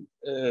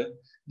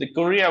the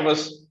Korea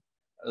was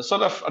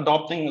sort of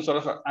adopting a sort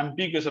of an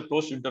ambiguous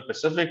approach to the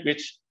Pacific,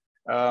 which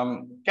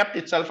kept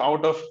itself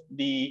out of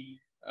the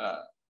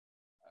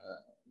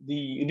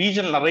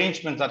regional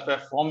arrangements that were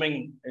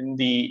forming in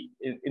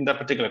that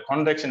particular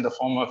context, in the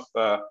form of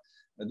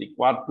the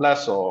Quad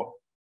Plus or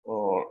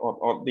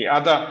the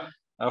other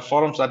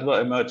forums that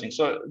were emerging.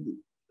 So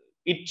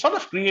it sort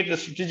of created a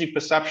strategic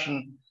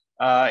perception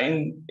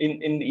in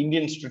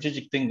Indian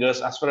strategic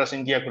thinkers as far as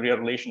India-Korea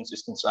relations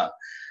is concerned.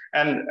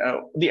 And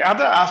the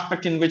other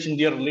aspect in which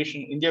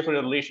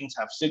India-Korea relations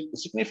have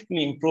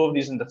significantly improved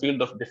is in the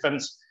field of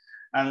defense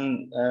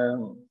and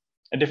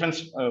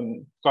defense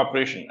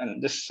cooperation.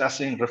 And this has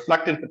been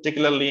reflected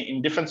particularly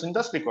in defense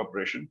industry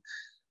cooperation,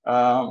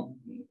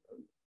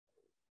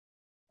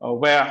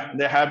 where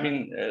there have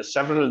been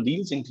several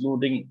deals,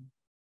 including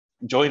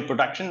joint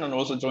production and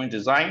also joint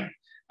design,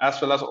 as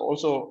well as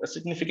also a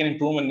significant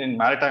improvement in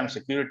maritime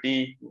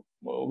security,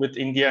 with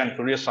India and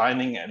Korea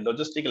signing a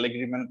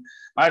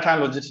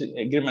maritime logistic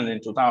agreement in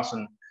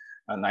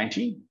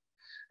 2019.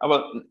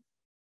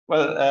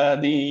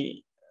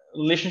 The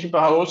relationship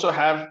also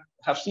have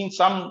seen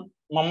some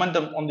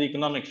momentum on the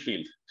economic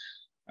field.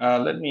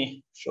 Let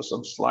me show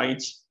some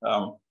slides.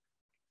 I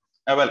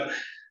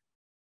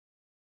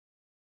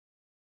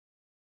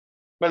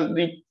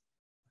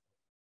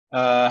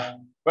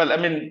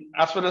mean,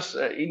 as far as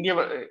India,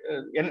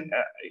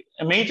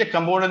 a major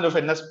component of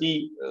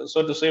NSP,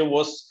 so to say,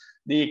 was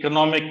the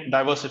economic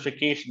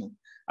diversification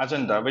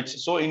agenda, which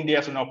saw India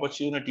as an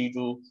opportunity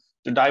to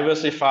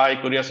diversify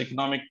Korea's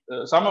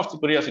some of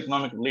Korea's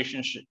economic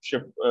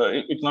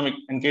economic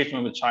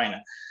engagement with China.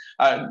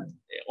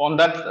 On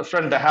that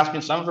front, there has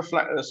been some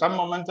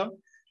momentum.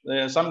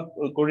 Some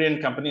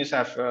Korean companies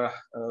have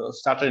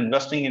started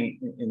investing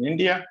in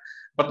India,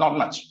 but not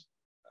much.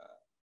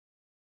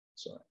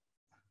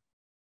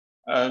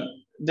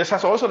 This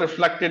has also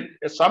reflected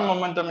some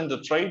momentum in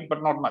the trade,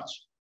 but not much,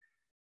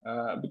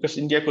 because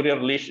India-Korea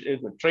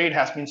trade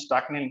has been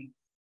stagnant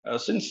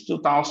since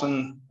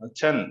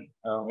 2010.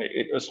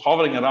 It was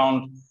hovering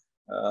around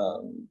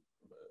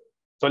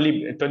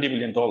 $20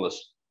 billion.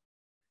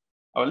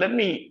 Let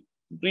me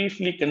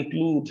briefly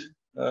conclude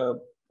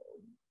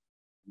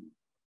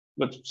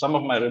with some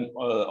of my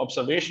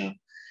observation.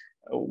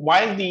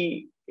 While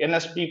the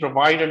NSP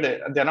provided,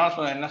 the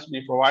announcement of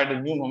NSP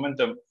provided new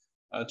momentum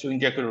to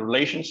India-Korea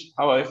relations,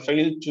 however,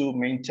 failed to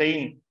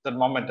maintain that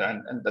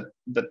momentum, and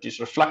that is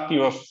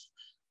reflective of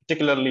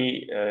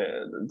particularly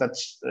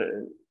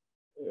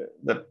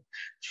that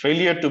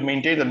failure to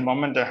maintain the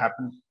momentum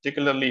happened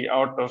particularly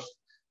out of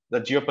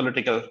the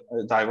geopolitical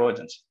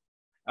divergence.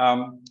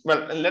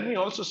 Well, let me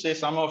also say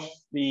some of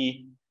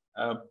the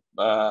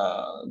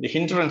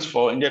hindrance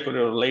for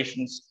India-Korea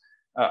relations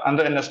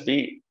under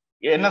NSP.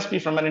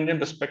 NSP, from an Indian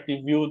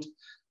perspective, viewed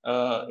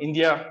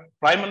India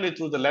primarily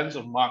through the lens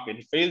of market.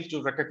 It failed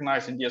to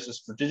recognize India as a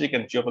strategic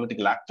and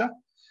geopolitical actor.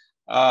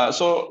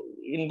 So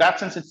in that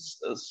sense, it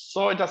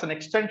saw it as an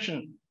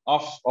extension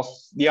of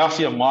the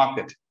ASEAN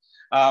market.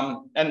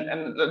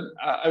 And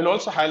I will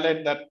also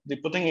highlight that the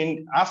putting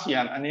in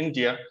ASEAN and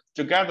India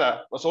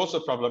together was also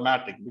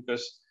problematic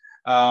because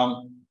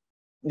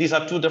these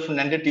are two different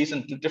entities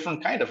and two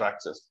different kind of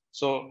access.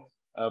 So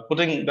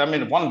putting them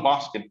in one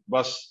basket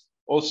was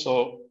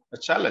also a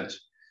challenge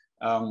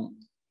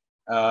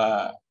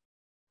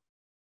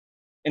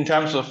in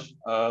terms of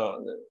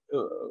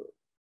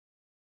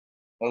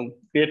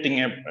creating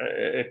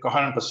a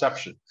coherent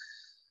perception.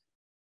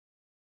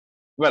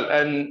 Well,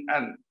 and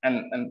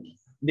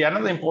the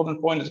another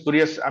important point is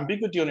Korea's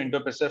ambiguity on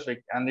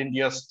Indo-Pacific and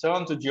India's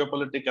turn to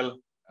geopolitics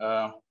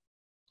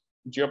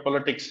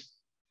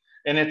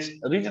in its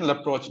regional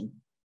approach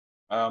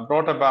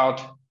brought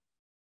about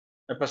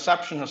a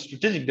perception of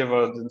strategic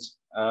divergence,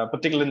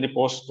 particularly in the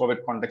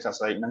post-COVID context,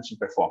 as I mentioned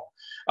before.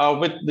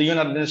 With the UN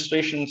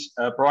administration's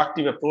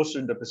proactive approach to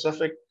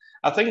Indo-Pacific,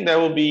 I think there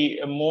will be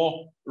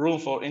more room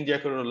for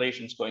India-Korea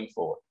relations going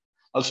forward.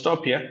 I'll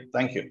stop here.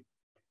 Thank you.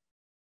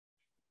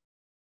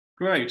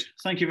 Great.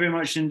 Thank you very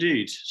much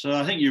indeed. So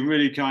I think you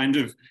really kind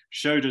of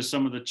showed us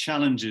some of the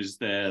challenges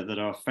there that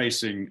are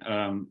facing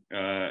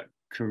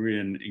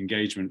Korean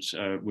engagement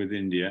with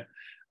India.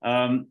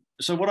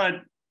 So what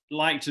I'd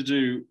like to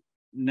do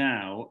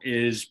now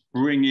is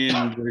bring in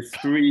the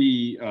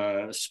three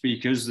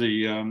speakers,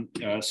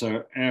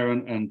 so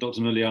Aaron and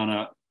Dr.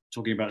 Nuliana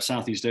talking about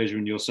Southeast Asia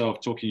and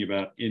yourself talking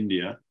about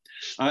India.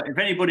 If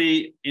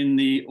anybody in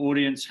the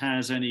audience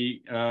has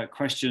any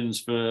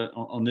questions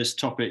on this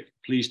topic,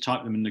 please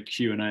type them in the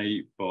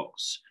Q&A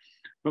box.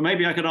 But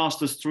maybe I could ask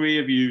the three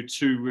of you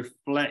to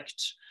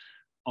reflect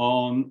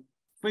on,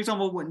 for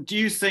example, do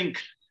you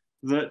think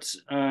that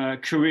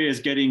Korea is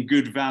getting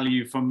good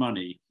value for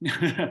money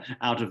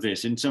out of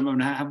this? In terms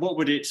of what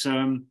would it,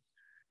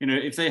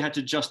 if they had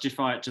to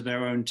justify it to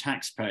their own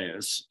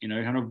taxpayers,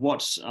 kind of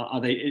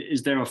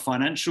is there a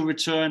financial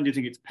return? Do you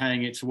think it's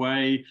paying its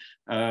way?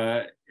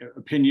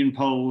 Opinion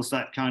polls,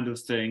 that kind of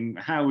thing.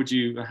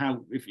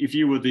 If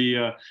you were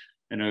the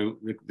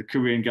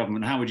Korean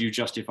government, how would you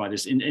justify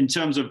this in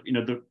terms of,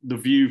 the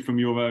view from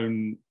your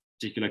own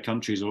particular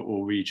countries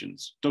or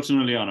regions? Dr.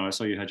 Nuliana, I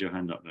saw you had your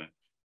hand up there.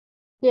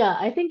 Yeah,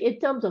 I think in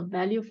terms of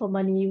value for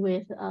money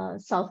with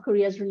South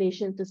Korea's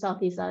relation to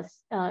Southeast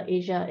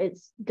Asia,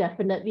 it's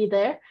definitely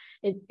there.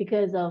 It's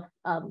because of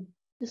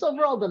just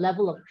overall the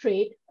level of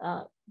trade.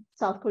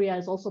 South Korea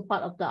is also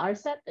part of the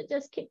RCEP that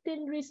just kicked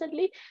in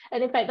recently.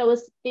 And in fact, that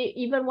was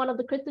even one of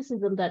the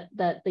criticisms that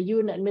the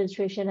UN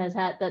administration has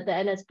had, that the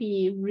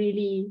NSP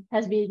really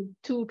has been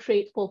too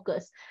trade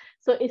focused.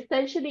 So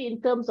essentially,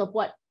 in terms of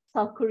what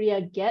South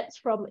Korea gets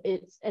from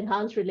its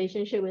enhanced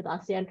relationship with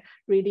ASEAN,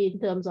 really in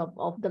terms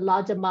of the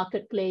larger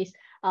marketplace,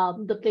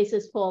 the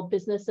places for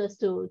businesses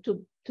to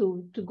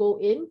go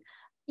in,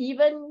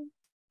 even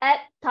at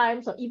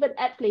times or even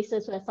at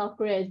places where South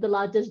Korea is the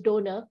largest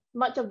donor,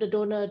 much of the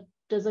donor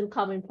doesn't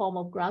come in form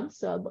of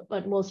grants,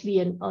 but mostly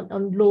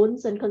on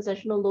loans and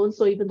concessional loans.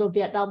 So even though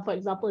Vietnam, for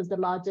example, is the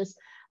largest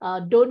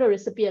donor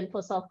recipient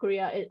for South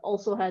Korea, it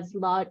also has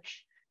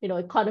large,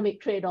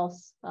 economic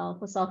trade-offs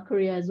for South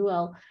Korea as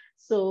well.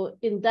 So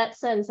in that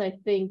sense, I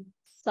think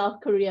South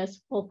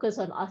Korea's focus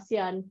on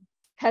ASEAN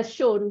has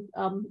shown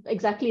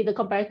exactly the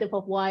comparative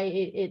of why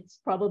it's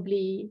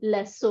probably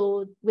less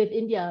so with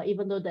India,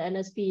 even though the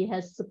NSP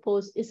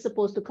is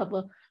supposed to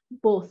cover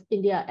both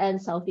India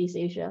and Southeast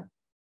Asia.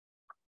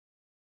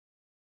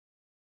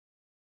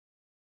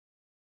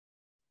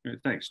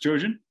 Great, thanks.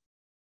 Georgian?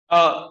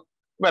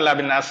 Well, I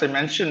mean, as I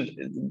mentioned,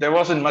 there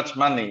wasn't much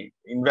money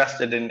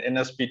invested in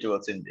NSP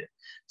towards India.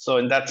 So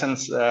in that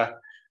sense,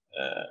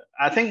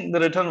 I think the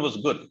return was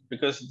good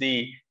because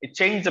it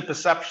changed the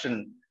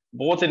perception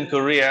both in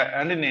Korea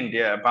and in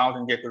India about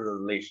India-Korea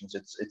relations.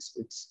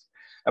 It's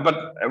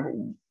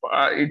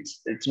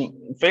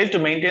failed to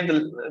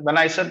maintain when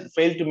I said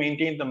failed to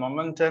maintain the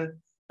momentum,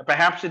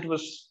 perhaps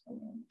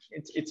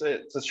it's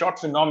a short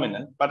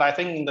phenomenon, but I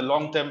think in the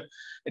long term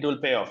it will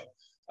pay off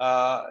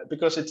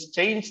because it's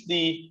changed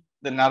the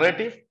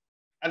narrative,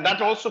 and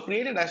that also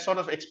created a sort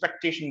of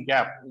expectation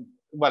gap,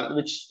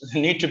 which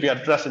need to be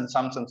addressed in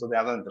some sense or the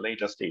other in the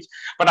later stage.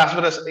 But as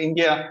far as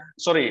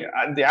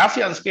the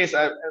ASEAN's case,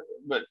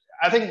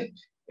 I think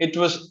it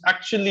was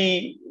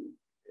actually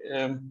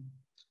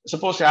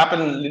supposed to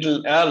happen a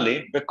little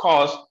early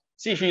because,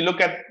 see, if you look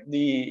at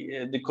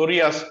the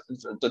Korea's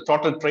the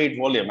total trade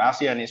volume,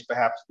 ASEAN is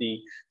perhaps the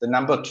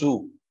number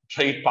 2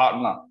 trade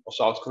partner of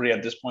South Korea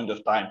at this point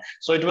of time.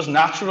 So it was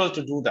natural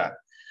to do that.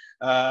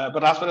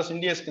 But as far as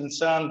India is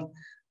concerned,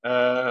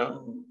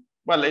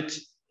 well,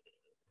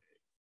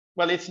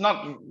 well, it's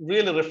not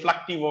really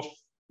reflective of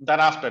that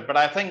aspect, but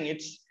I think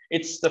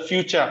it's the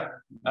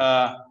future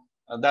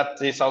that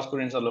the South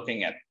Koreans are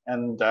looking at.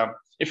 And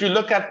if you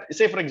look at,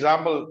 say, for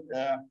example,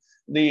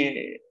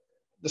 the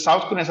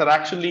South Koreans are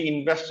actually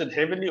invested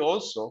heavily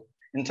also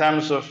in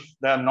terms of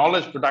their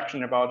knowledge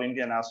production about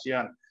India and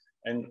ASEAN,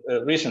 and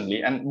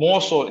recently, and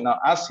more so in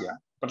ASEAN,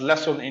 but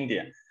less on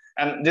India.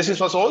 And this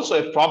was also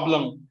a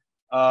problem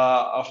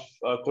of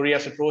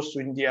Korea's approach to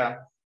India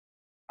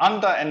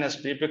under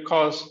NSP,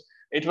 because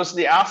it was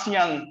the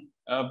ASEAN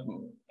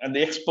and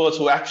the experts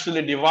who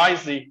actually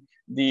devised the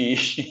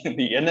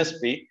the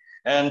NSP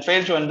and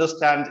failed to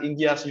understand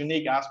India's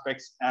unique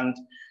aspects and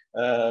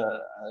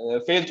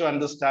failed to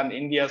understand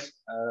India's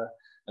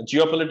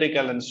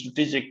geopolitical and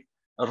strategic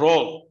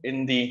role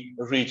in the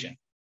region.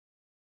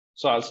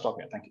 So I'll stop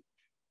here. Thank you.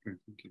 Great,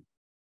 thank you.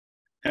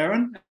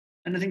 Aaron,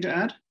 anything to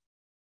add?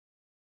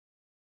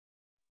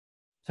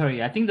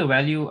 Sorry, I think the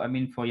value, I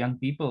mean, for young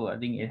people, I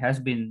think it has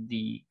been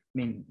the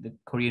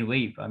Korean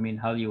wave. I mean,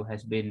 Hallyu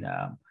has been,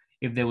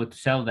 if they were to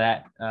sell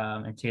that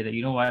and say that,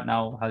 you know what,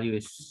 now Hallyu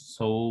is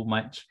so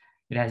much,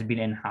 it has been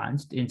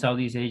enhanced in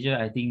Southeast Asia,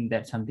 I think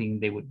that's something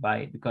they would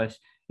buy, because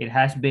it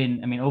has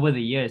been, I mean, over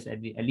the years,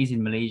 at least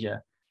in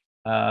Malaysia,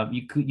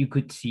 you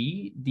could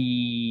see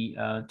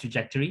the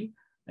trajectory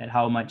and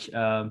how much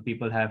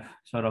people have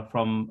sort of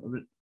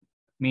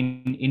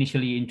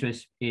initially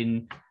interest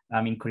in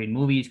Korean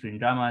movies, Korean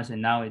dramas,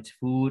 and now it's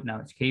food, now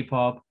it's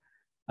K-pop.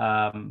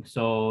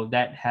 So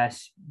that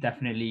has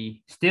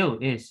definitely still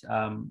is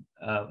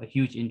a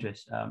huge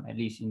interest, at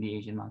least in the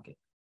Asian market.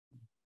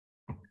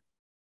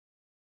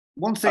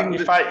 One thing,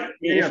 if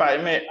I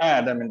may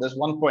add, I mean, there's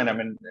one point. I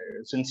mean,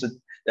 since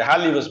the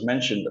Hallyu was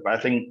mentioned, I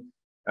think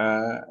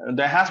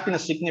there has been a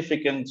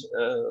significant.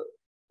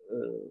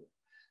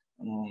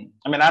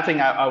 I mean, I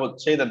think I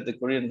would say that the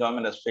Korean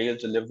government has failed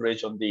to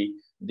leverage on the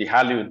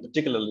Hallyu,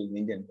 particularly in the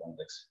Indian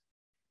context.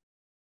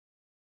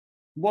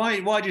 Why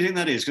do you think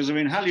that is? Because I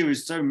mean, Hallyu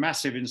is so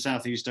massive in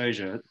Southeast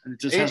Asia.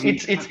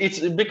 It's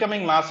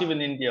becoming massive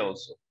in India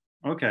also.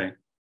 Okay.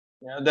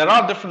 Yeah, there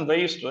are different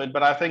ways to it,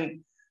 but I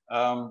think,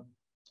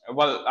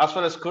 well, as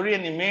far as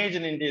Korean image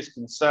in India is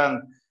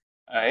concerned,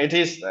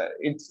 it's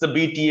the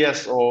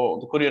BTS or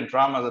the Korean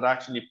drama that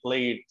actually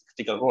played a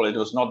critical role. It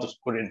was not the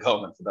Korean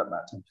government, for that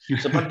matter.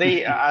 So, but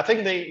I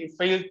think they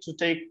failed to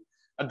take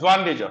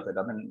advantage of it.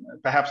 I mean,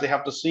 perhaps they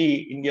have to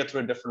see India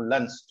through a different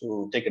lens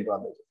to take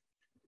advantage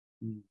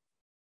of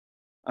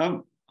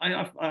it.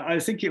 I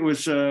think it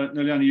was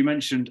Noliana, you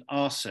mentioned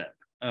RCEP,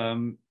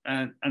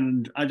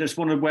 and I just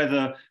wondered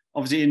whether,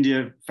 obviously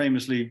India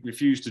famously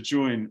refused to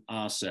join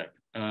RCEP,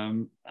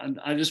 and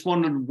I just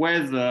wondered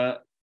whether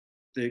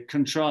the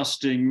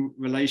contrasting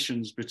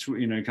relations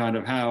between, you know, kind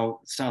of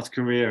how South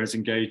Korea has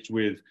engaged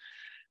with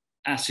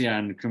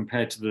ASEAN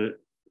compared to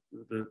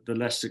the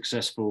less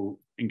successful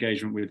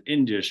engagement with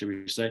India, should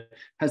we say,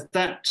 has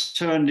that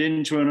turned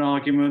into an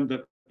argument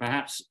that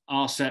perhaps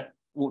RCEP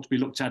ought to be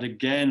looked at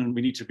again and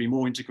we need to be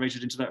more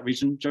integrated into that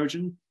region,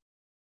 Jojen?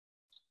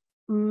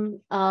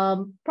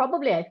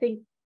 Probably, I think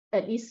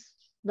at least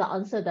the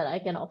answer that I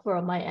can offer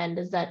on my end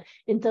is that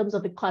in terms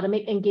of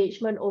economic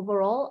engagement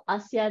overall,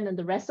 ASEAN and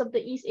the rest of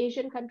the East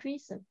Asian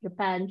countries,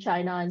 Japan,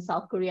 China, and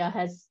South Korea,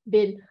 has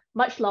been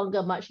much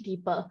longer, much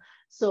deeper.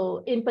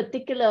 So in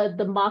particular,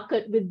 the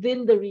market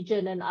within the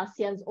region and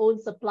ASEAN's own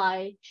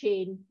supply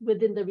chain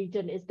within the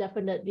region is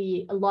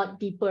definitely a lot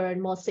deeper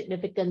and more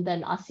significant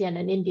than ASEAN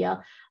and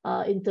India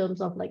in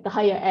terms of like the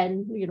higher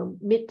end, you know,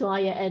 mid to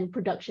higher end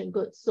production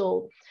goods.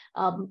 So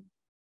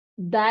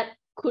that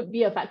could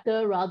be a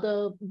factor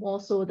rather more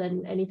so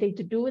than anything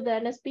to do with the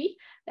NSP,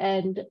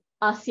 and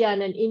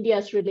ASEAN and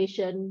India's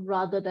relation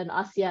rather than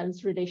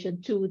ASEAN's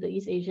relation to the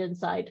East Asian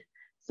side.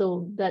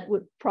 So that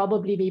would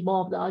probably be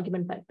more of the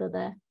argument factor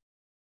there.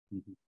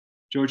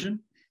 Jojen?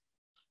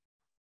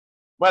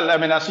 Well, I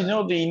mean, as you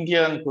know, the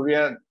India and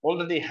Korea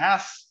already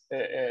has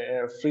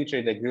a free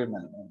trade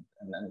agreement,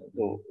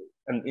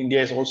 and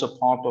India is also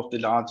part of the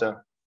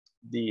larger,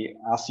 the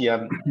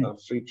ASEAN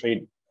free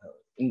trade,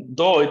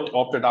 though it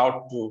opted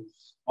out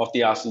of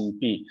the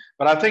RCEP.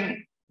 But I think,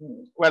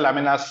 well, I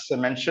mean, as I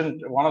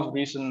mentioned, one of the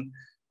reasons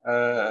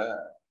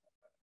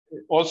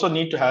also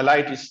need to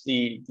highlight is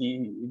the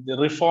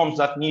reforms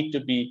that need to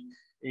be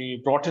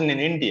brought in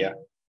India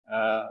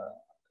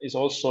is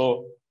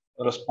also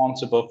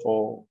responsible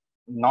for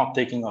not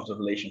taking off the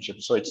relationship.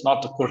 So it's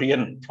not a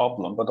Korean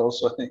problem, but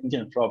also an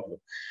Indian problem.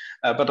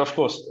 But of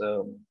course,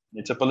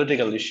 it's a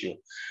political issue.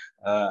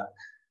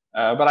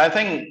 But I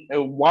think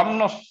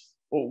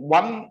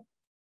one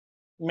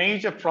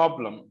major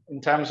problem in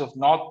terms of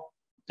not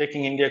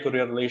taking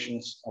India-Korea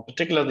relations, or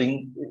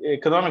particularly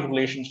economic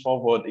relations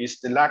forward, is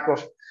the lack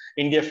of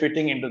India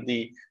fitting into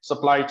the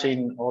supply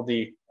chain or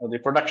the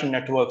production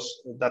networks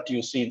that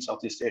you see in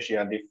Southeast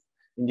Asia. And if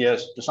India,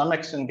 to some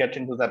extent, get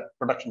into that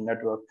production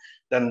network,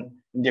 then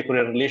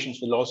India-Korea relations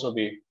will also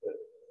be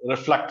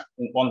reflect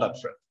on that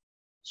front.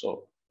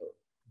 So,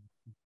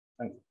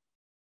 thank you.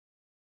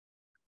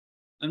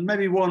 And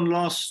maybe one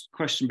last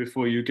question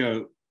before you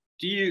go.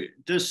 do you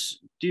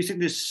think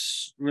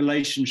this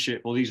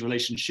relationship or these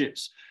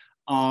relationships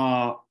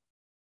are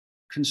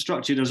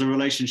constructed as a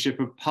relationship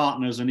of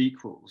partners and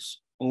equals,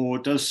 or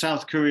does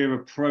South Korea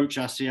approach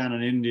ASEAN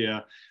and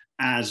India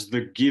as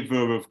the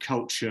giver of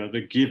culture,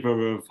 the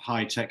giver of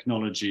high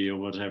technology or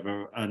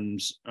whatever? And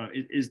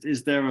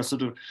is there a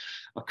sort of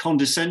a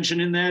condescension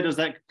in there? Does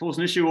that cause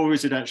an issue, or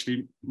is it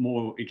actually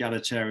more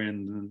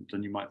egalitarian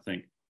than you might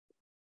think?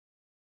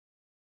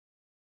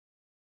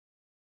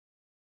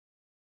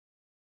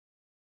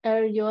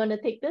 Aaron, you want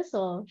to take this,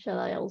 or shall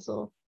I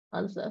also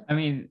answer? I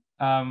mean,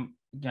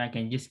 I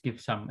can just give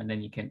some and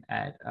then you can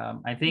add.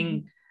 I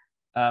think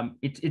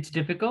it's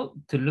difficult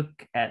to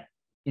look at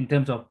in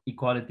terms of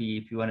equality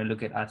if you want to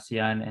look at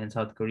ASEAN and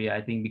South Korea. I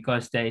think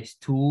because there is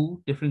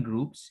two different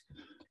groups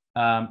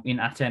in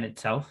ASEAN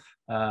itself.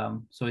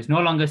 So it's no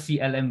longer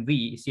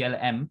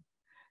CLM,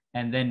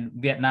 and then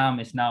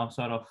Vietnam is now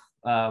sort of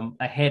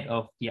ahead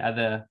of the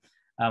other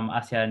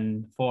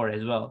ASEAN 4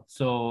 as well.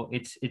 So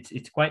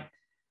it's quite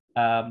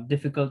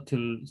difficult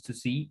to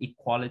see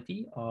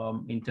equality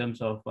in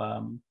terms of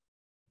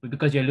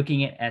because you're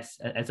looking at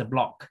it as a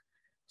block.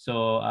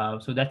 So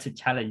that's a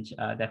challenge,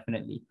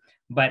 definitely.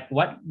 But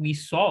what we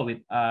saw with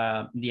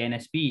the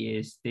NSP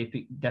is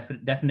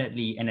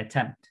definitely an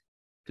attempt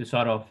to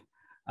sort of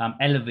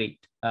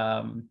elevate.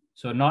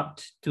 So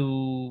not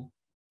to,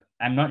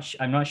 I'm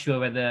not sure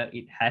whether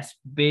it has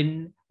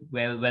been,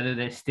 whether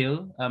there's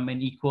still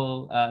an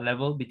equal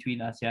level between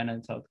ASEAN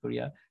and South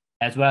Korea,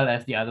 as well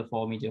as the other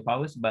 4 major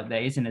powers, but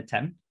there is an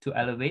attempt to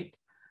elevate,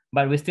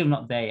 but we're still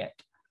not there yet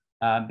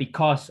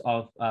because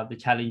of the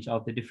challenge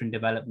of the different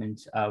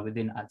developments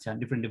within ASEAN,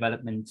 different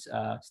development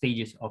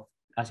stages of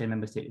ASEAN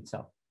member state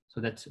itself. So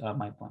that's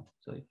my point.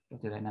 So if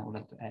Dr. Lena would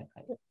like to add.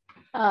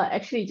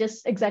 Actually,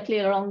 just exactly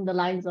along the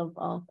lines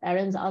of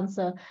Aaron's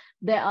answer,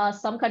 there are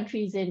some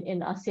countries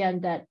in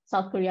ASEAN that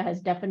South Korea has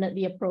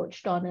definitely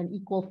approached on an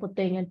equal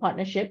footing and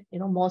partnership,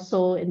 more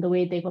so in the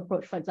way they've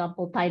approached, for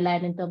example,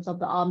 Thailand in terms of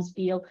the arms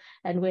deal,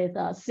 and with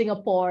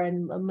Singapore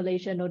and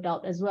Malaysia, no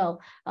doubt as well.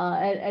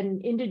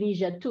 And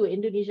Indonesia too.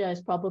 Indonesia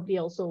is probably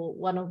also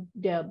one of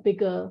their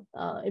bigger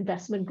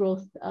investment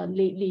growth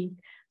lately.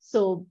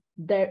 So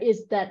there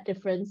is that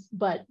difference,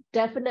 but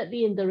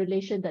definitely in the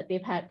relation that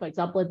they've had, for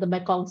example, in the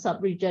Mekong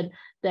sub-region,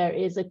 there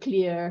is a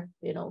clear,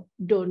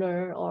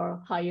 donor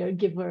or higher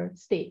giver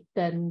state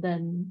than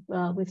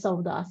with some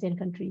of the ASEAN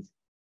countries.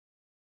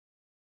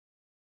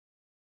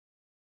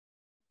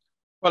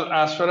 Well,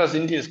 as far as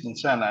India is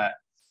concerned,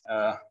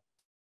 well,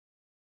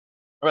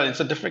 it's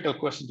a difficult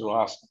question to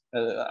ask,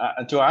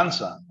 to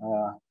answer.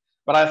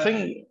 But I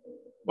think,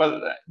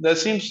 well, there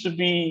seems to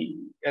be,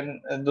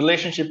 and the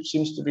relationship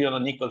seems to be on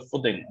an equal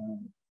footing,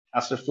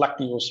 as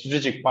reflective of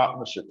strategic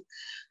partnership.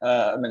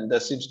 I mean,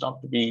 there seems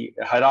not to be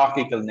a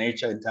hierarchical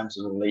nature in terms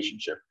of the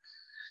relationship.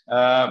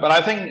 But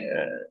I think,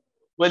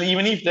 well,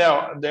 even if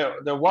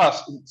there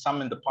was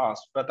some in the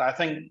past, but I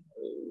think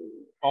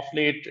of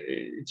late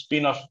it's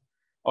been on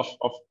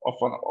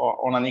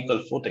an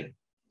equal footing.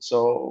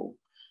 So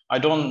I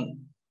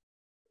don't.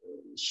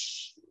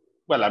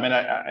 Well, I mean,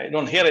 I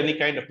don't hear any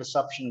kind of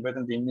perception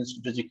within the Indian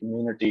strategic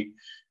community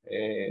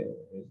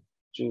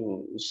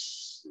to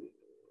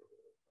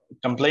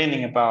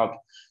complaining about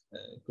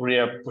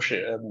Korea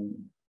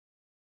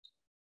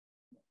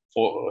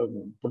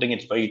putting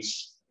its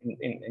weights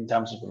in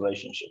terms of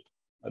relationship.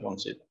 I don't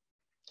see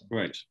that.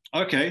 Great.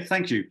 Okay.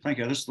 Thank you.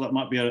 That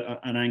might be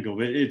an angle.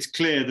 But it's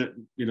clear that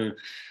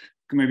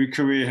maybe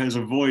Korea has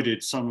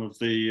avoided some of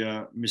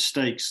the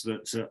mistakes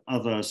that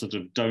other sort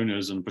of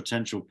donors and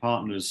potential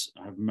partners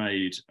have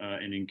made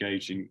in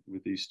engaging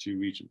with these two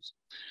regions.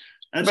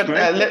 That's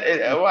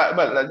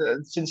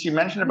great. Since you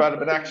mentioned about it,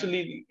 but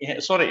actually,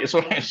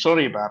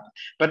 sorry about it.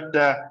 But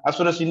as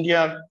far as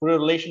India-Korea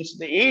relations,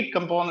 the aid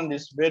component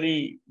is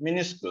very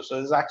minuscule.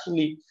 So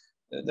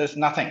there's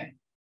nothing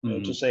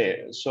to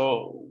say.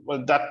 So,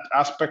 well, that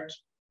aspect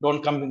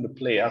don't come into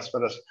play as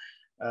far as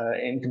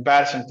in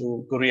comparison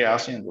to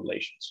Korea-ASEAN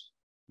relations.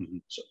 Mm-hmm.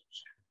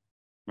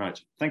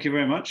 Right. Thank you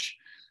very much.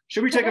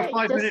 Should we take a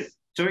 5-minute?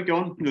 Sorry, go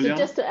on. So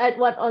just to add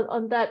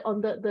on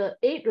the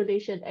aid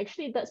relation,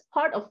 actually, that's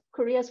part of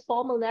Korea's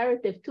formal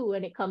narrative too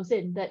when it comes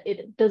in, that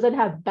it doesn't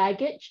have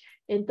baggage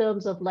in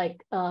terms of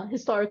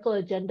historical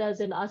agendas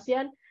in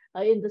ASEAN,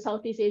 in the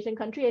Southeast Asian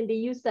country, and they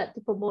use that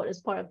to promote as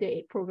part of their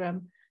aid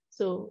program.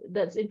 So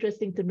that's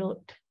interesting to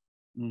note.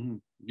 Mm-hmm.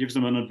 Gives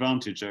them an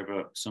advantage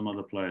over some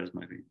other players,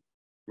 maybe.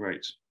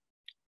 Great.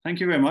 Thank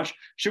you very much.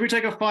 Should we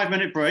take a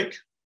 5-minute break?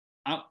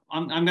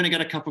 I'm going to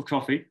get a cup of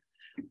coffee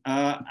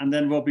and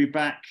then we'll be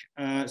back.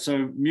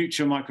 So mute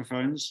your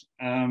microphones.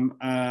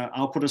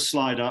 I'll put a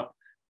slide up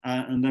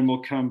and then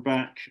we'll come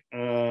back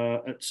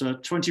at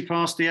 20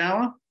 past the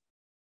hour.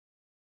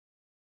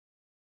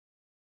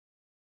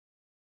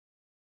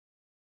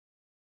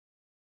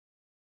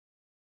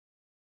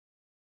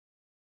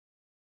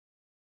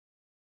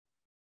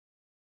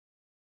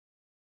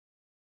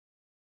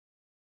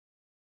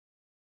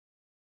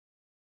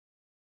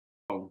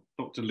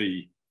 Dr.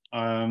 Lee,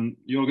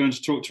 you're going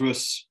to talk to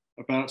us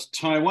about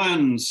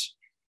Taiwan's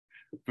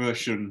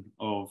version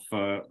of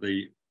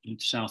the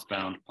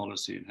southbound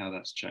policy and how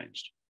that's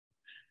changed.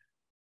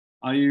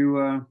 Are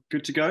you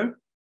good to go?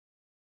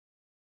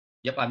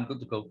 Yep, I'm good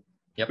to go.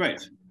 Yep.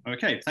 Great.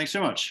 Okay, thanks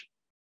so much.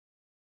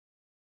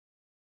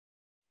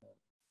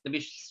 Let me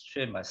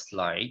share my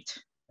slide.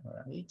 All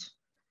right.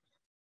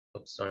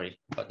 Oops, sorry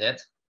about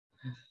that.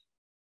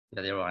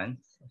 The other one.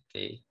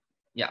 Okay.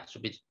 Yeah,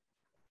 should be.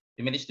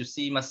 You managed to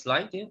see my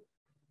slide here?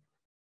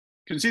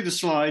 Can see the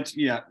slide.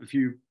 Yeah, if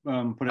you put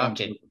it okay.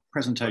 onto the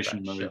presentation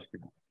Right, mode.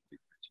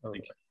 Sure.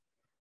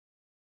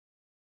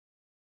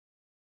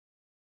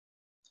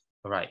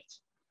 All right.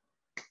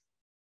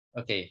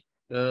 Okay.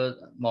 Good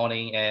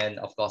morning, and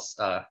of course,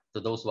 to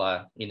those who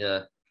are in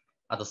the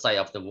other side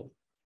of the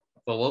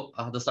world,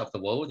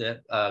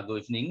 good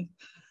evening,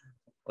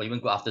 or even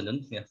good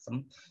afternoon. Yeah.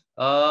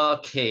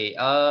 Okay.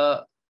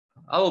 I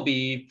will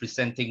be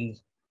presenting,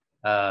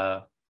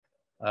 let's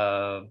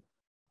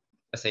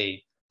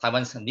say,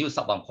 Taiwan's new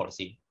southbound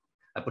policy.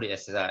 I put it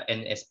as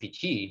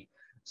NSPT.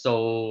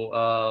 So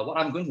what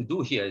I'm going to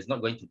do here is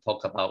not going to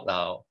talk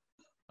about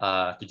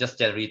to just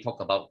generally talk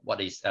about what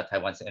is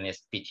Taiwan's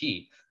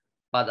NSPT,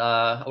 but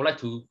I would like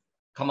to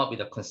come up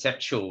with a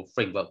conceptual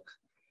framework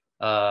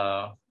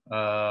on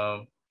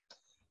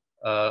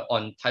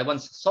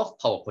Taiwan's soft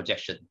power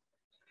projection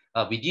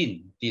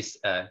within this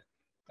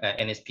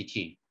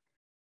NSPT.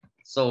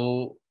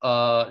 So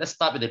let's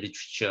start with the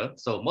literature.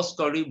 So most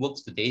scholarly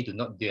works today do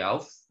not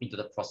delve into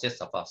the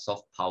process of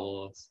soft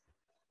power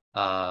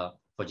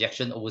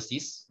projection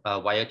overseas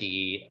via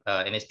the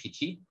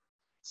NSPT.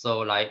 So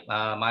like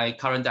my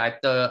current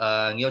director,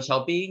 Neo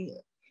Chaobing,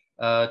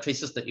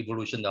 traces the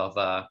evolution of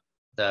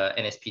the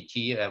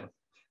NSPT.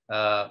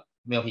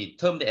 Well, he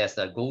termed it as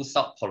the Go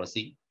South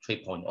Policy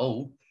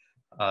 3.0.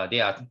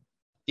 There are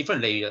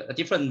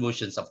different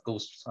versions of Go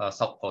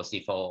South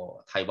Policy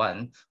for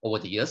Taiwan over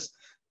the years.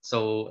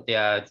 So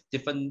there are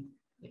different,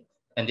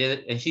 and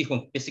he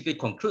basically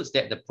concludes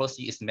that the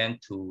policy is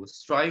meant to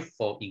strive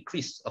for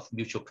increase of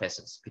mutual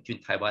presence between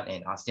Taiwan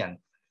and ASEAN.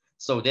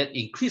 So that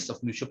increase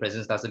of mutual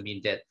presence doesn't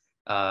mean that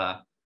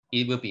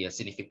it will be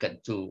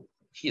significant to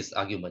his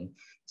argument.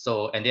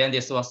 So, and then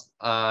there's this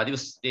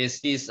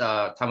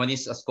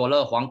Taiwanese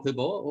scholar, Huang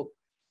Kuibo,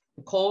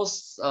 who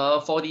calls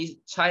for the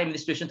China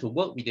administration to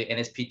work with the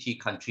NSPT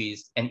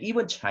countries and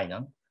even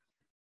China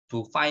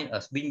to find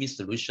a win-win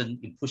solution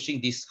in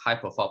pushing this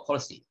high-profile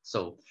policy.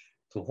 So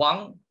to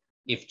Huang,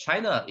 if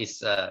China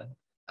is an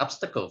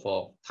obstacle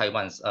for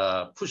Taiwan's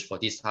push for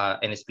this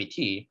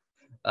NSPT,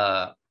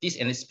 this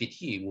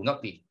NSPT will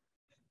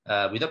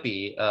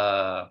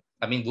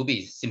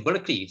be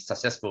symbolically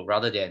successful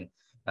rather than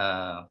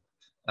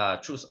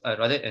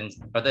rather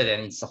than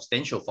in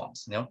substantial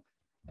forms, you know.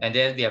 And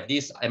then we have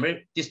these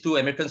two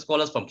American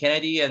scholars from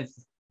Kennedy and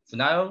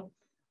Funao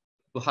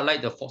to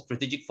highlight the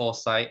strategic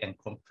foresight and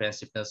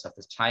comprehensiveness of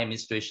the China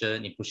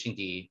administration in pushing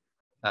the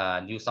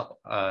new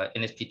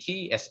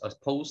NSPT as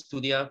opposed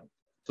to her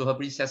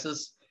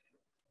predecessors.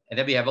 And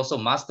then we have also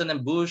Marston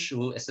and Bush,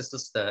 who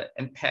assesses the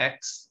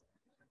impacts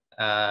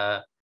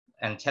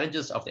and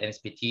challenges of the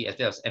NSPT, as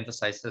well as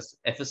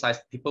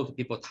emphasize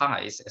people-to-people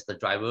ties as the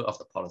driver of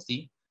the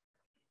policy.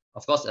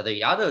 Of course,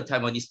 the other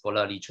Taiwanese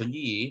scholar, Li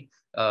Chunyi,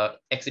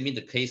 examined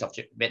the case of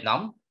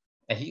Vietnam,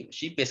 and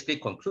she basically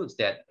concludes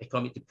that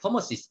economic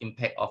diplomacy's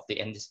impact of the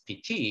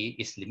NSPT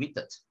is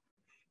limited.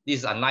 This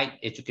is unlike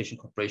education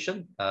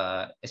cooperation,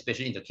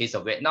 especially in the case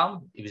of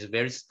Vietnam. It was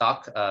very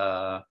stark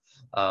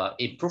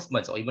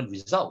improvements or even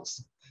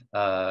results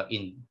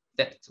in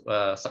that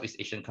Southeast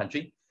Asian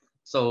country.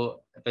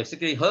 So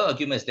basically, her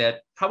argument is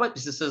that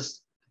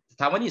Taiwanese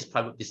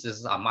private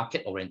businesses are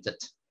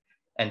market-oriented,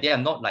 and they are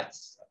not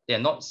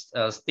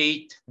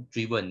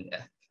state-driven,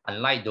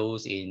 unlike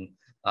those in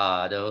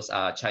China's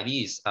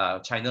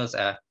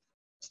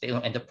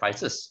state-owned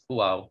enterprises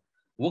who are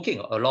working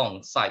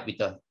alongside with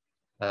the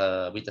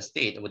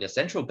state, with the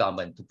central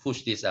government to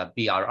push this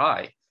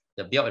BRI,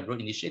 the Belt and Road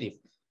Initiative.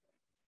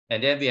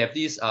 And then we have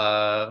these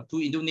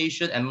two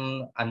Indonesian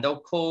and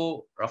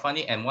Andoko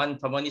Rafani and one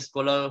Taiwanese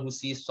scholar who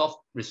sees soft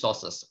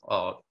resources,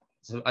 or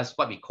as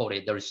what we call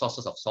it, the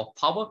resources of soft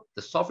power,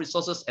 the soft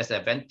resources as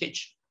an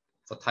advantage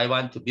for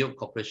Taiwan to build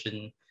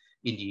cooperation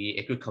in the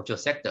agricultural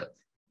sector.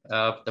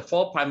 The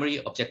four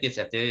primary objectives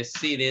as they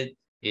see it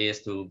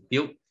is to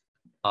build,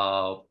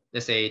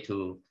 let's say,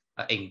 to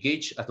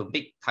engage, to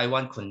make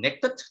Taiwan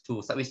connected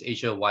to Southeast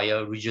Asia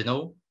via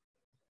regional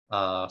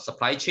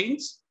supply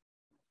chains,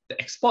 to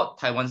export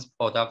Taiwan's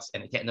products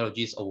and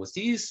technologies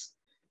overseas,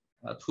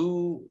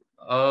 to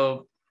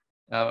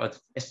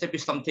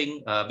establish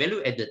something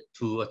value added,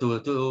 to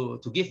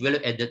give value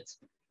added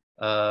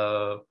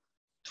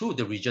to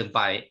the region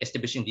by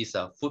establishing this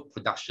food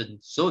production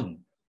zone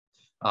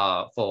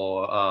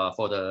for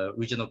the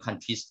regional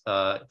countries.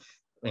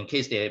 In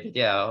case they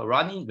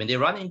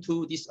run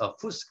into this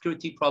food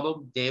security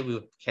problem, they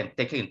can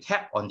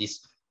tap on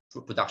these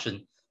food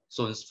production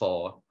zones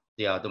for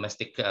their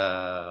domestic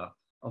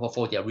or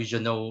for their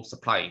regional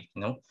supply.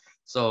 You know,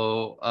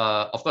 so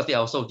of course there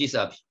are also these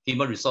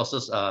human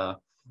resources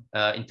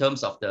in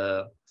terms of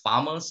the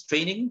farmers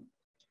training,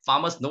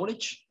 farmers'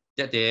 knowledge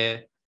that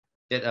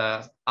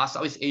our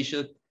Southeast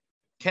Asia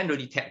can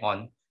really tap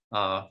on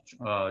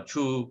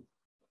through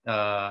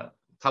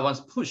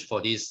Taiwan's push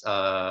for this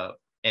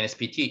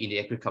NSPT in the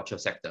agriculture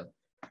sector.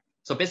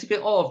 So basically,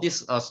 all of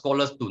these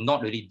scholars do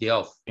not really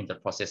delve in the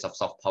process of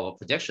soft power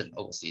projection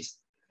overseas.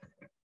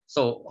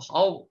 So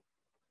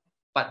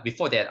but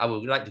before that, I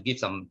would like to give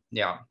some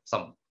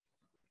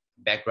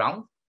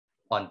background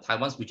on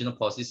Taiwan's regional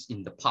policies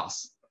in the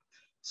past.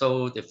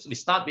 So we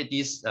start with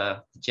this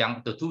the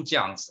two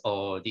Jiangs,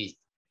 or the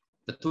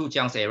two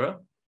Jiangs era,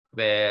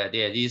 where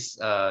there's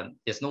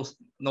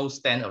no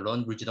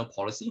standalone regional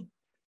policy.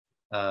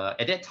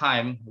 At that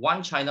time,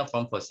 one China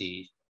foreign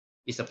policy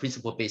is a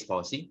principle-based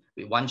policy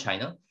with one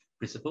China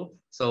principle.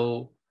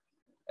 So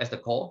as the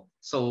core,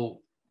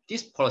 so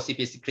this policy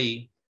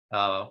basically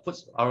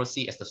puts ROC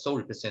as the sole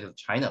representative of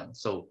China.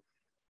 So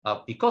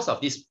because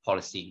of this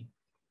policy,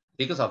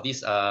 because of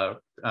this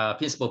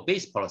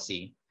principle-based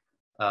policy,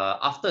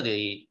 after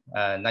the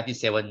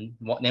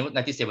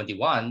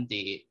 1971,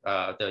 the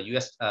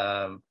US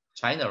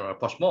China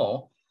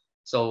rapprochement,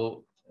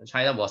 so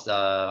China was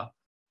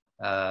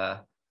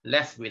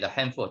left with a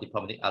handful of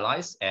diplomatic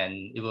allies,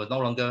 and it was no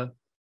longer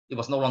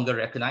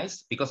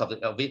recognized because of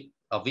it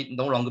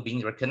no longer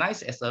being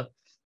recognized as a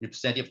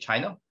representative of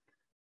China.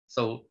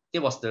 So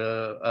there was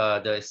the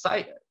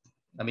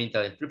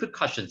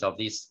repercussions of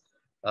this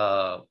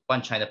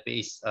one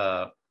China-based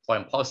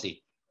foreign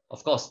policy.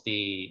 Of course,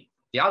 the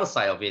other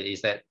side of it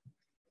is that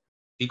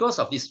because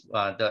of this,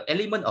 the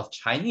element of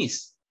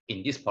Chinese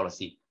in this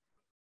policy,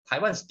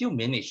 Taiwan still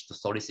managed to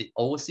solicit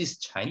overseas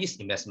Chinese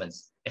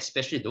investments,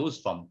 especially those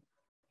from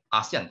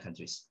ASEAN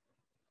countries.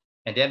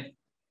 And then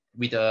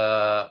with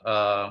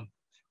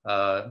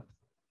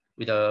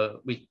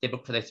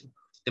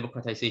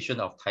democratization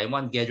of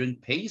Taiwan gathering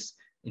pace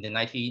in the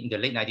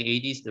late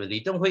 1980s, the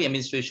Li Denghui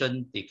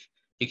administration, they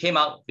came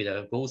out with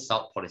a Go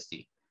South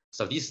policy.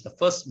 So this is the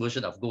first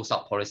version of Go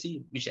South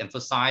policy, which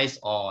emphasized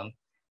on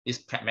this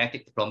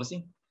pragmatic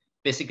diplomacy.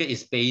 Basically,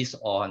 it's based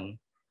on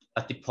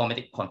a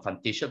diplomatic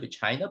confrontation with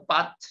China,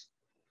 but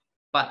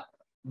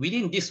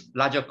within this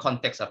larger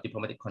context of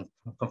diplomatic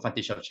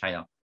confrontation with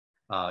China,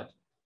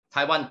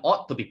 Taiwan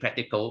ought to be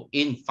practical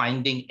in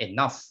finding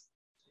enough,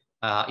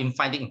 in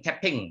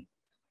tapping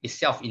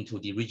itself into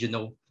the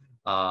regional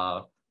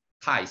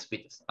ties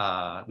with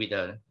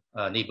the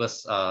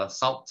neighbors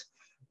south,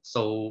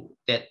 so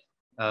that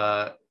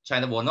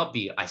China will not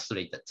be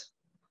isolated.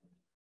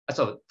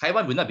 So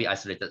Taiwan will not be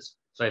isolated.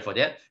 Sorry for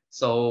that.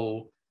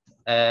 So,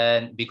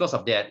 and because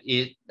of that,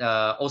 it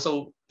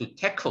also to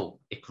tackle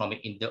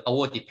economic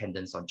our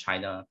dependence on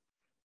China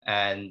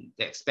and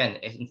expand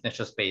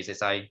international space,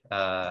 as I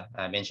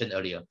mentioned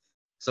earlier.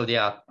 So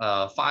there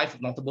are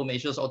 5 notable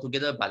measures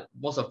altogether, but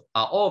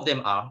all of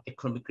them are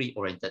economically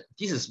oriented.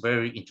 This is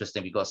very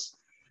interesting because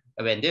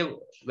when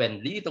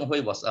Li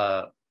Denghui was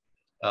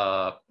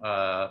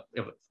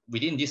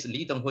within this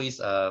Li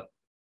Denghui's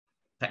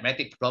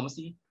pragmatic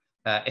diplomacy,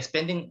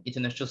 expanding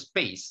international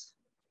space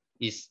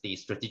is the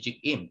strategic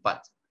aim.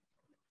 But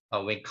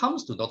when it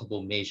comes to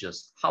notable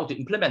measures, how to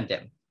implement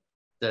them,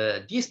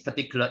 this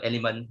particular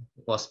element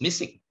was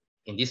missing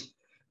in this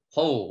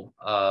whole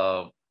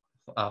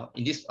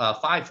in these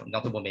 5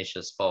 notable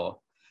measures for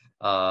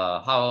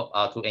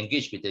how to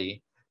engage with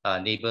the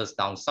neighbors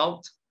down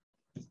south.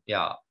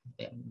 Yeah,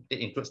 it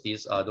includes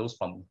those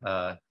from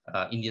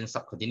Indian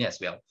subcontinent as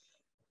well.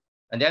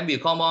 And then we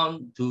come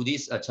on to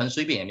this Chen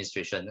Shui-bian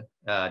administration.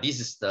 This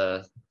is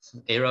the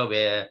era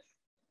where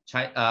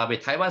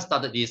Taiwan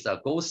started this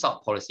Go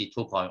South policy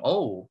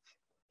 2.0.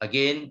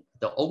 Again,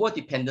 the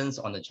over-dependence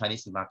on the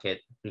Chinese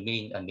market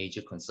remained a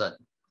major concern.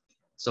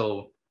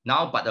 So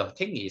now, but the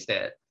thing is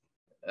that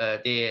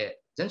the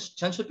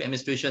Chen Shui-bian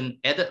administration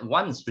added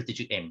one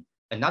strategic aim,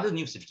 another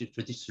new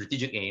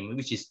strategic aim,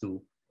 which is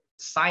to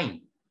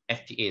sign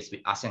FTAs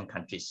with ASEAN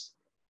countries.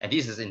 And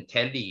this is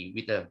entirely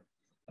with the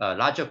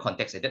larger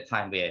context at that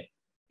time where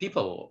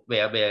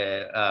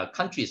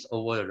countries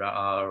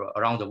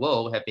around the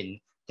world have been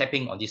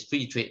tapping on these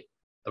free trade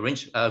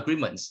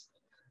agreements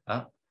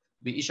with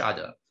each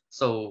other.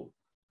 So,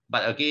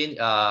 but again,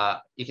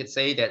 you could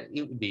say that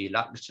it would be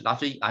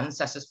largely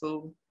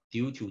unsuccessful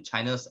due to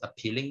China's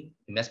appealing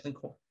investment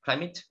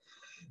climate.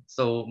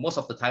 So most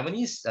of the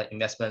Taiwanese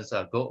investments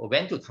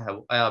went to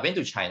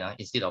China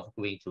instead of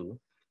going to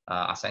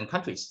ASEAN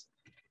countries.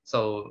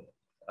 So,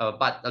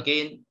 but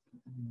again,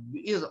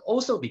 it is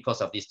also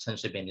because of this Chen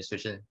Shui-bian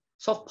administration,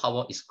 soft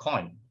power is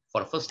coined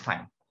for the first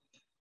time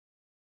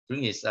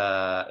during his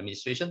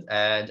administration,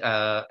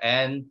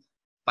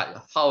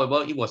 but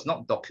however, it was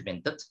not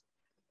documented.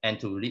 And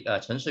to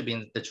Chen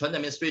Shui-bian, the Chen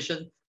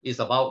administration is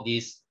about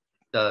this.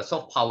 The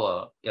soft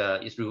power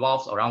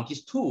revolves around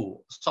these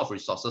 2 soft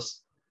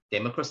resources: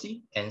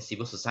 democracy and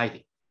civil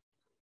society.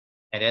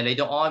 And then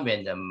later on,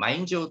 when Ma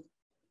Ying-jeou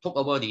took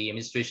over the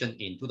administration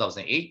in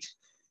 2008,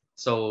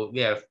 so we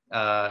have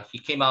he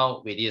came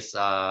out with this.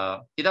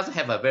 He didn't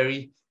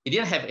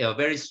have a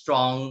very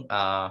strong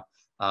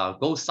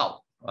Go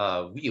South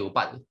view,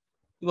 but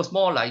it was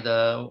more like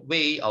the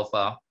way of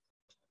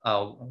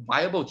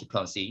viable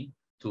diplomacy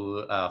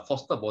to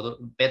foster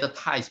better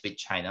ties with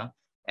China.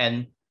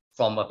 And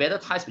from a better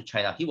ties with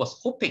China, he was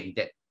hoping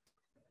that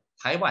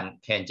Taiwan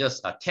can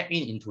just tap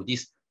into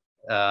this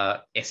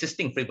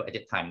existing framework at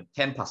that time,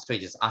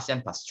 10+3, is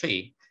ASEAN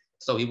 +3.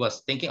 So he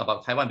was thinking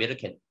about Taiwan whether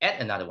can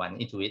add another one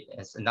into it,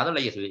 as another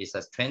layer to it is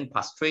a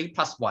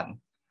 10+3+1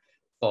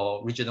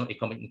 for regional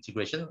economic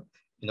integration,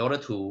 in order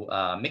to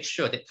make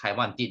sure that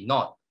Taiwan did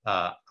not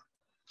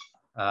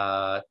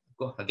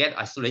get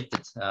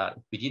isolated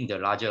within the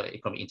larger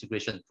economic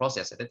integration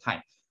process at that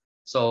time.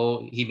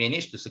 So he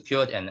managed to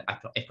secure an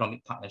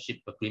economic partnership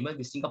agreement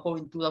with Singapore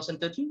in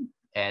 2013,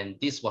 and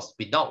this was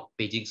without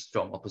Beijing's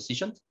strong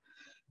opposition.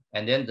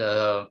 And then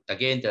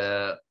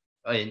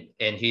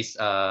in his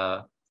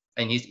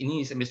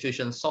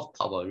administration, soft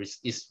power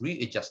is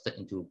readjusted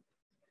into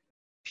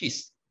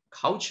peace,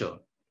 culture,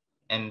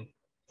 and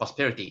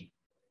prosperity.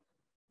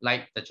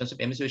 Like the Chen Shui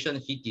administration,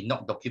 he did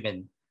not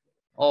document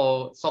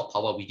all soft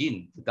power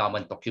within the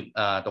government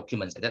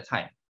documents at that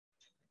time.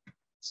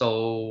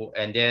 So,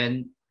 and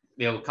then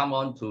we'll come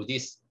on to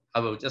this.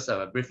 I will just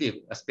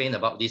briefly explain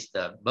about this,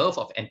 the birth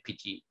of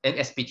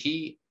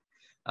NSPT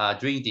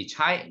during the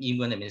Tsai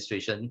Ing-wen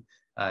administration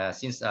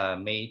since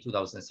May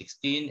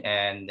 2016,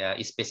 and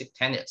its basic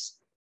tenets.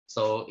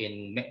 So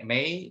in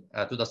May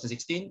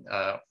 2016,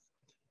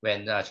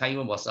 when Tsai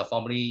Ing-wen was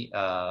formally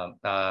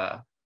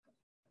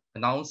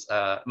announced,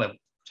 when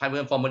Tsai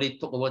Ing-wen formally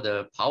took over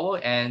the power,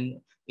 and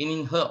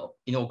in her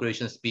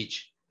inauguration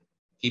speech,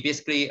 he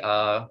basically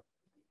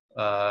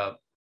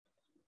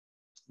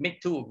made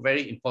two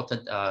very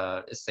important,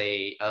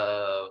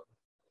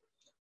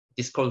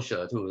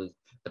 disclosure to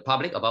the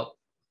public about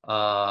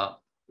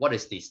what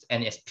is this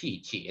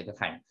NSPT at the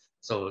time.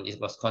 So it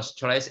was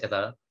conceptualized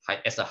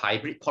as a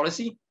hybrid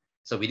policy.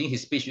 So within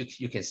his speech,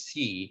 you can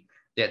see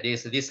that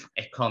there's this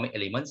economic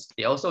elements.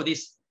 There are also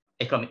these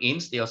economic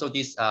aims. There are also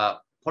these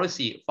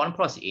foreign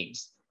policy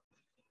aims.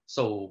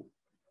 So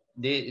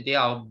they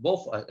are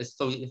both.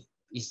 So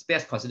it's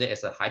best considered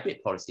as a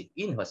hybrid policy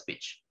in her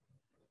speech.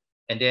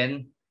 And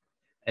then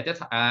at that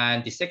time,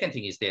 and the second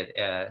thing is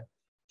that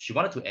she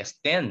wanted to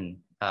extend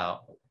her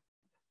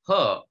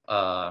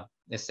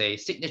let's say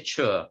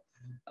signature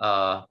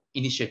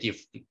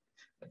initiative.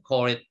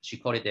 She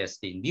called it as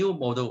the new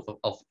model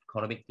of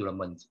economic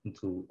development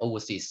into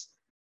overseas.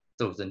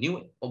 So the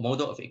new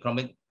model of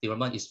economic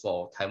development is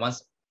for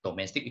Taiwan's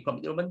domestic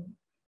economic development.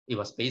 It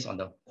was based on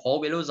the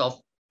core values of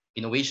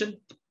innovation,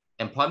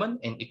 employment,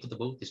 and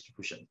equitable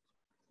distribution.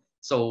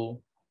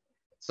 So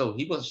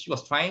she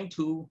was trying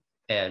to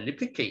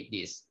replicate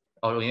this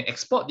or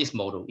export this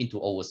model into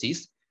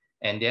overseas,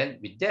 and then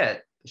with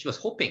that she was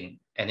hoping,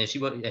 and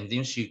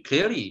then she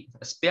clearly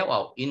spelled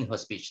out in her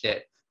speech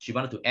that she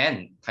wanted to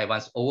end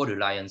Taiwan's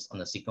over-reliance on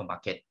the single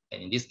market,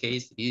 and in this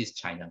case, it is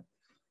China.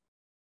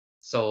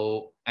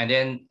 So, and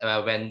then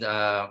when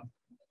the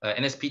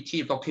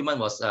NSPT document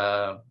was,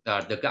 the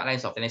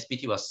guidelines of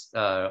NSPT was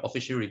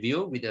officially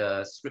reviewed with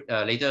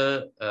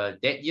later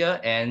that year,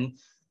 and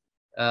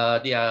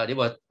they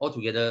were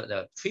altogether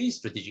the 3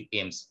 strategic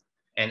aims.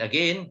 And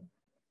again,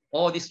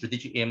 all these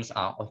strategic aims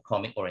are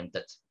economic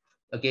oriented.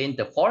 Again,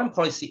 the foreign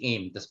policy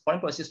aim, the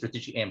foreign policy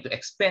strategic aim to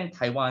expand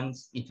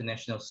Taiwan's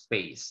international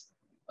space,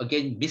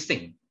 again,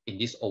 missing in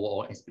this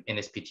overall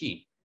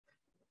NSPT.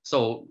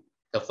 So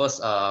the first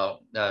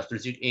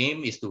strategic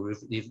aim is to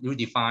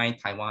redefine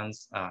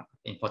Taiwan's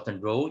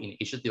important role in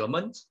Asian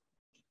development.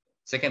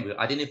 Second, we'll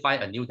identify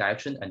a new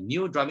direction, a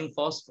new driving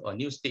force, a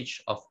new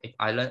stage of the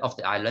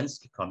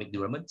island's economic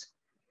development.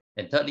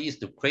 And thirdly is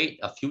to create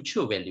a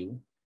future value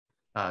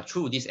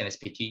through this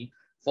NSPT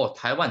for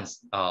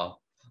Taiwan's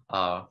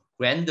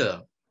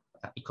grander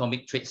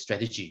economic trade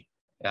strategy.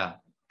 Yeah.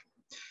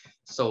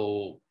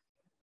 So,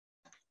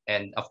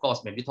 and of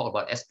course, when we talk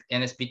about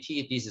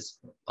NSPT, this is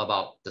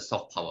about the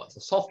soft power. So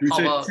soft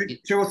power.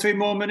 2 or 3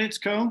 more minutes,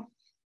 Carl.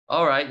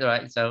 All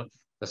right. So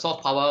the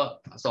soft power.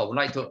 So I would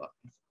like to.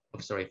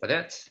 I'm sorry for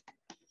that.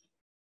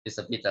 It's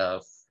a bit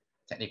of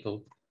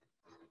technical.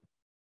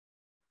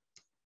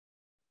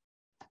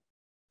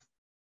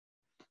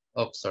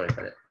 Oh, sorry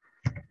for that.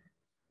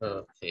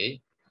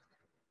 Okay.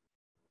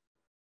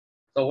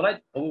 So I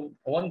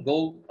want to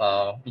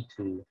go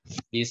into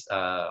this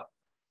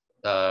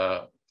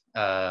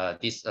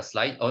this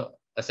slide,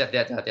 except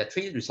that there are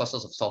 3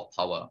 resources of soft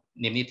power,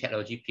 namely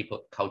technology,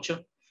 people, culture,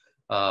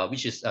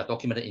 which is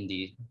documented in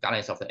the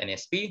guidelines of the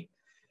NSP.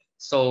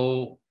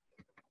 So,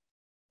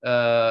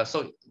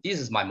 so this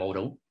is my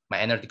model, my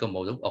analytical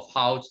model of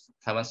how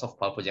Taiwan soft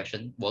power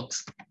projection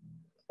works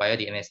via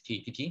the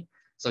NSPT.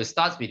 So it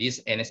starts with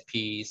these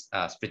NSP's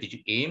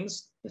strategic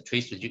aims, the 3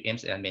 strategic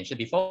aims that I mentioned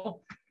before.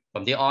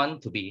 From there on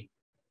to be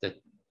the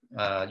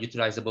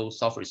utilizable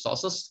soft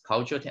resources,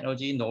 culture,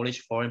 technology,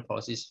 knowledge, foreign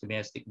policies,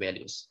 humanistic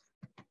values.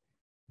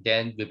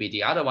 Then will be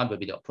the other one will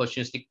be the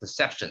opportunistic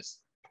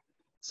perceptions.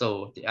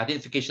 So the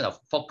identification of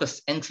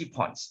focused entry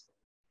points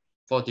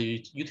for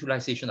the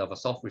utilization of a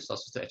soft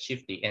resources to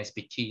achieve the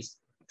NSPT's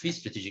 3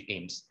 strategic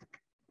aims.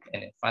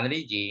 And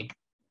finally, the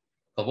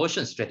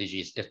conversion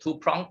strategies. There's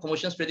 2-pronged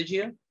conversion strategy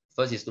here.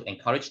 First is to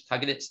encourage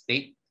targeted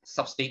state,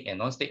 sub-state, and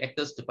non-state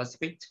actors to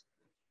participate.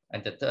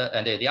 And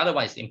the other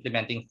one is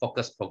implementing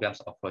focused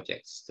programs or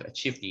projects to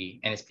achieve the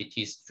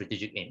NSPT's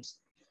strategic aims.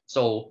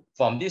 So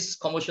from these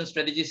conversion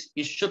strategies,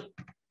 it should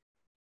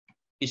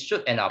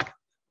end up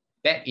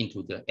back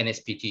into the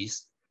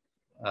NSPT's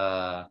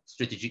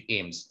strategic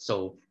aims.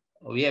 So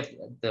we have,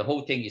 the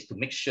whole thing is to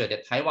make sure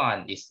that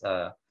Taiwan is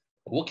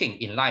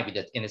working in line with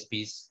the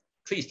NSP's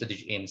 3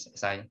 strategic aims,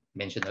 as I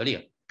mentioned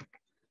earlier.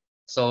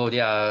 So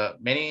there are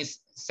many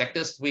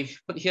sectors we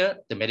put here,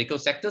 the medical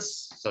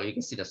sectors. So you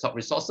can see the soft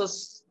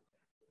resources,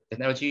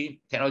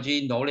 technology,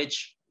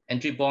 knowledge,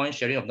 entry point,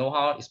 sharing of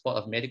know-how, export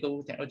of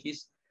medical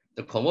technologies.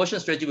 The conversion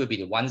strategy will be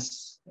the one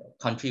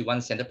country,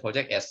 one center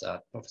project, as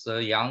Professor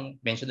Yang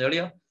mentioned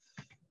earlier.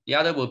 The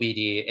other will be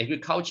the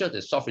agriculture,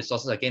 the soft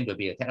resources, again, will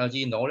be the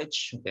technology,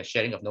 knowledge, the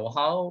sharing of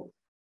know-how,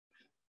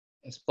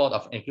 export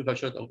of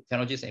agricultural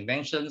technologies and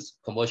inventions.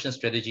 Conversion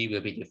strategy will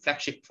be the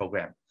flagship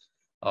program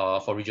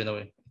for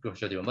regional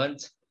agricultural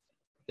development.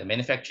 The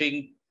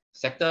manufacturing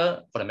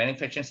sector, for the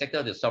manufacturing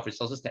sector, the soft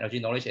resources, technology,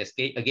 knowledge,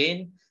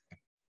 again,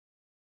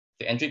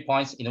 the entry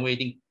points,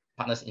 innovating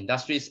partners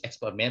industries,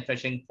 export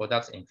manufacturing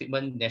products and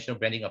equipment, national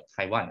branding of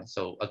Taiwan.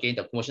 So again,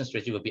 the conversion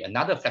strategy will be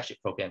another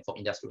flagship program for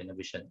industrial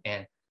innovation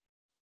and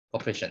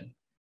cooperation.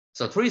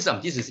 So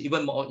tourism, this is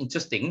even more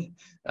interesting.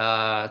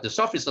 The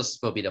soft resources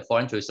will be the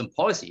foreign tourism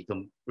policy,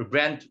 to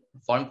rebrand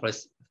foreign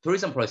policy,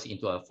 tourism policy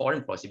into a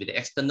foreign policy with the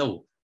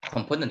external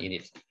component in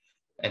it.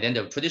 And then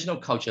the traditional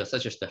culture,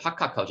 such as the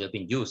Hakka culture,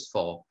 being used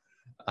for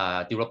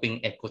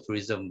developing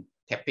ecotourism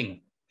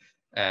tapping.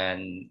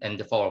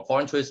 And for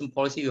foreign tourism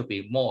policy, will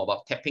be more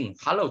about tapping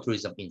halal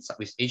tourism in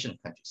Southeast Asian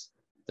countries.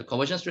 The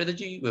conversion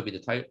strategy will be the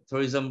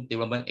tourism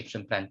development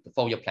action plan, the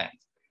 4-year plan.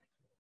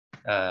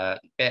 That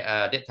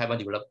Taiwan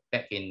developed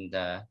back in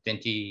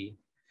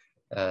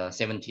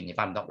 2017, if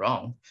I'm not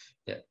wrong,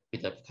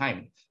 with the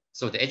time.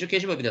 So the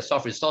education will be the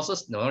soft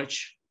resources,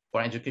 knowledge,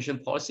 foreign education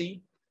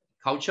policy,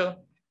 culture,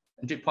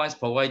 entry points,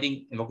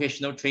 providing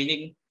vocational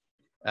training.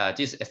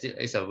 This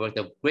is a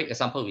great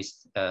example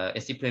is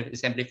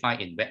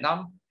exemplified in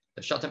Vietnam,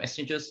 the short-term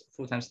exchanges,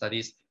 full-time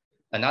studies,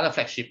 another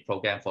flagship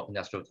program for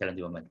industrial talent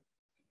development.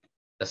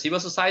 The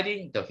civil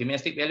society, the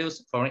humanistic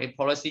values, foreign aid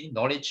policy,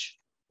 knowledge,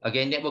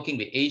 again, networking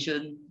with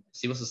Asian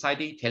civil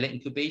society, talent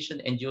incubation,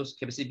 NGOs,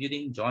 capacity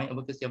building, joint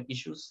advocacy of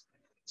issues.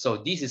 So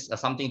this is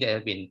something that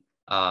has been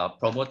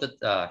promoted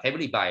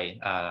heavily by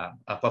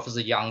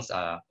Professor Yang's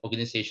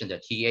organization, the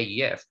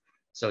TAEF.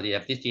 So they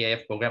have this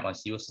TAEF program on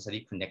civil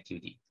society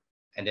connectivity.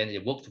 And then they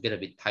work together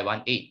with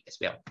Taiwan Aid as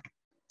well.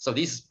 So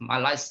this is my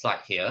last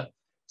slide here.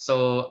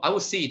 So I will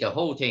see the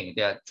whole thing.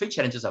 There are 3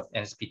 challenges of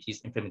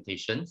NSPT's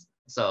implementation.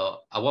 So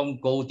I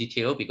won't go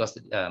detail because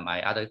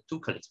my other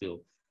 2 colleagues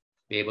will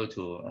be able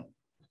to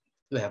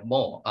have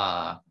more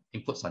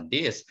inputs on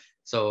this.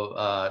 So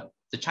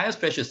the China's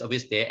pressure is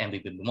always there and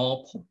will be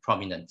more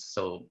prominent.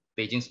 So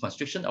Beijing's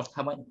constriction of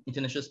Taiwan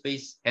international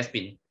space has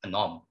been a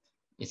norm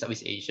in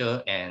Southeast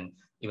Asia and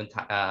even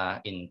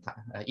in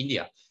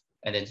India.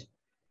 And then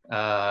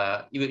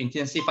it will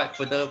intensify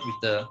further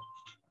with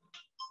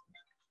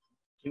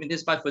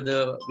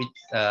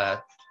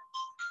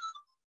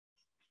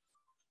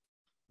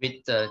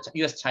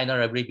US-China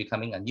rivalry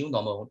becoming a new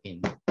normal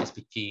in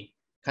SPT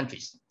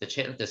countries.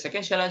 The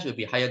second challenge will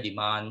be higher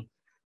demand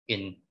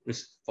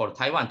for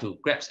Taiwan to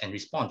grasp and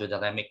respond to the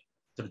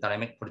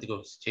dynamic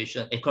political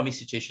situation, economic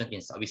situation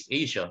in Southeast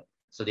Asia.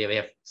 So they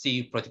will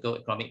see political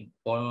economic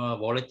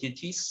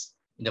volatilities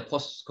in the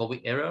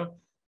post-COVID era,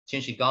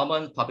 change in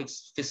government, public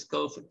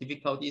fiscal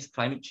difficulties,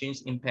 climate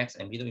change impacts,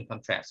 and middle income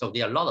trap. So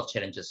there are a lot of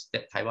challenges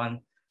that Taiwan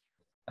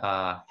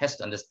has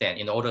to understand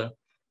in order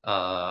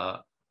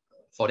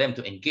for them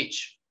to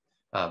engage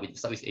with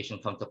Southeast Asian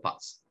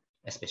counterparts,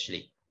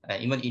 especially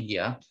even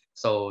India.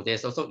 So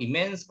there's also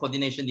immense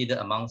coordination needed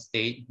among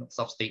state,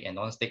 sub-state, and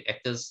non-state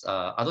actors.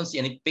 I don't see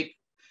any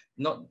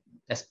not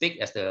as big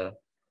as the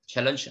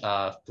challenge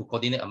to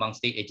coordinate among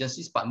state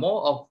agencies, but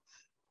more of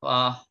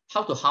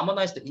how to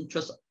harmonize the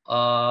interests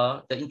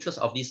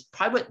of these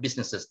private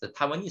businesses, the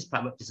Taiwanese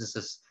private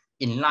businesses,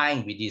 in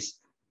line with these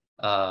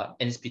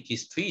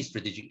NSPT's 3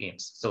 strategic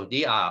aims. So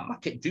they are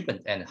market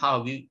driven, and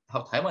how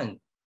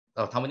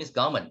Taiwanese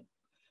government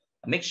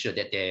make sure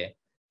that they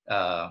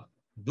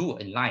do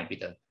in line with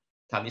the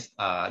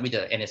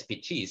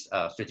NSPT's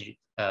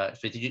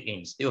strategic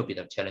aims. They will be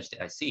the challenge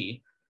that I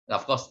see. And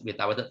of course, with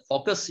our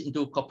focus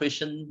into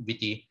cooperation with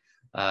the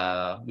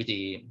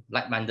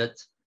like-minded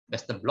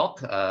Western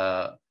Bloc,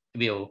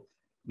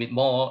 with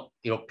more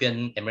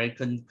European,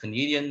 American,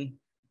 Canadian,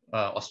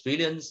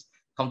 Australians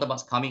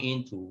counterparts coming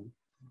in to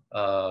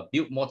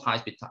build more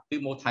ties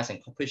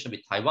and cooperation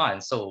with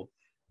Taiwan. So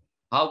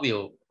how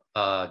will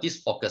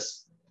this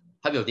focus?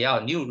 How will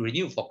their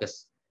new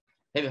focus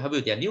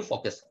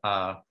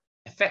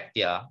affect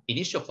their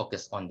initial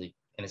focus on the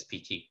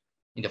NSPT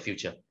in the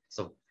future?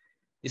 So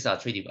these are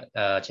 3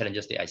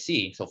 challenges that I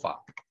see so far.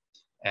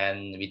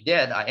 And with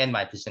that, I end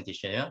my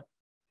presentation here.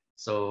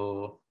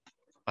 So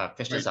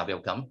questions are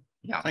welcome.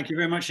 Yeah. Thank you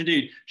very much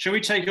indeed. Shall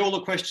we take all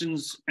the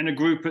questions in a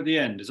group at the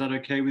end? Is that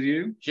okay with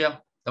you? Sure,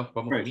 no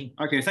problem Great. for me.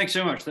 Okay, thanks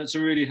so much. That's a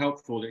really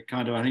helpful. It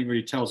kind of, I think,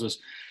 really tells us.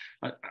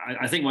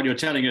 I think what you're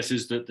telling us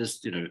is that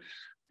this,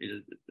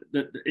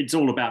 it's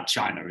all about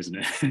China, isn't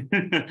it?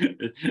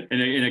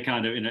 in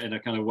a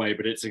kind of way,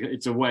 but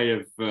it's a way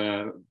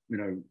of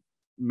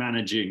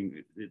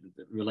managing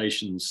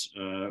relations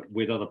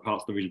with other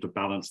parts of the region to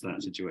balance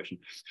that situation.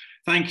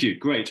 Thank you.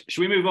 Great.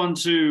 Should we move on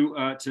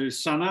to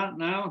Sana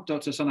now,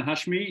 Dr. Sana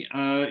Hashmi?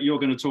 You're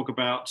going to talk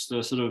about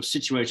the sort of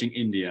situating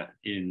India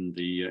in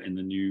the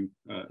new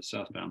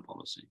southbound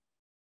policy.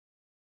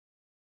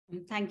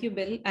 Thank you,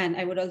 Bill. And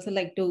I would also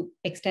like to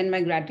extend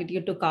my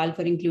gratitude to Carl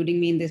for including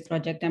me in this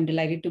project. I'm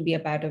delighted to be a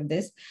part of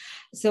this.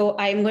 So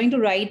I'm going to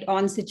write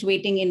on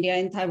situating India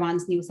in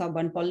Taiwan's new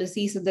southbound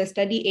policy. So the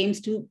study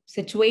aims to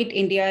situate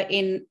India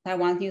in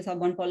Taiwan's new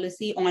southbound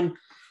policy on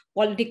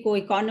political,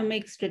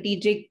 economic,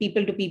 strategic,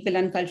 people-to-people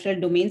and cultural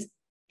domains.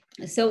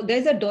 So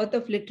there's a dearth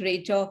of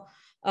literature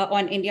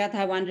on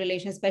India-Taiwan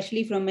relations,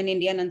 especially from an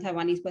Indian and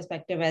Taiwanese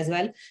perspective as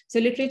well. So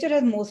literature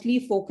has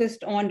mostly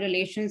focused on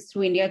relations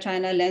through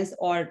India-China lens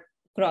or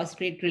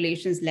cross-strait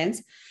relations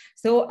lens.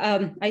 So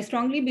I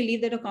strongly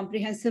believe that a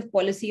comprehensive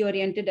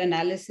policy-oriented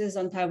analysis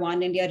on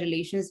Taiwan-India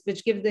relations,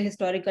 which gives the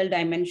historical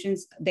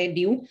dimensions their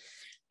due,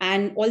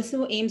 and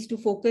also aims to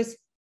focus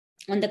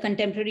on the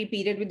contemporary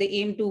period with the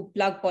aim to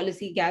plug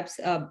policy gaps,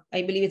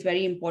 I believe is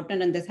very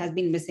important, and this has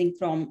been missing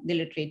from the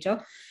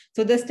literature.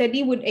 So the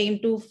study would aim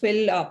to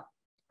fill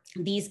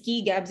these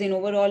key gaps in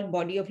overall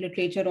body of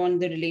literature on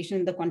the relation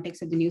in the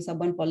context of the new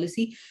southbound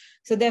policy.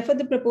 So therefore,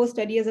 the proposed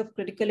study is of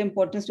critical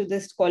importance to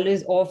the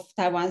scholars of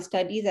Taiwan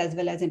studies as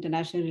well as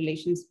international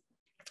relations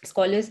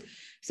scholars.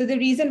 So the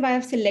reason why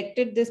I've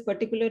selected this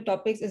particular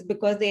topics is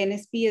because the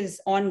NSP is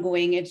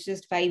ongoing. It's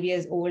just 5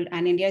 years old,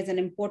 and India is an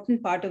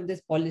important part of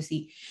this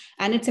policy.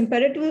 And it's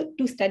imperative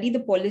to study the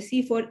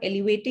policy for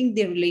elevating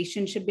the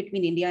relationship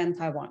between India and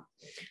Taiwan.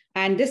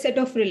 And this set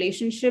of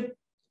relationship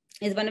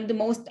is one of the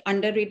most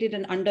underrated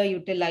and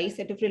underutilized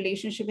set of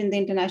relationship in the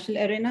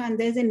international arena. And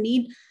there's a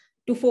need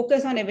to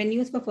focus on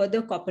avenues for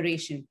further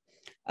cooperation.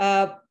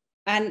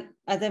 And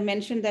as I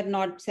mentioned, that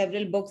not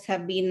several books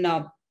have been,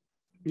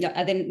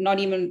 not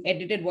even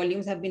edited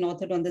volumes have been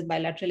authored on this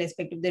bilateral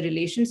aspect of the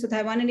relations. So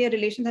Taiwan-India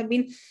relations have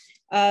been,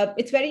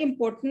 it's very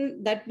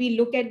important that we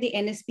look at the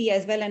NSP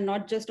as well and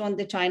not just on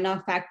the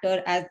China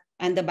factor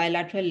and the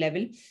bilateral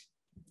level.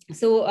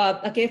 So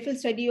a careful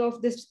study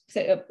of this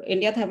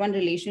India-Taiwan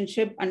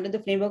relationship under the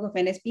framework of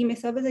NSP may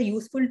serve as a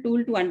useful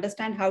tool to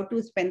understand how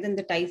to strengthen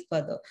the ties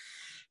further.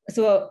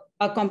 So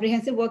a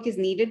comprehensive work is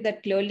needed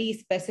that clearly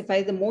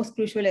specifies the most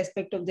crucial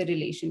aspect of the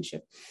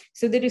relationship.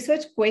 So the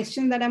research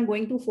question that I'm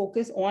going to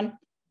focus on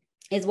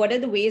is what are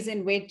the ways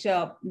in which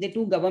the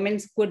two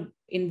governments could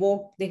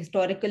invoke the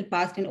historical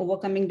past in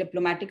overcoming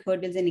diplomatic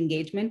hurdles and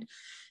engagement.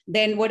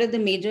 Then what are the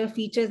major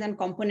features and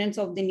components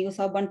of the new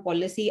southbound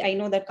policy? I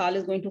know that Carl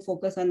is going to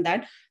focus on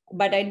that,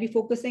 but I'd be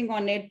focusing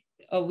on it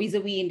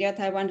vis-a-vis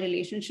India-Taiwan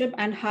relationship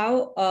and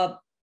how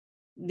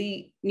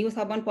the new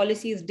southbound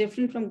policy is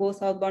different from Go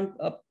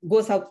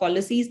South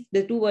policies,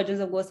 the two versions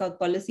of Go South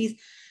policies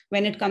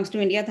when it comes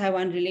to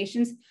India-Taiwan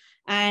relations,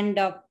 and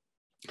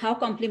how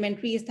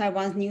complementary is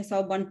Taiwan's new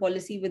southbound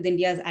policy with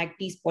India's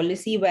Act East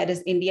policy,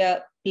 whereas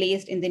India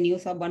placed in the new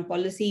southbound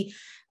policy.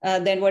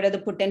 Then what are the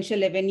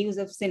potential avenues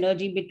of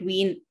synergy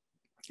between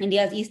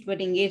India's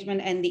eastward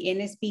engagement and the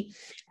NSP?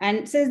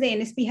 And since the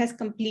NSP has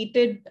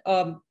completed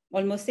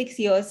almost 6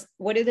 years,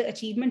 what are the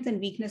achievements and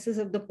weaknesses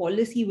of the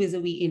policy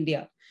vis-a-vis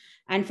India?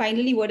 And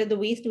finally, what are the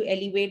ways to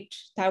elevate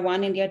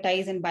Taiwan-India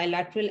ties in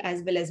bilateral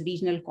as well as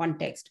regional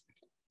context?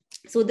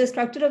 So the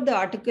structure of the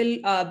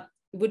article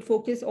would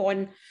focus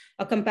on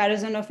a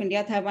comparison of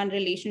India-Taiwan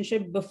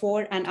relationship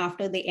before and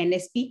after the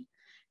NSP.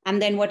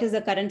 And then what is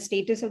the current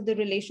status of the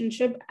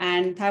relationship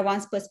and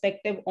Taiwan's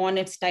perspective on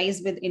its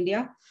ties with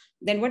India?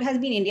 Then what has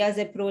been India's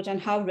approach and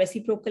how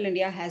reciprocal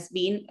India has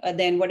been?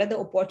 Then what are the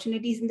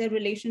opportunities in the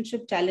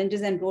relationship,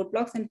 challenges and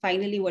roadblocks? And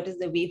finally, what is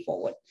the way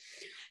forward?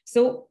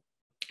 So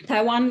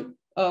Taiwan,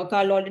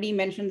 Carl already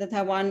mentioned that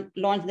Taiwan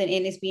launched the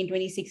NSP in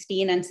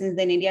 2016. And since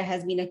then, India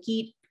has been a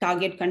key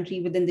target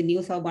country within the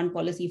new southbound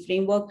policy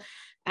framework.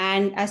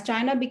 And as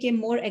China became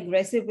more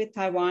aggressive with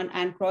Taiwan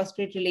and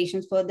cross-strait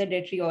relations further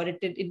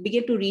deteriorated, it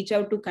began to reach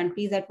out to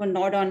countries that were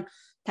not on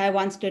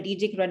Taiwan's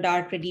strategic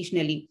radar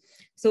traditionally.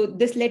 So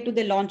this led to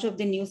the launch of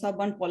the new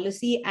southbound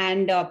policy.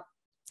 And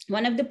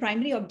one of the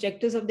primary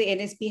objectives of the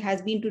NSP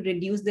has been to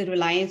reduce the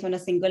reliance on a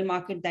single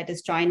market, that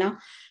is China,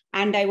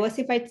 and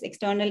diversify its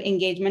external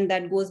engagement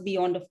that goes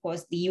beyond, of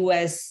course, the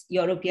US,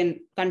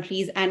 European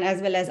countries, and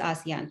as well as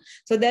ASEAN.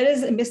 So there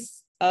is a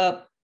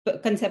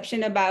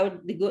misconception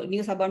about the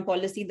new southbound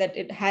policy that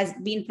it has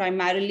been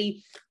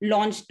primarily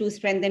launched to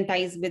strengthen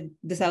ties with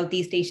the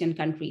Southeast Asian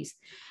countries.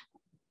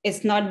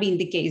 It's not been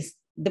the case.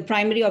 The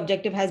primary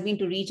objective has been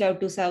to reach out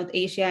to South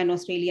Asia and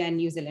Australia and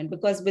New Zealand,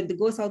 because with the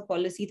Go South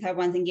policy,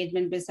 Taiwan's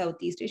engagement with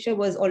Southeast Asia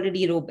was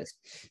already robust.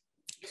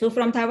 So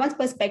from Taiwan's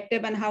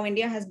perspective and how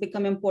India has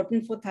become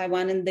important for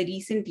Taiwan in the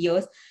recent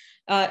years,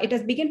 it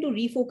has begun to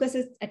refocus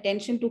its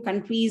attention to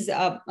countries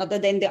other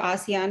than the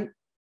ASEAN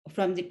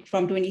from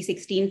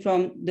 2016,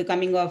 from the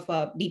coming of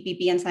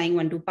DPP and Tsai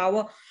Ing-wen to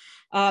power.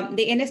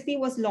 The NSP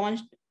was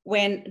launched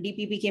when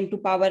DPP came to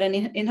power, and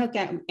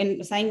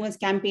in Tsai Ing-wen's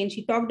campaign,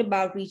 she talked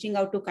about reaching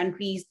out to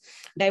countries,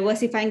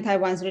 diversifying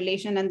Taiwan's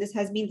relation, and this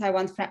has been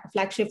Taiwan's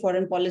flagship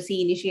foreign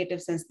policy initiative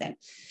since then.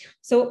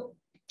 So,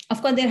 of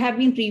course, there have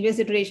been previous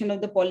iteration of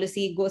the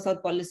policy, Go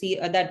South policy,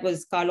 that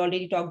was Carl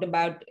already talked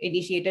about,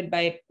 initiated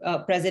by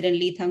President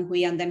Lee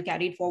Teng-hui and then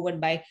carried forward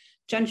by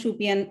Chen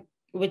Shu-bian,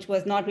 which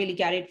was not really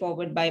carried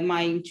forward by Ma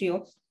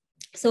Ying-jeou.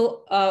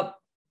 So,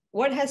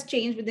 what has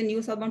changed with the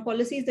new Southbound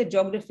policy is the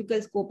geographical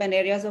scope and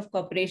areas of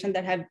cooperation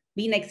that have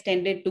been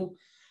extended to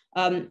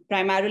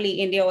primarily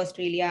India,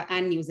 Australia,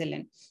 and New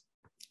Zealand.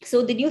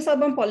 So the new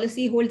Southbound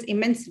policy holds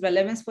immense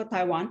relevance for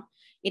Taiwan.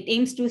 It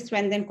aims to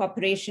strengthen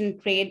cooperation,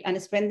 trade,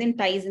 and strengthen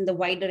ties in the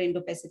wider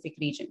Indo-Pacific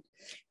region.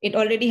 It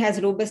already has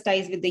robust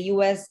ties with the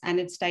US, and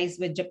its ties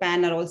with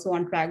Japan are also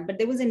on track, but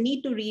there was a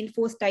need to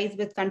reinforce ties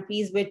with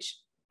countries which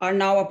are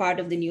now a part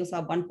of the new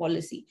Southbound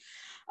policy.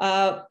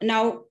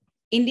 Now,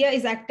 India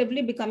is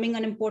actively becoming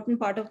an important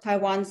part of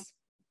Taiwan's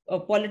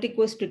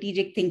political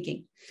strategic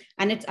thinking.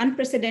 And it's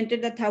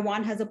unprecedented that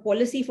Taiwan has a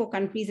policy for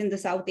countries in the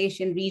South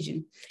Asian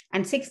region.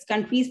 And 6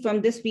 countries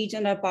from this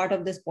region are part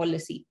of this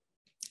policy.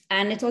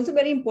 And it's also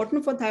very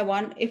important for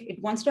Taiwan, if it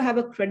wants to have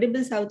a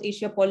credible South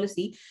Asia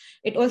policy,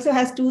 it also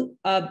has to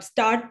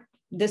start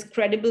this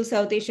credible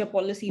South Asia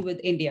policy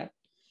with India.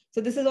 So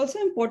this is also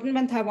important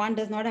when Taiwan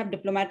does not have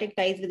diplomatic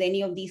ties with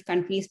any of these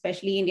countries,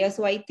 especially India.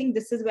 So I think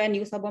this is where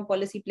new Southbound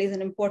policy plays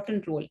an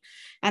important role.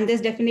 And there's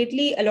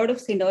definitely a lot of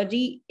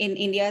synergy in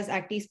India's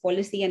Act East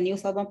policy and new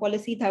Southbound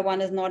policy.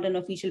 Taiwan is not an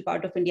official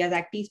part of India's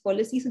Act East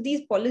policy. So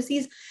these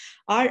policies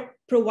are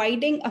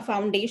providing a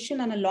foundation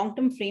and a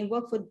long-term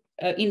framework for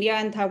India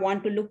and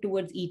Taiwan to look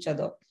towards each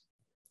other.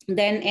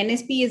 Then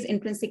NSP is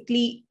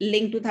intrinsically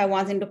linked to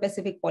Taiwan's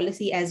Indo-Pacific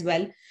policy as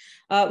well.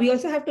 We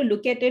also have to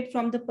look at it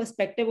from the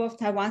perspective of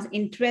Taiwan's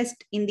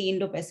interest in the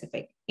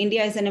Indo-Pacific.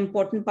 India is an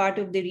important part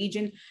of the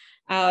region.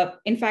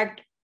 In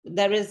fact,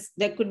 there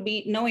could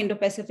be no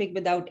Indo-Pacific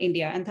without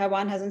India, and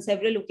Taiwan has on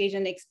several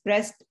occasions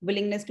expressed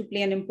willingness to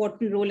play an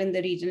important role in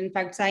the region. In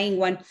fact, Tsai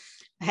Ing-wen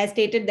has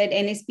stated that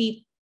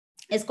NSP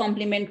is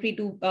complementary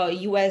to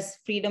US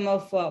freedom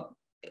of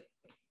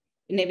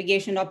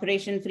navigation,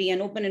 operation free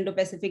and open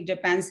Indo-Pacific,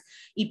 Japan's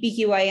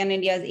EPQI and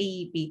India's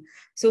AEP.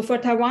 So for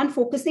Taiwan,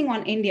 focusing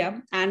on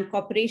India and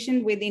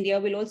cooperation with India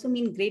will also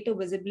mean greater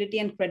visibility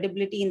and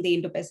credibility in the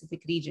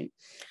Indo-Pacific region.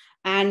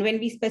 And when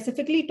we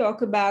specifically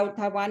talk about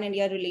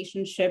Taiwan-India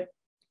relationship,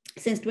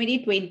 since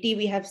 2020,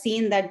 we have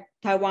seen that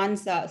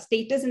Taiwan's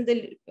status in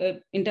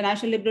the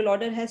international liberal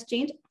order has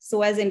changed,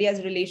 so has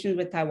India's relations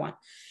with Taiwan.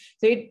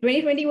 So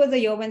 2020 was a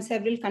year when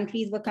several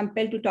countries were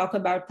compelled to talk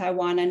about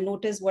Taiwan and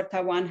notice what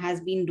Taiwan has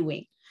been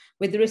doing.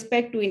 With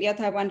respect to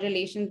India-Taiwan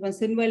relations, one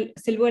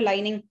silver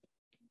lining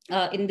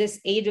in this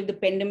age of the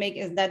pandemic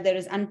is that there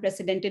is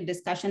unprecedented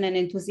discussion and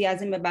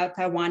enthusiasm about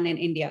Taiwan and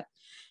India.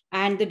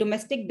 And the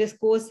domestic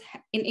discourse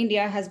in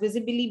India has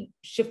visibly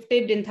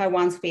shifted in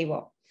Taiwan's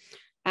favor.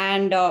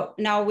 And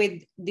now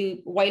with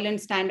the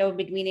violent standoff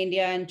between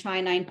India and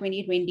China in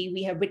 2020,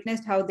 we have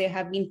witnessed how there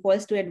have been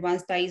calls to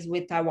advance ties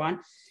with Taiwan.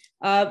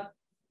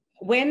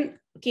 When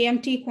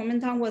KMT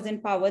Kuomintang was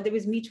in power, there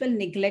was mutual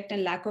neglect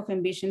and lack of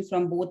ambition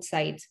from both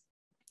sides.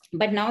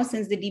 But now,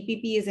 since the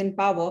DPP is in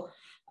power,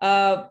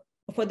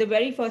 for the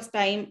very first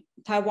time,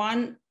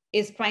 Taiwan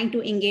is trying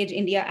to engage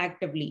India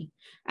actively.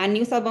 And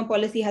new Southbound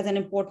policy has an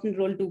important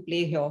role to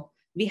play here.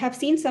 We have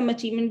seen some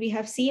achievement, we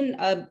have seen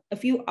a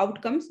few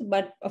outcomes,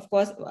 but of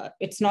course,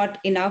 it's not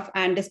enough.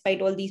 And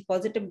despite all these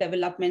positive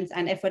developments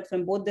and efforts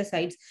from both the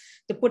sides,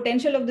 the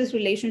potential of this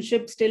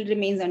relationship still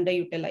remains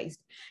underutilized.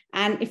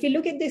 And if you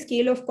look at the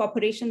scale of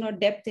cooperation or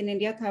depth in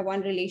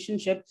India-Taiwan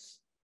relationship,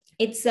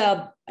 it's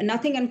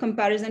nothing in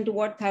comparison to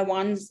what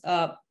Taiwan's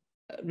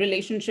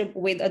relationship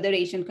with other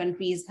Asian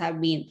countries have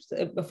been. So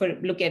if we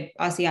look at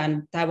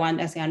ASEAN,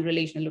 Taiwan-ASEAN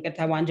relation, look at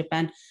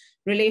Taiwan-Japan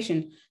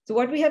relation. So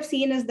what we have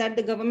seen is that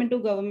the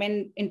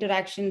government-to-government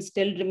interactions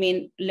still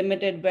remain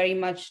limited very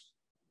much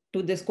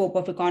to the scope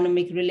of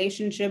economic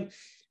relationship,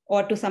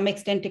 or to some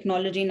extent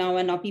technology now,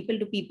 and now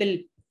people-to-people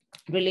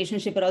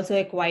relationship are also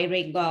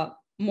acquiring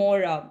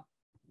more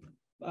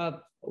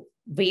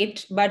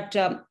weight. But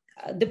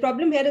the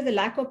problem here is the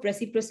lack of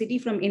reciprocity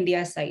from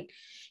India's side.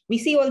 We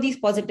see all these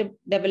positive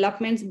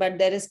developments, but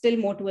there is still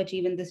more to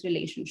achieve in this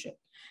relationship.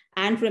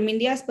 And from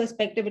India's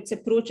perspective, its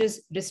approach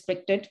is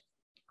restricted.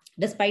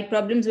 Despite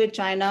problems with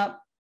China,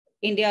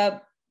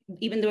 India,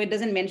 even though it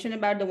doesn't mention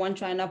about the One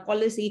China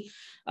policy,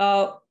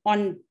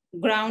 on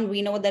ground,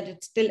 we know that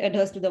it still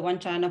adheres to the One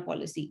China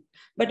policy.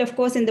 But of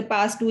course, in the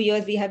past 2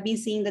 years, we have been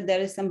seeing that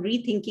there is some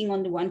rethinking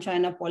on the One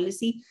China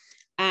policy.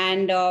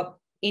 And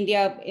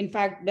India, in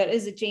fact, there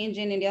is a change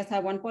in India's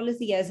Taiwan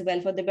policy as well.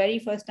 For the very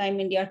first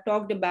time, India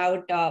talked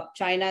about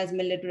China's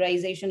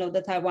militarization of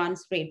the Taiwan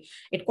Strait.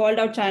 It called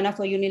out China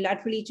for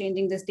unilaterally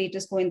changing the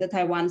status quo in the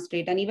Taiwan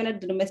Strait. And even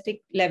at the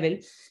domestic level,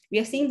 we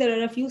are seeing there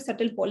are a few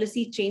subtle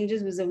policy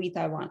changes vis-a-vis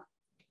Taiwan.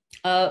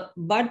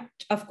 But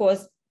of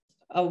course,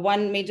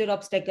 one major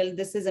obstacle,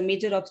 this is a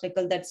major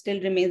obstacle that still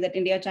remains, that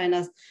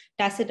India-China's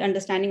tacit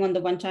understanding on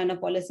the one China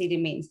policy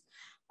remains.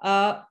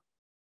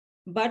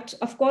 But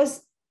of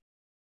course,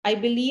 I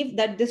believe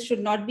that this should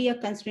not be a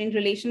constrained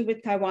relation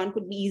with Taiwan,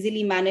 could be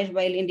easily managed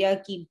while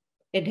India keep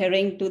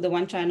adhering to the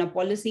one China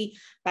policy.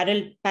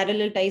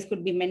 Parallel ties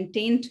could be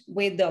maintained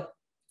with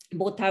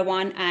both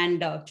Taiwan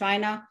and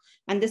China.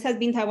 And this has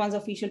been Taiwan's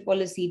official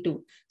policy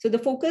too. So the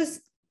focus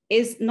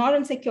is not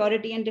on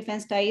security and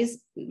defense ties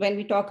when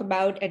we talk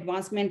about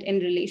advancement in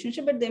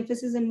relationship, but the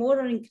emphasis is more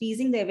on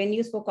increasing the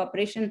avenues for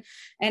cooperation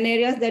in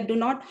areas that do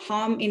not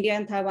harm India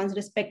and Taiwan's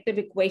respective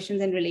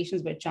equations and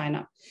relations with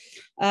China.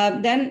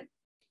 Then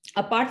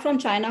apart from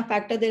China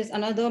factor, there's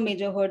another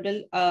major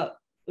hurdle.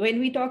 When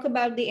we talk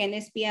about the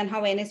NSP and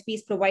how NSP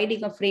is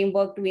providing a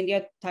framework to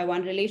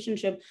India-Taiwan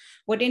relationship,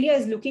 what India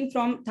is looking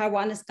from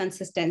Taiwan is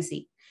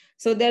consistency.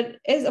 So there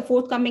is a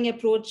forthcoming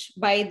approach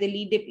by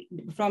the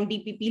from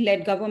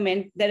DPP-led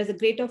government. There is a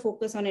greater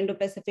focus on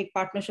Indo-Pacific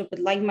partnership with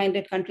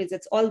like-minded countries.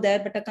 It's all there,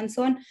 but a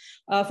concern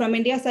from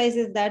India's side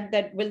is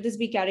that will this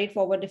be carried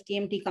forward if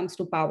TMT comes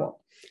to power?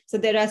 So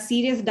there are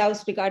serious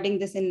doubts regarding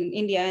this in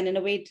India, and in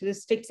a way it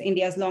restricts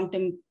India's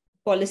long-term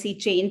policy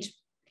change.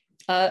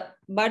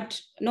 But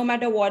no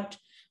matter what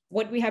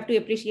we have to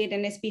appreciate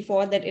NSP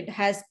for, that it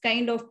has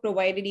kind of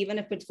provided, even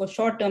if it's for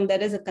short term, there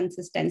is a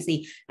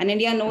consistency. And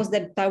India knows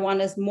that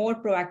Taiwan is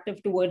more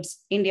proactive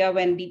towards India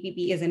when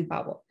DPP is in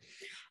power.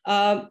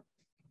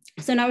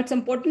 So now it's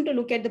important to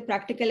look at the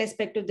practical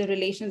aspect of the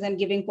relations and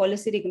giving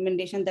policy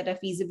recommendations that are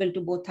feasible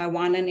to both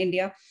Taiwan and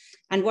India.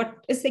 And what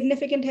is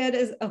significant here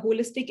is a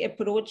holistic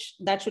approach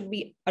that should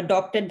be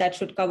adopted, that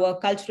should cover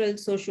cultural,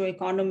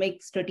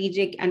 socio-economic,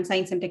 strategic, and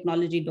science and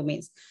technology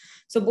domains.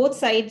 So both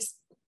sides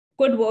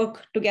could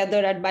work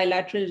together at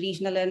bilateral,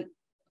 regional, and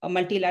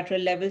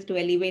multilateral levels to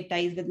elevate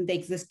ties within the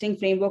existing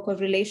framework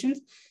of relations.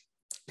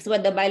 So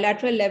at the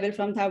bilateral level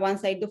from Taiwan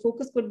side, the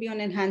focus could be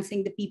on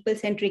enhancing the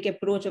people-centric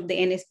approach of the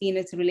NSP in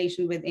its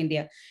relation with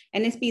India.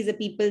 NSP is a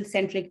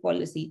people-centric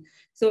policy.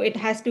 So it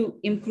has to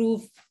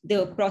improve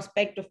the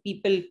prospect of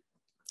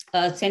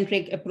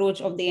people-centric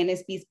approach of the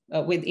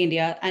NSP with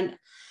India. And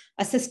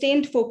a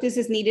sustained focus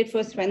is needed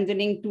for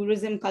strengthening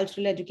tourism,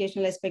 cultural,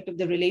 educational aspect of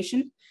the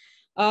relation.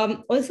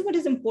 Also, what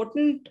is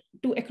important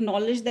to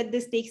acknowledge that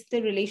this takes the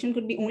relation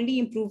could be only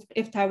improved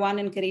if Taiwan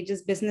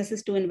encourages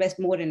businesses to invest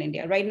more in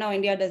India. Right now,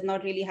 India does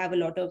not really have a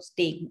lot of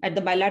stake. At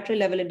the bilateral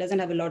level, it doesn't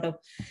have a lot of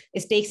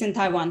stakes in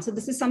Taiwan. So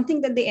this is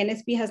something that the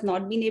NSP has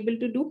not been able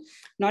to do,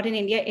 not in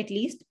India at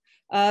least.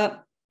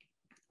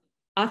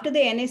 After the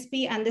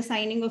NSP and the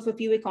signing of a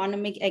few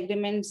economic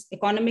agreements,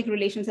 economic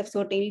relations have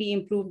certainly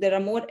improved. There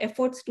are more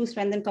efforts to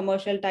strengthen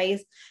commercial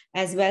ties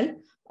as well.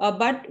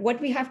 But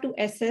what we have to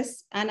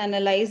assess and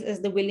analyze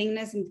is the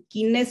willingness and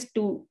keenness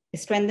to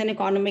strengthen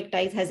economic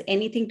ties has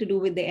anything to do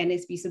with the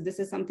NSP. So this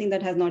is something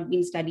that has not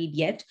been studied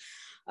yet.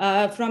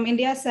 From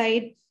India's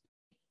side,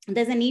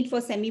 there's a need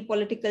for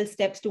semi-political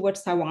steps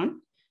towards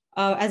Taiwan.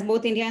 As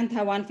both India and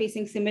Taiwan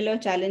facing similar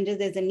challenges,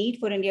 there's a need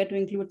for India to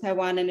include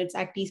Taiwan in its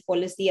Act East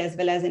policy as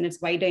well as in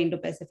its wider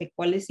Indo-Pacific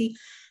policy.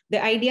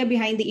 The idea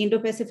behind the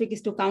Indo-Pacific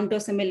is to counter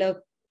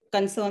similar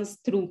concerns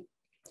through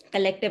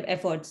collective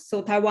efforts.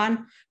 So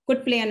Taiwan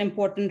could play an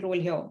important role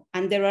here.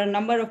 And there are a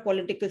number of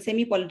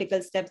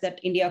semi-political steps that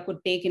India could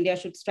take. India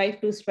should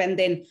strive to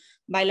strengthen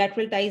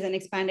bilateral ties and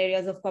expand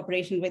areas of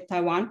cooperation with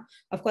Taiwan.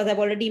 Of course, I've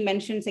already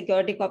mentioned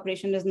security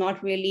cooperation is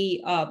not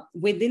really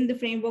within the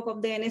framework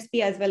of the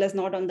NSP as well as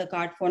not on the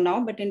card for now,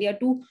 but India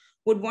too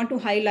would want to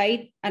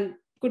highlight and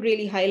could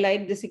really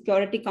highlight the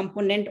security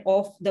component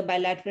of the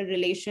bilateral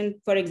relation.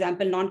 For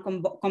example,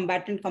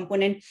 non-combatant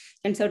component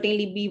can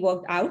certainly be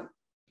worked out.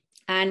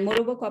 And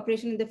moreover,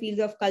 cooperation in the fields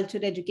of culture,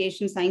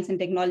 education, science, and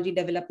technology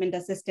development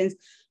assistance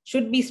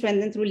should be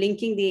strengthened through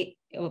linking the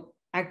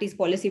Act East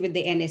policy with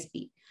the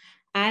NSP.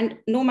 And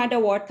no matter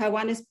what,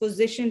 Taiwan is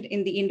positioned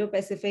in the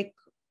Indo-Pacific.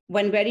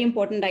 One very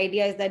important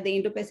idea is that the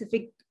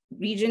Indo-Pacific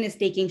region is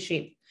taking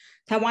shape.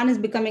 Taiwan is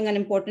becoming an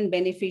important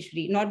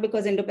beneficiary, not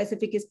because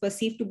Indo-Pacific is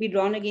perceived to be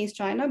drawn against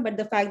China, but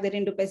the fact that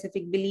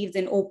Indo-Pacific believes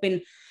in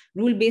open,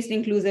 rule-based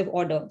inclusive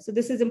order. So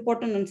this is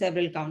important on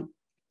several counts.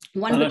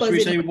 Should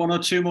we say 1 or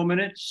 2 more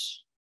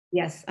minutes?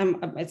 Yes,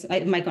 it's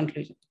my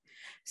conclusion.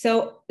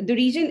 So the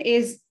region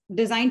is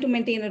designed to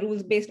maintain a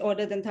rules-based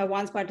order, then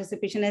Taiwan's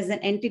participation as an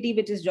entity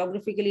which is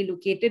geographically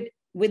located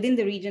within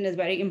the region is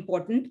very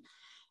important.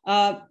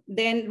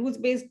 Then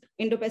rules-based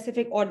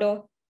Indo-Pacific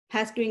order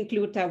has to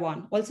include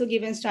Taiwan. Also,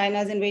 given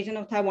China's invasion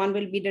of Taiwan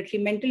will be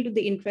detrimental to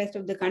the interest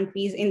of the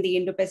countries in the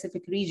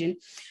Indo-Pacific region,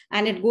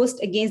 and it goes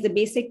against the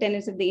basic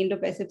tenets of the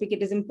Indo-Pacific,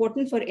 it is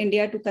important for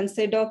India to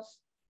consider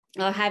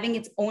having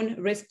its own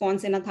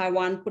response in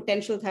a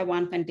potential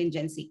Taiwan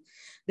contingency.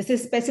 This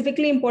is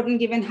specifically important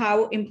given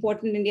how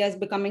important India is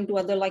becoming to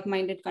other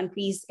like-minded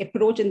countries'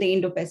 approach in the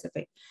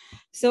Indo-Pacific.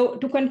 So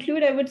to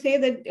conclude, I would say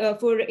that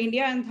for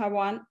India and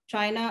Taiwan,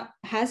 China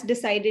has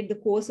decided the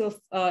course of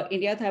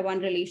India-Taiwan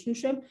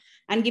relationship.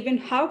 And given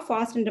how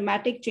fast and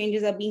dramatic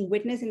changes are being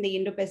witnessed in the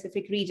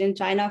Indo-Pacific region,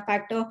 China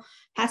factor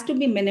has to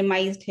be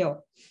minimized here.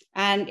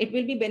 And it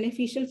will be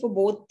beneficial for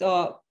both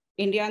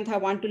India and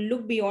Taiwan to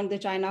look beyond the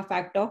China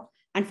factor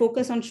and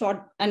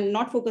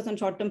not focus on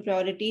short-term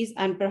priorities,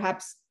 and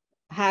perhaps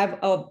have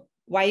a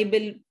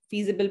viable,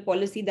 feasible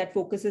policy that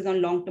focuses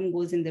on long-term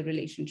goals in the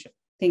relationship.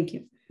 Thank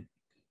you.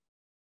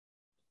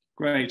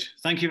 Great,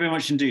 thank you very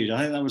much indeed. I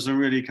think that was a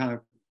really kind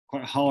of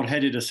quite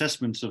hard-headed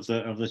assessment of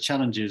the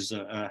challenges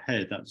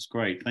ahead. That's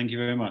great. Thank you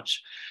very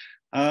much.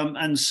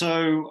 And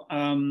so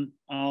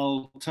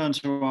I'll turn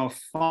to our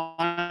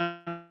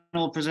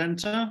final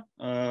presenter,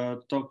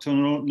 Dr.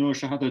 Nur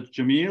Shahada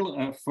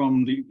Jamil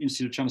from the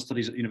Institute of China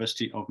Studies at the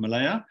University of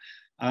Malaya.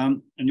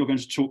 And you're going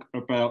to talk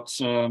about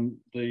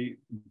the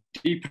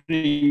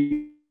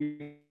deepening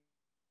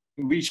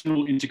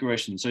regional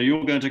integration. So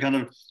you're going to kind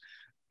of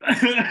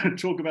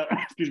talk about,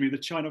 excuse me, the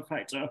China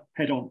factor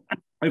head on.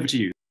 Over to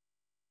you.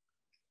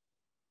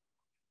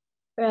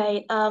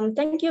 Right.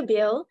 Thank you,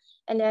 Bill.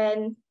 And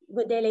then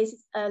good day,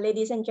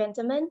 ladies and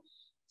gentlemen.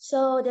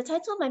 So the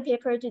title of my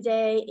paper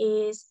today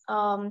is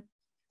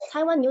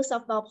Taiwan New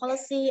Soft Power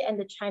Policy and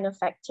the China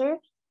Factor,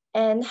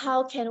 and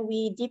how can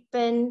we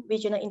deepen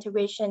regional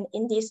integration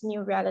in this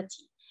new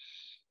reality.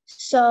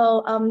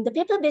 So the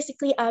paper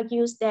basically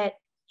argues that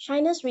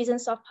China's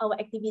recent soft power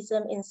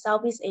activism in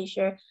Southeast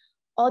Asia,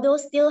 although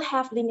still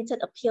have limited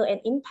appeal and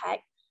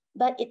impact,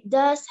 but it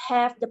does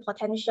have the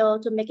potential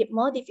to make it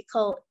more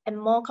difficult and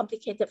more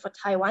complicated for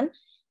Taiwan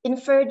in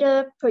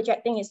further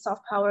projecting its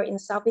soft power in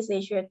Southeast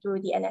Asia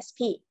through the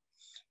NSP.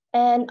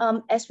 And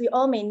as we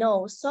all may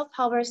know, soft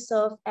power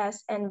serves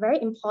as a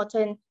very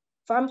important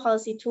foreign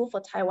policy tool for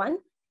Taiwan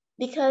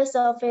because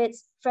of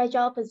its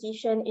fragile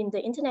position in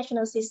the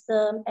international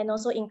system and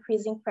also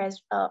increasing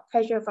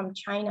pressure from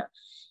China.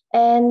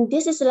 And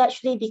this is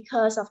largely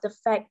because of the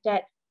fact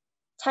that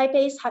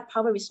Taipei's hard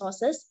power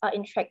resources are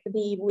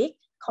intractably weak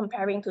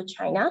comparing to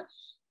China.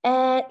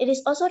 And it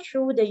is also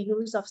through the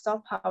use of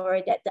soft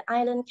power that the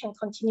island can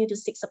continue to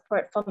seek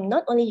support from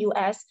not only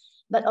US,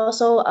 but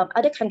also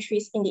other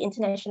countries in the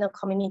international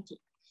community.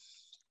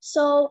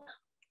 So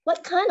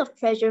what kind of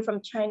pressure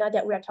from China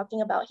that we are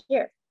talking about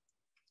here?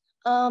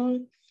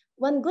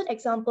 One good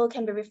example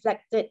can be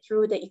reflected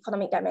through the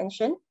economic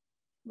dimension,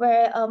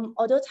 where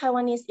although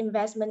Taiwanese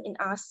investment in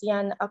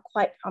ASEAN are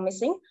quite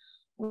promising,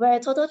 where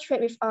total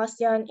trade with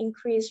ASEAN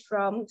increased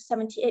from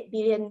 $78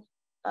 billion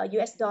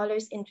US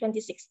dollars in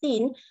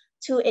 2016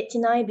 to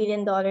 $89 billion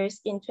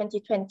in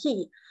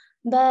 2020.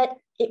 But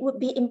it would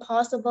be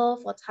impossible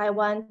for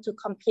Taiwan to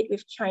compete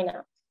with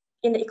China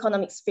in the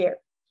economic sphere,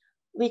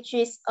 which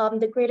is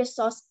the greatest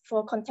source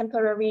for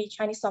contemporary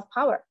Chinese soft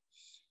power.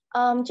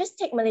 Just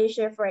take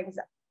Malaysia, for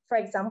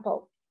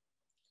example.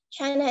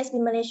 China has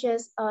been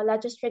Malaysia's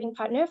largest trading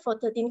partner for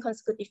 13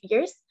 consecutive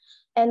years,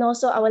 and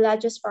also our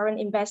largest foreign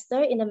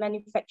investor in the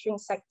manufacturing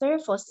sector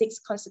for 6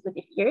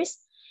 consecutive years.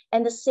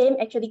 And the same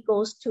actually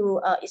goes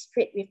to its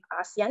trade with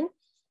ASEAN,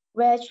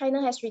 where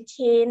China has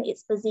retained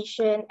its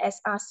position as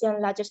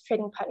ASEAN's largest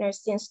trading partner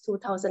since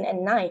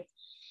 2009.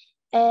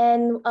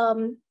 And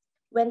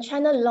when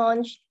China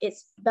launched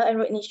its Belt and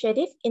Road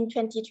Initiative in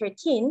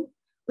 2013,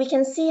 we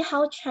can see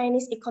how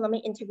Chinese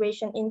economic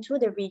integration into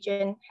the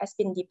region has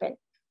been deepened,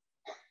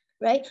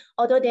 right?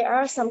 Although there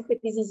are some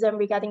criticism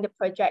regarding the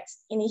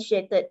projects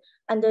initiated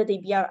under the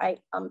BRI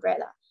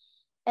umbrella.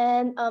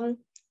 And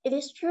it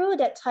is true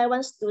that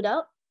Taiwan stood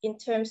out in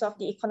terms of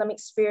the economic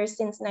sphere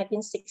since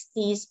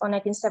 1960s or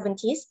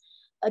 1970s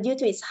due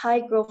to its high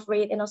growth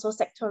rate and also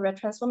sectoral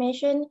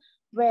transformation,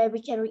 where we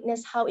can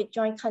witness how it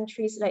joined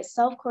countries like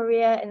South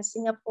Korea and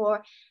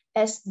Singapore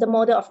as the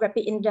model of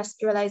rapid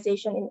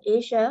industrialization in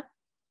Asia.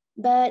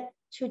 But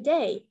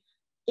today,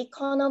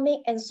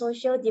 economic and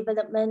social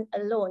development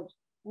alone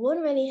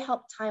won't really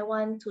help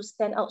Taiwan to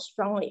stand out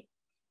strongly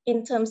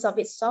in terms of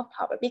its soft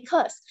power,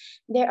 because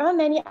there are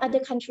many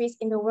other countries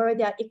in the world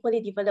that are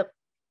equally developed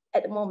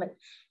at the moment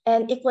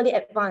and equally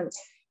advanced.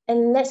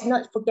 And let's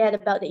not forget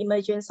about the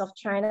emergence of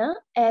China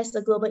as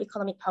a global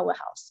economic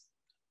powerhouse.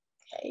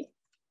 Okay.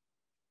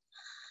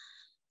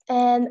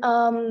 And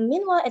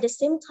meanwhile, at the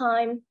same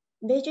time,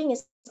 Beijing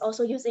is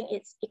also using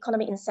its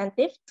economic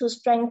incentive to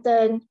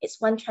strengthen its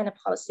One China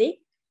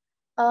policy,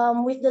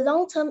 with the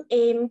long-term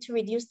aim to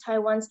reduce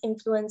Taiwan's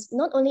influence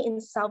not only in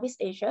Southeast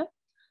Asia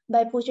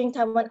by pushing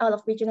Taiwan out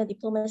of regional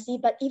diplomacy,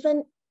 but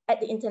even at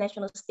the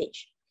international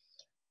stage.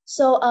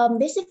 So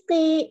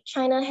basically,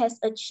 China has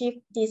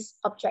achieved this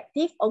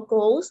objective or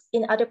goals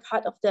in other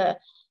parts of the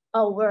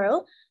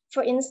world.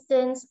 For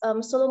instance,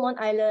 Solomon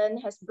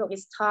Island has broke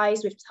its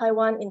ties with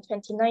Taiwan in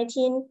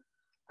 2019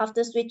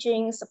 after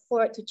switching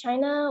support to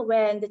China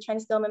when the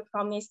Chinese government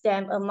promised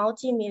them a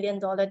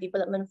multi-million-dollar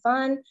development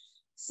fund.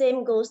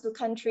 Same goes to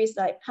countries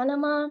like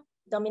Panama,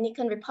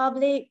 Dominican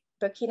Republic,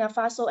 Burkina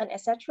Faso, and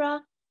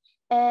etc.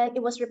 And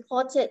it was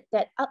reported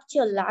that up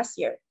till last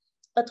year,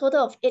 a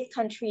total of 8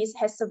 countries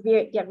has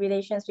severed their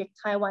relations with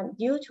Taiwan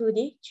due to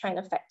the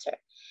China factor.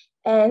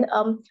 And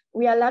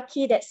we are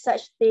lucky that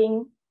such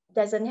thing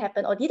doesn't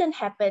happen or didn't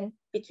happen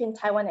between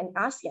Taiwan and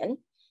ASEAN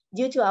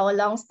due to our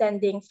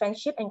long-standing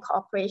friendship and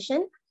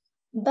cooperation.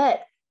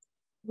 But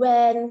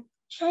when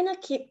China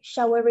keeps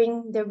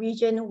showering the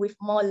region with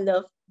more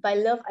love. By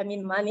love, I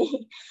mean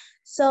money.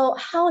 So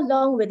how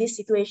long will this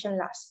situation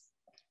last?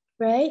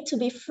 Right? To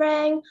be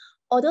frank,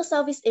 although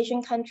Southeast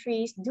Asian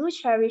countries do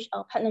cherish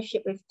our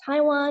partnership with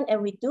Taiwan,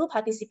 and we do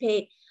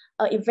participate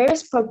in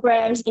various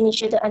programs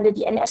initiated under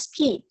the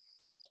NSP,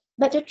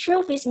 but the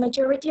truth is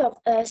majority of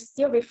us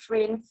still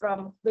refrain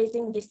from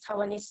raising this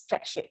Taiwanese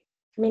flagship,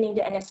 meaning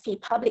the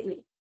NSP,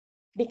 publicly,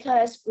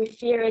 because we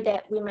fear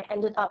that we might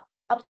end up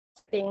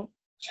upsetting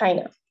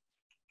China.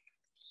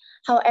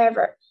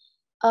 However,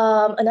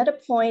 another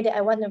point that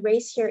I want to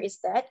raise here is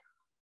that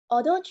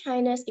although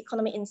China's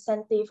economic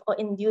incentive or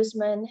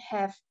inducement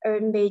have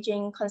earned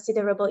Beijing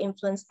considerable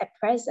influence at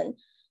present,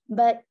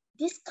 but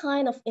this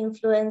kind of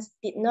influence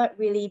did not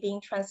really being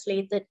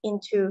translated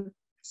into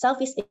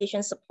Southeast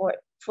Asian support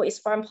for its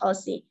foreign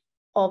policy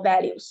or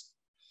values.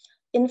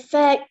 In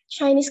fact,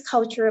 Chinese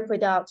cultural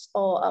products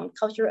or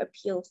cultural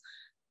appeals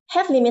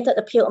have limited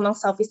appeal among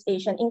Southeast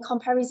Asian in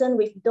comparison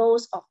with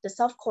those of the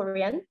South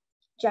Korean,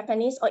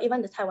 Japanese, or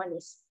even the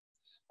Taiwanese.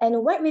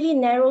 And what really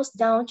narrows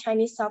down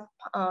Chinese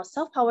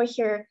soft power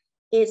here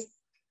is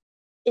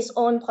its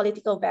own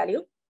political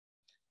value,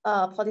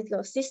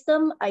 political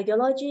system,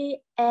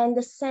 ideology, and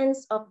the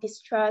sense of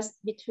distrust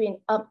between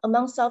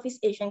among Southeast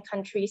Asian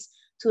countries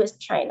towards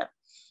China.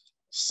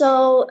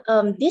 So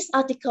this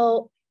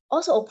article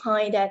also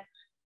opined that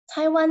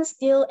Taiwan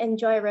still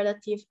enjoy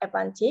relative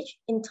advantage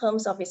in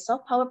terms of its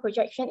soft power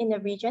projection in the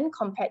region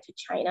compared to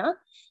China,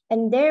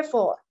 and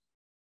therefore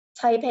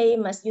Taipei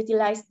must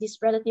utilize these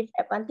relative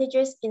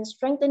advantages in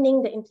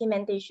strengthening the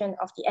implementation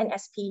of the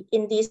NSP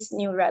in this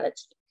new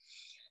reality.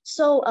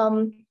 So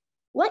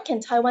what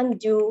can Taiwan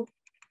do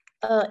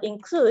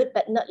include,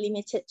 but not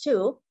limited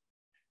to?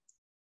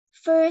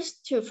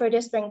 First, to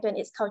further strengthen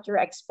its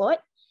cultural export.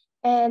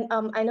 And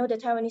I know the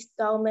Taiwanese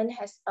government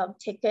has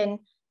taken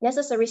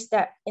necessary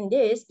steps in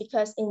this,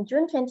 because in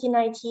June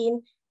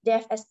 2019, they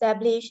have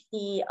established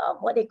the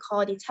what they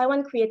call the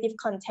Taiwan Creative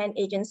Content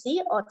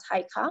Agency, or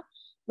TAICA,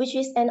 which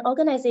is an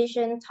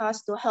organization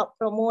tasked to help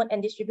promote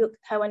and distribute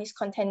Taiwanese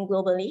content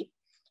globally.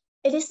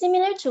 It is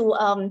similar to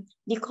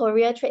the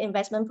Korea Trade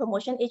Investment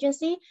Promotion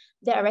Agency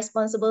that are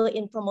responsible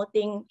in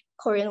promoting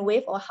Korean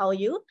Wave or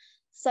Hallyu,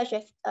 such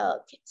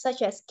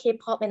as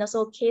K-pop and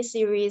also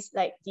K-series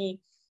like the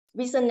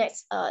recent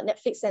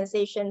Netflix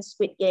sensation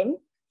Squid Game.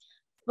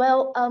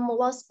 Well,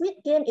 while Squid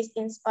Game is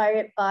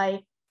inspired by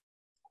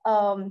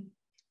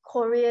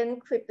Korean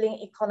crippling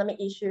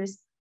economic issues,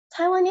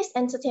 Taiwanese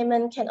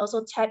entertainment can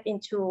also tap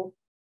into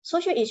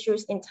social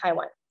issues in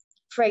Taiwan.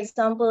 For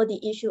example,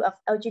 the issue of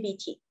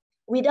LGBT,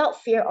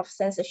 without fear of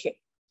censorship.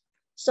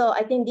 So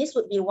I think this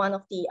would be one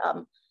of the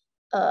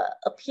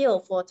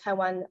appeal for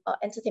Taiwan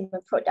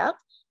entertainment product.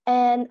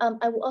 And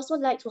I would also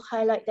like to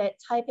highlight that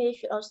Taipei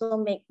should also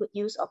make good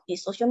use of the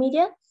social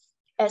media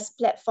as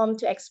platform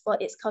to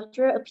export its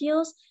cultural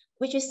appeals,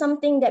 which is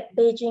something that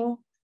Beijing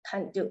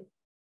can't do.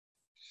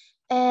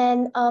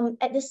 And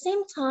at the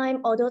same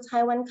time, although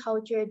Taiwan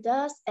culture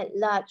does at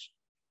large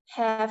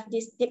have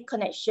this deep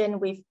connection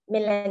with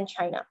mainland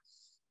China,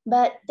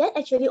 but that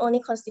actually only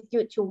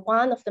constitutes to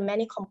one of the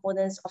many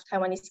components of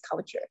Taiwanese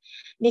culture,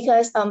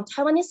 because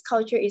Taiwanese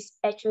culture is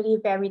actually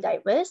very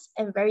diverse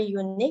and very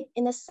unique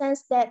in the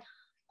sense that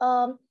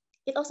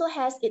it also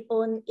has its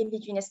own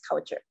indigenous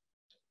culture,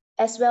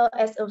 as well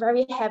as a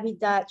very heavy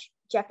Dutch,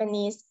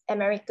 Japanese,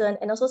 American,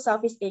 and also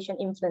Southeast Asian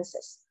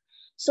influences.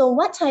 So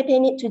what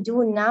Taipei need to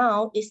do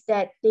now is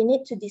that they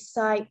need to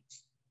decide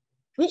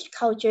which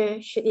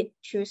culture should it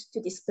choose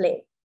to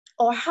display,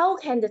 or how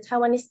can the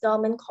Taiwanese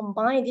government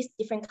combine these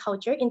different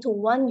culture into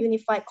one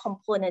unified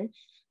component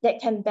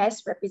that can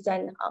best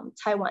represent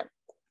Taiwan.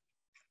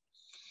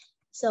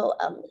 So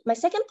my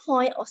second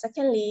point, or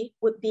secondly,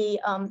 would be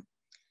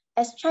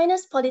as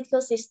China's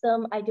political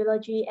system,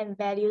 ideology, and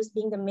values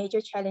being the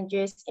major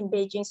challenges in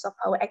Beijing's soft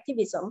power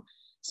activism,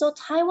 so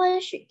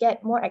Taiwan should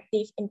get more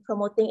active in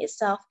promoting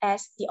itself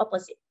as the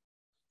opposite.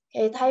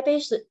 Okay, Taipei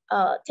should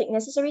take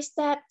necessary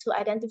steps to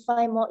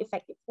identify more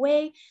effective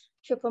way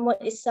to promote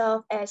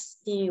itself as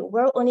the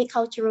world-only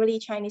culturally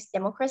Chinese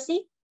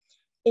democracy.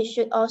 It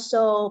should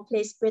also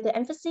place greater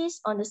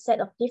emphasis on the set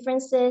of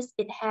differences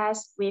it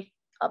has with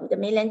the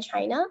mainland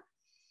China.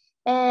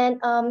 And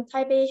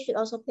Taipei should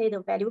also play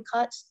the value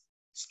cards,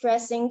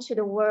 stressing to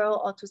the world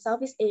or to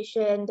Southeast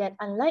Asia that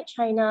unlike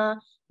China,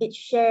 it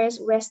shares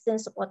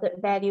Western-supported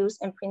values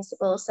and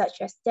principles such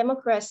as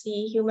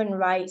democracy, human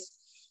rights,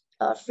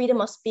 freedom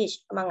of speech,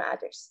 among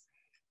others.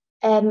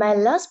 And my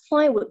last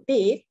point would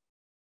be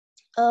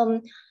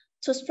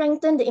to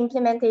strengthen the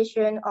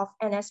implementation of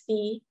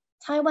NSP,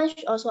 Taiwan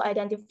should also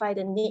identify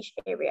the niche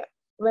area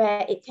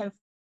where it can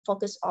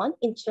focus on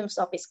in terms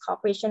of its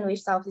cooperation with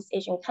Southeast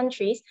Asian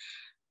countries.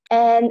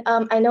 And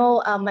I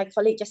know my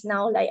colleague just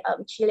now, like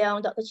Dr. Chi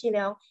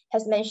Leong,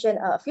 has mentioned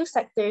a few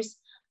sectors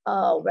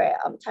where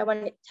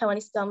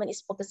Taiwanese government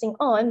is focusing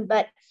on,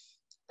 but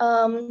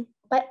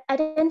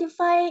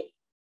identifying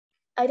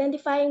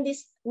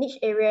these niche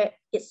area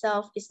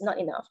itself is not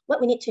enough.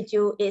 What we need to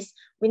do is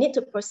we need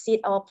to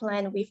proceed our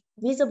plan with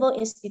visible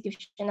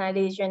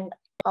institutionalization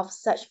of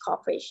such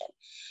cooperation.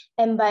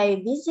 And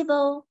by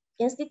visible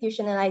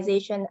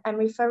institutionalization, I'm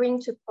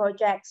referring to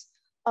projects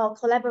or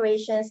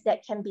collaborations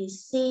that can be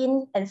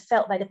seen and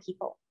felt by the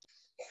people.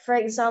 For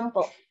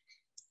example,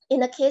 in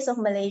the case of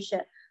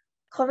Malaysia,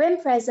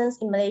 Korean presence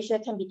in Malaysia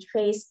can be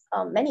traced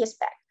many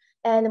aspects.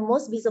 And the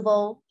most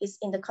visible is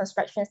in the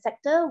construction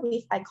sector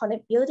with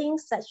iconic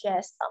buildings such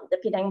as the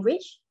Penang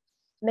Bridge,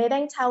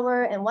 Maybank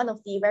Tower, and one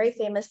of the very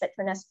famous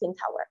Petronas Twin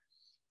Tower.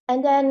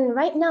 And then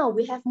right now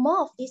we have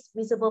more of these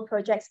visible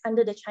projects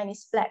under the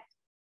Chinese flag,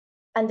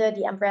 under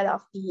the umbrella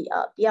of the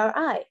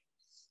BRI.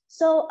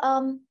 So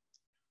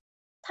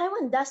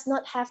Taiwan does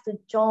not have to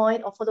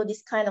join or follow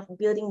this kind of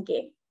building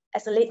game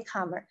as a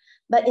latecomer,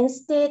 but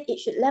instead it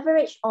should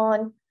leverage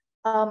on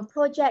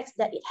projects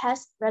that it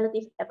has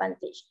relative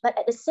advantage, but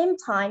at the same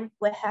time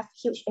will have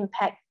huge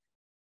impact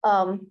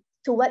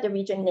to what the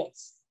region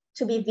needs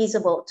to be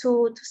visible,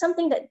 to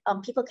something that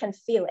people can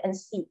feel and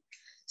see.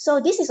 So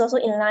this is also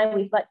in line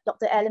with what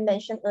Dr. Allen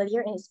mentioned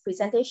earlier in his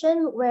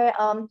presentation, where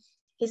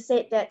he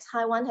said that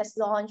Taiwan has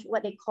launched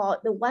what they call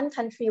the One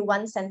Country,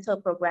 One Center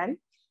program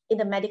in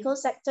the medical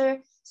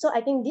sector. So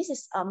I think this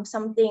is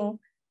something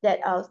that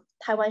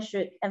Taiwan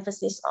should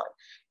emphasize on.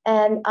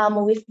 And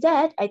with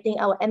that, I think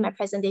I will end my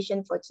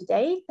presentation for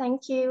today.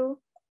 Thank you.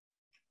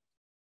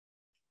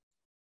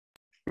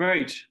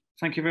 Great,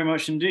 thank you very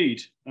much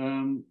indeed.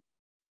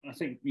 I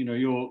think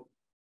your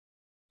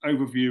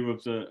overview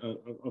of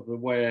the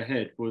way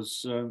ahead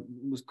was a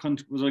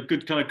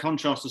good kind of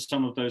contrast to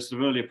some of those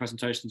sort of earlier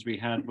presentations we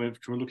had,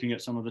 which were looking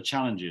at some of the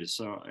challenges.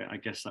 So I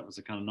guess that was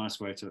a kind of nice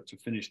way to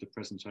finish the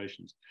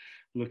presentations,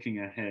 looking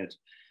ahead.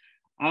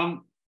 I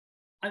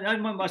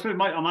suppose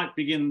I might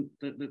begin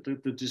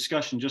the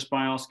discussion just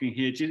by asking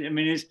here.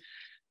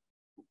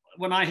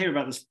 When I hear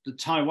about the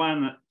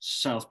Taiwan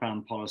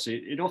southbound policy,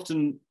 it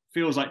often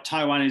feels like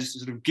Taiwan is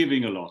sort of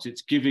giving a lot.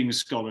 It's giving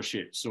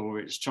scholarships, or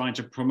it's trying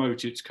to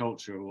promote its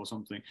culture or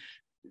something.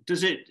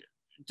 Does it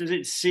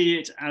see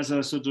it as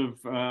a sort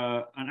of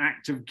an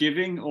act of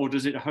giving, or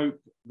does it hope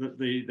that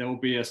there will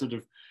be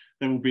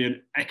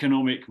an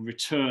economic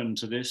return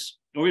to this,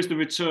 or is the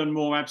return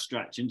more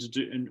abstract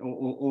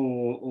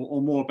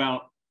or more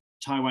about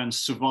Taiwan's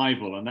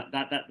survival, and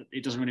that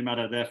it doesn't really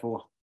matter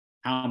therefore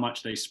how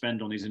much they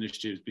spend on these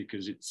initiatives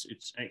because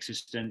it's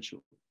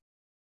existential?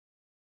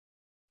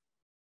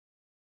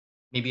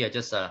 Maybe I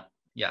just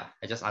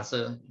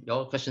answer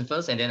your question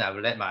first, and then I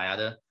will let my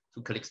other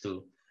two colleagues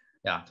to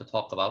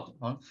talk about.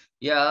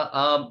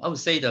 I would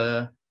say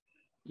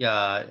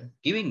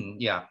giving.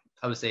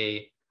 I would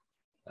say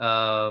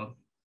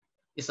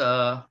it's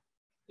a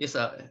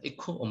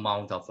equal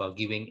amount of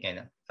giving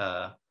and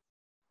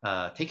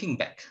taking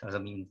back. I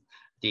mean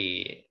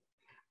the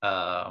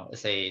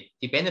let's say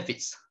the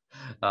benefits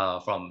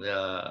from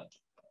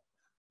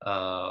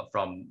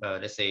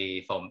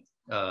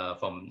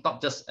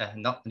not just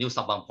not new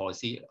southbound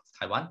policy of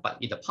Taiwan, but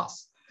in the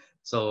past.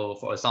 So,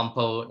 for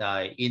example,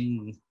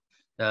 in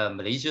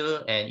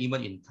Malaysia and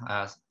even in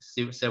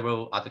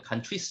several other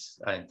countries,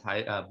 in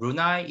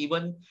Brunei,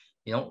 even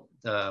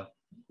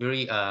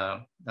very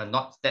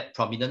not that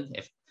prominent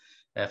if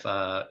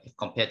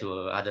compared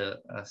to other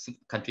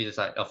countries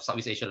of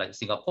Southeast Asia like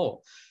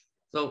Singapore.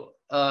 So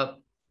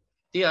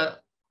there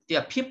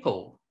are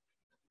people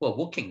who are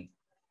working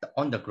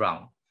on the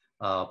ground,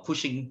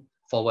 pushing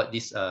forward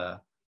this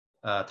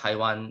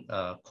Taiwan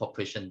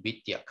cooperation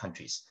with their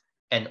countries.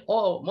 And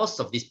most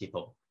of these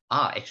people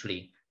are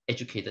actually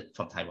educated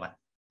from Taiwan.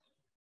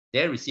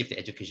 They receive the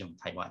education from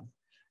Taiwan.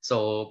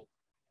 So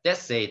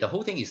let's say the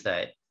whole thing is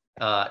that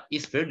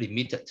it's very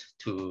limited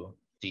to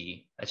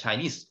the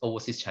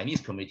overseas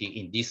Chinese community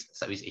in these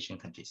Southeast Asian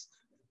countries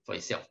for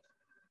itself.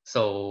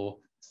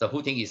 So the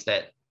whole thing is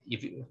that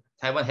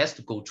Taiwan has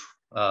to go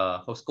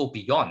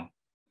beyond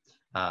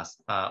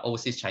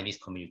overseas Chinese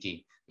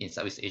community in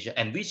Southeast Asia,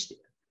 and which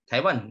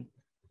Taiwan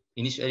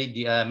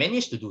initially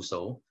managed to do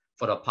so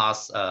for the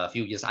past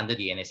few years under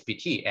the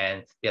NSPT,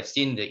 and we have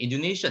seen the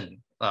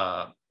Indonesian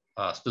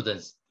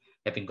students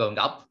have been going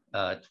up.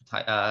 The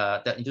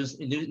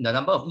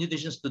number of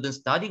Indonesian students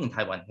studying in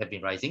Taiwan have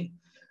been rising.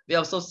 We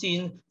also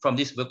seen from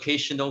these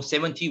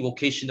 70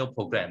 vocational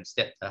programs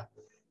that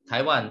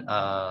Taiwan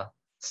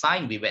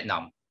signed with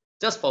Vietnam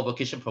just for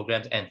vocational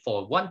programs and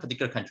for one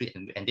particular country,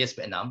 and there's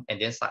Vietnam,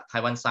 and then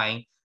Taiwan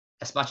signed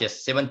as much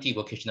as 70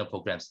 vocational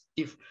programs,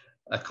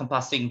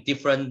 encompassing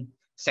different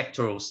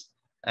sectors.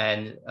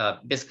 And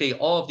basically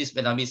all of these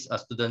Vietnamese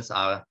students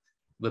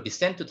will be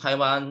sent to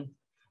Taiwan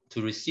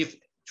to receive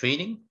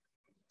training,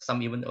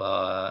 some even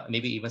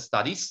maybe even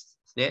studies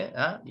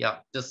there.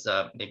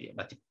 Maybe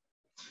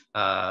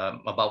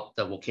about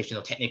the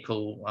vocational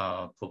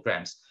technical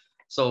programs.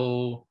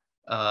 So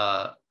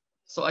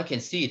I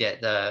can see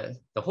that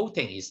the whole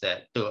thing is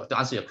that to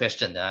answer your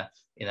question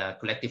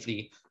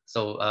collectively.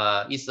 So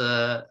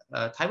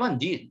Taiwan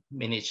did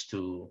manage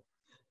to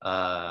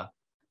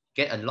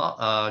get a lot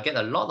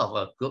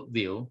of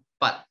goodwill,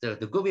 but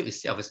the goodwill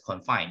itself is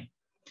confined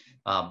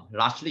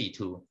largely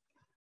to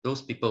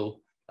those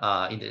people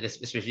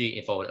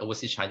especially for the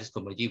overseas Chinese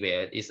community,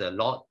 where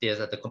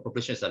the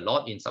population is a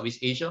lot in Southeast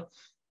Asia,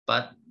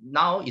 but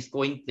now it's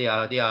going. They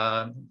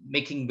are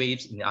making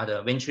waves in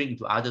venturing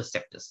into other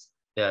sectors.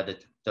 The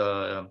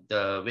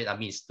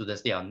Vietnamese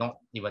students, they are not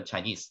even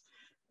Chinese,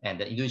 and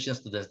the Indonesian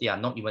students, they are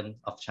not even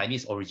of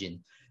Chinese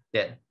origin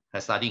that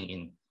are studying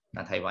in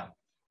Taiwan.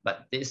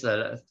 But this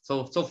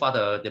so far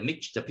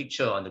the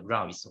picture on the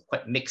ground is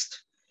quite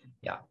mixed.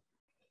 Yeah.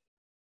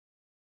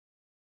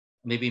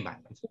 Maybe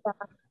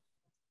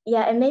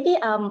yeah, and maybe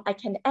I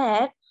can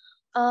add,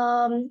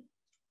 at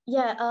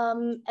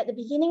the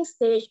beginning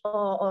stage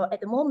or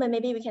at the moment,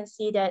 maybe we can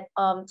see that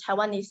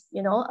Taiwan is,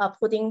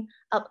 putting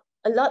up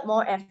a lot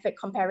more effort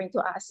comparing to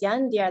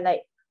ASEAN. They are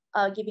like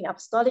giving up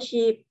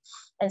scholarship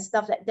and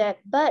stuff like that.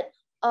 But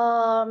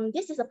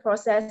this is a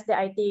process that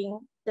I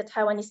think the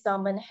Taiwanese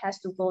government has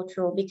to go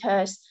through,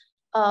 because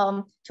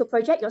to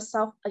project your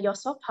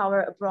soft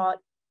power abroad,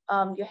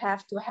 you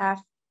have to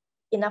have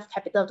enough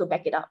capital to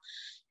back it up.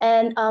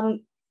 And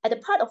at the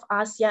part of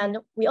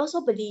ASEAN, we also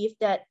believe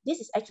that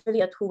this is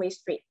actually a two-way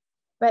street,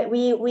 right?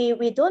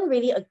 We don't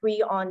really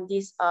agree on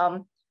this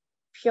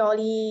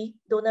purely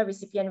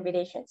donor-recipient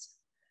relations,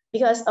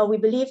 because we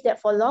believe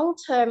that for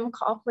long-term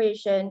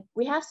cooperation,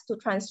 we have to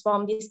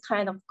transform this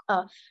kind of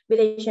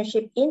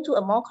relationship into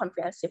a more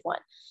comprehensive one.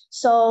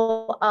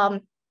 So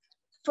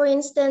for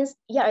instance,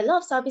 a lot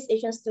of Southeast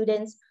Asian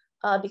students,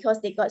 because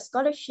they got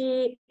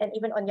scholarship and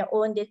even on their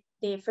own,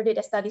 they furthered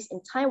their studies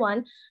in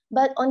Taiwan.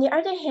 But on the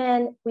other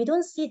hand, we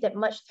don't see that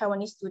much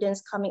Taiwanese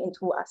students coming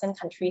into ASEAN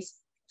countries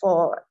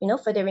for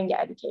furthering their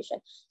education.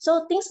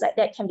 So things like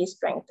that can be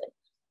strengthened.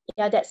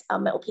 Yeah, that's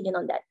my opinion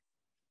on that.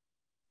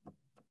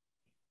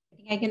 I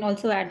think I can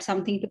also add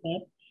something to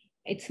that.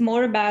 It's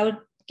more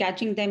about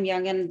catching them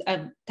young, and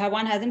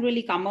Taiwan hasn't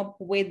really come up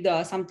with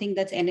something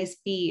that's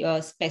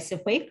NSP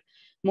specific.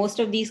 Most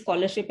of these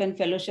scholarship and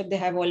fellowship, they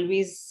have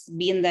always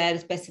been there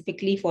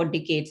specifically for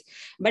decades.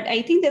 But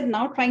I think they're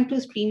now trying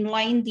to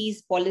streamline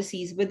these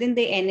policies within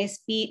the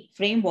NSP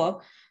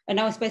framework. And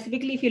now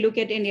specifically, if you look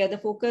at India, the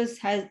focus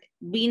has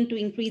been to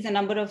increase the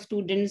number of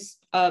students.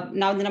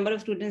 Now the number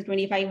of students,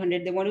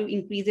 2,500, they want to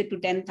increase it to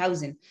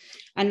 10,000.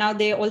 And now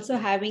they're also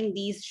having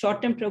these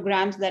short-term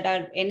programs that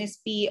are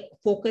NSP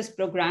focused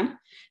program.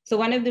 So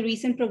one of the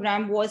recent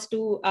program was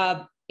to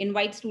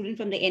invite students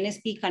from the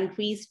NSP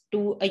countries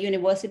to a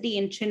university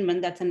in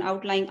Chinman, that's an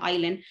outlying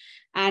island,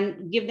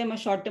 and give them a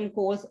short-term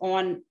course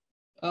on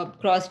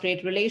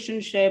cross-strait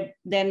relationship,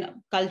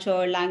 then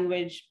culture,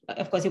 language.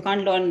 Of course, you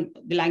can't learn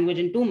the language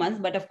in 2 months,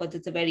 but of course,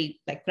 it's a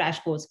very crash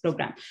course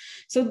program.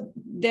 So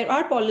there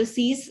are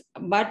policies,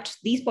 but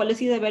these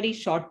policies are very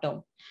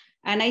short-term.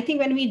 And I think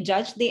when we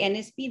judge the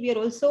NSP,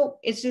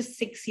 it's just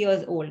 6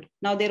 years old.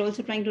 Now they're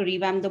also trying to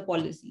revamp the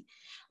policy.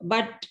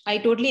 But I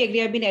totally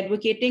agree. I've been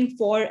advocating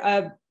for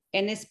a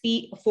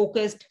NSP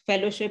focused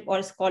fellowship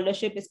or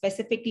scholarship,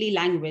 specifically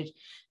language,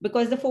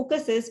 because the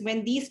focus is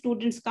when these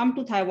students come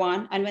to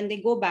Taiwan and when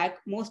they go back,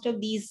 most of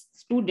these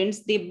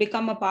students, they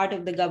become a part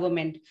of the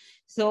government.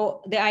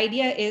 So the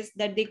idea is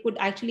that they could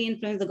actually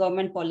influence the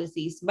government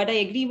policies. But I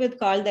agree with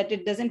Carl that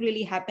it doesn't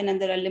really happen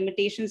and there are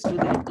limitations to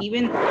that.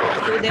 Even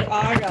though there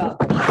are,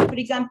 for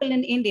example,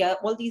 in India,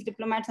 all these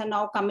diplomats are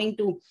now coming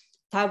to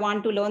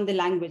Taiwan to learn the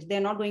language.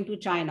 They're not going to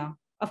China.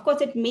 Of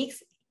course, it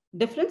makes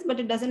difference, but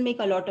it doesn't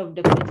make a lot of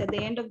difference. At the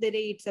end of the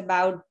day, it's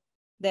about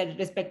their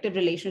respective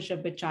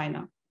relationship with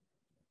China.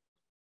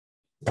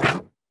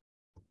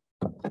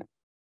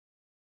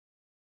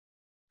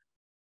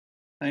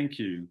 Thank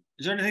you.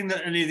 Is there anything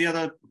that any of the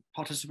other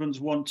participants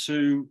want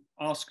to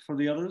ask for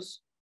the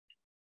others?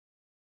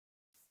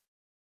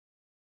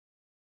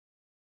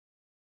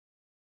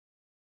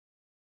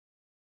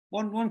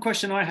 One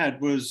question I had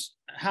was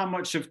how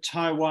much of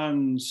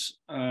Taiwan's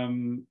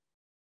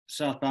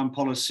southbound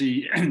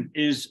policy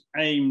is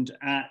aimed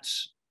at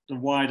the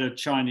wider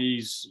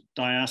Chinese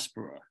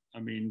diaspora? I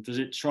mean, does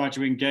it try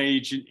to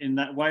engage in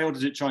that way, or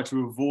does it try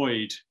to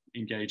avoid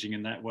engaging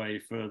in that way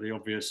for the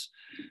obvious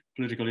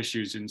political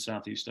issues in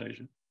Southeast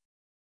Asia?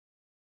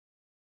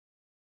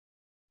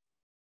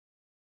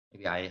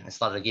 Maybe I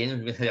start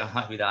again with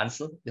the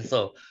answer.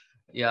 So,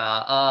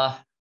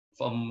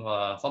 from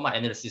my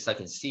analysis, I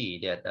can see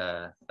that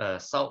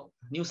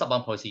new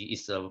southbound policy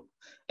is an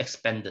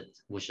expanded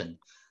version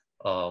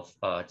of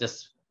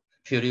just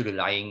purely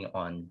relying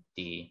on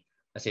the,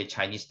 let's say,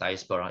 Chinese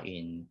diaspora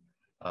in,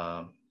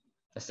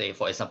 let's say,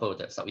 for example,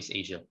 the Southeast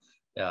Asia.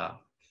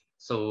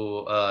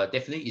 So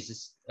definitely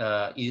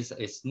Taiwan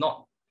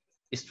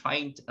is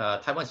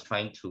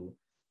trying to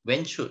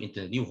venture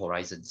into new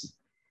horizons,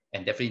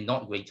 and definitely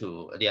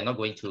they are not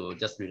going to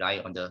just rely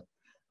on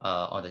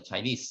the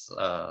Chinese,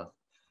 on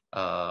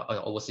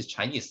overseas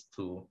Chinese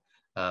to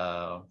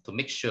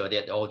make sure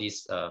that all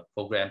these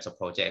programs or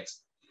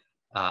projects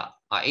are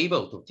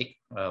able to take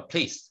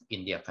place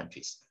in their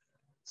countries.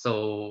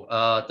 So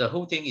the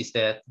whole thing is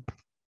that,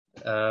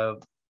 but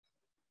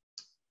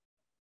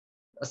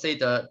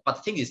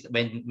the thing is,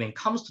 when it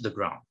comes to the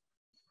ground,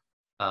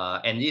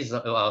 And this is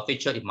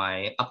featured in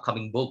my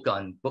upcoming book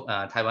on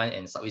Taiwan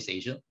and Southeast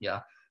Asia,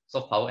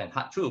 soft power and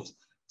hard truths.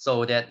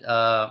 So that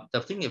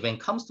the thing is, when it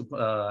comes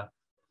to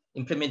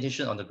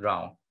implementation on the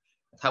ground,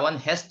 Taiwan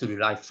has to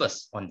rely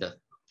first on the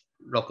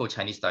local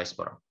Chinese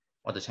diaspora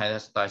or the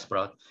Chinese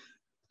diaspora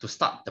to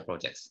start the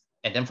projects.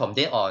 And then from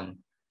there on,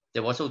 they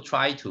also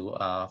try to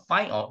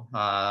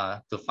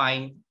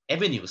find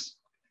avenues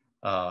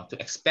to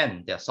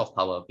expand their soft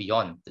power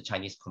beyond the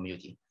Chinese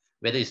community,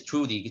 whether it's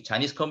through the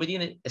Chinese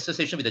community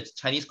association with the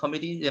Chinese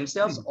community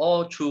themselves,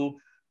 or through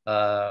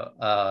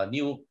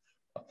new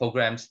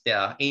programs that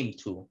are aimed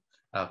to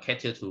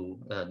cater to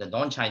the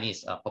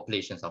non-Chinese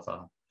populations of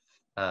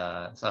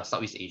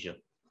Southeast Asia.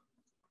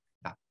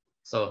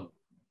 So,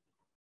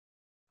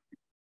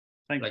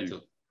 thank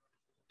you.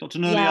 Dr.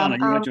 Nurliana,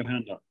 you had your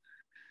hand up.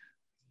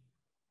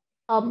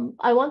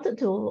 I wanted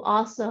to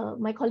ask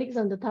my colleagues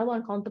on the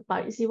Taiwan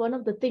counterpart. You see, one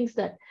of the things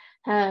that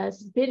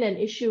has been an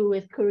issue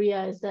with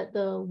Korea is that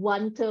the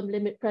one-term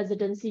limit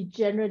presidency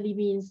generally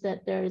means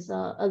that there's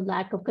a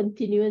lack of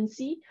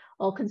continuity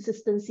or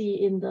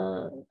consistency in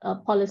the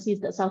policies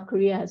that South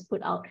Korea has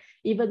put out,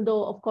 even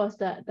though, of course,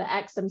 the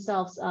acts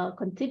themselves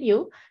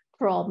continue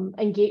from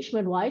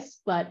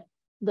engagement-wise, but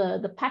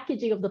the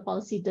packaging of the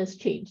policy does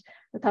change.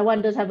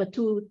 Taiwan does have a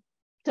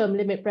two-term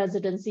limit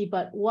presidency,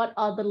 but what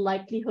are the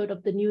likelihood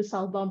of the new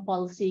southbound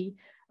policy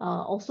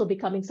also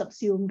becoming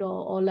subsumed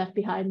or left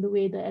behind the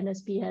way the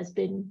NSP has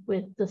been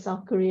with the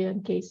South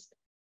Korean case?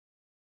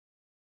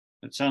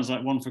 It sounds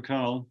like one for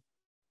Carl.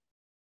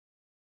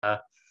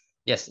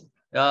 Yes.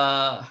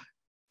 I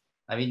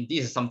mean,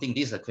 this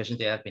is a question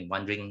that I've been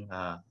wondering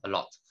a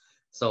lot.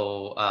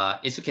 So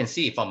as you can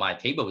see from my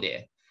table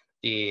there,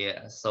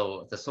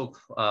 from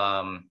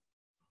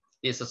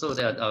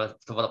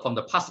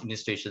the past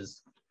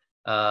administrations,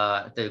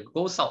 the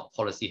Go South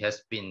policy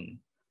has been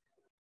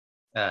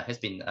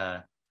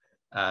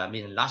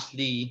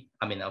largely,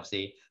 I would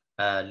say,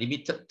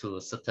 limited to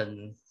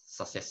certain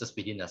successes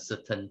within a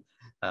certain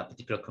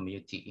particular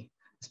community,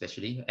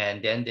 especially,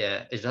 and then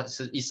there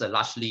is a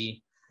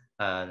largely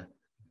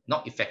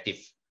not effective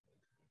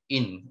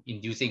in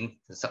inducing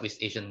the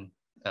Southeast Asian,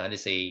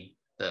 let's say,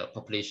 the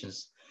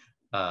populations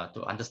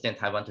to understand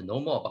Taiwan, to know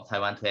more about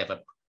Taiwan, to have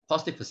a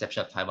positive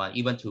perception of Taiwan,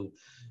 even to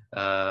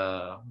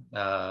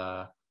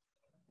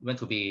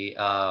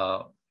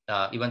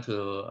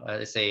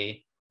let's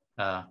say,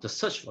 to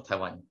search for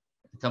Taiwan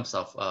in terms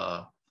of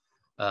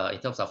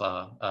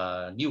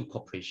new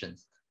cooperation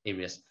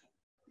areas.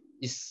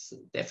 It's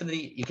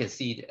definitely, you can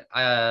see,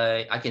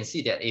 I can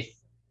see that if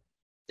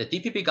the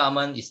DPP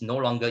government is no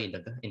longer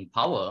in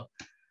power,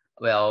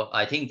 well,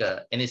 I think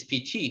the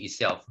NSPT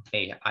itself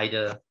may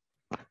either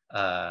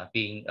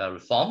being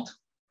reformed,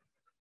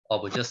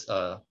 or will just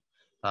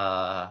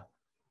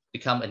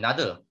become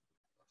another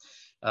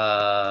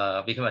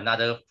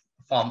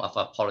form of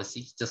a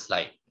policy, just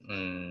like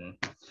on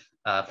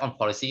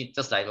policy,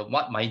 just like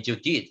what Ma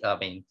Ying-jeou did. I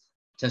mean,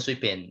 Chen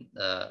Shui-bian,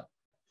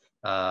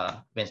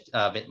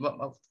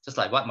 just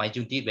like what Ma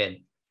Ying-jeou did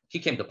when he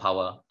came to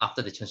power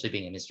after the Chen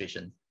Shui-bian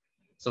administration.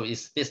 So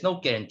there's no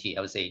guarantee. I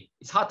would say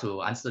it's hard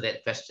to answer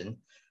that question,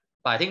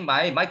 but I think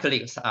my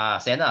colleague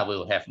Senna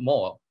will have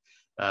more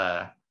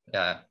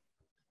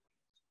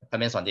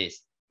comments on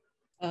this.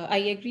 I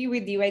agree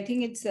with you. I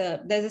think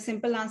there's a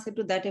simple answer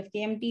to that. If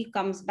KMT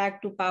comes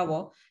back to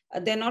power,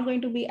 they're not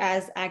going to be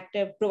as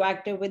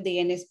proactive with the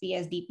NSP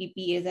as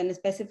DPP is, and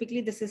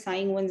specifically this is Tsai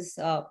Ing-wen's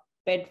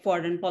pet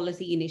foreign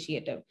policy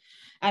initiative.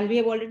 And we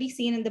have already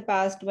seen in the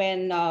past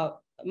when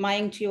Ma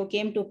Ying-jeou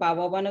came to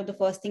power, one of the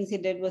first things he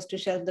did was to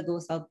shelve the Go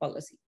South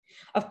policy.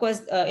 Of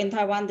course, in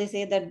Taiwan, they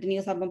say that the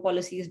new southbound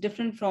policy is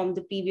different from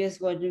the previous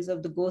versions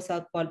of the Go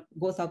South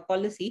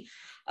policy.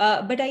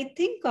 But I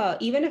think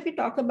even if we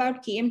talk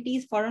about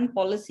KMT's foreign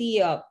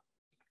policy,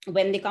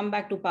 when they come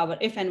back to power,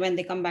 if and when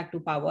they come back to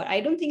power,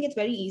 I don't think it's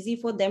very easy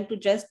for them to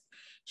just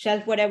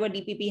shelve whatever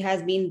DPP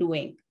has been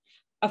doing.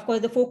 Of course,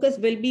 the focus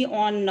will be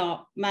on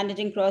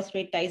managing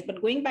cross-strait ties,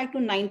 but going back to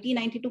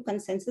 1992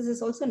 consensus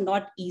is also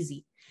not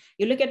easy.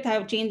 You look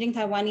at changing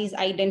Taiwanese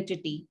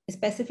identity,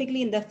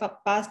 specifically in the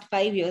past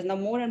 5 years, now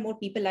more and more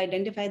people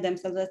identify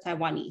themselves as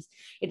Taiwanese.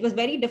 It was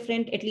very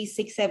different at least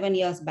 6-7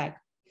 years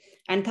back.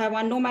 And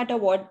Taiwan, no matter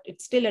what,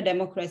 it's still a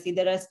democracy.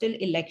 There are still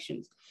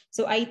elections.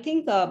 So I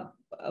think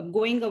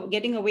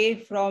getting away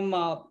from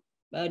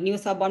new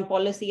southbound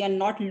policy and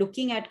not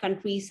looking at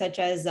countries such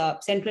as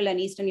Central and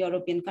Eastern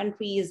European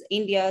countries,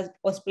 India,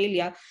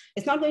 Australia,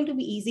 it's not going to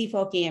be easy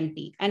for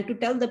KMT. And to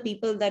tell the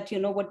people that,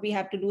 what we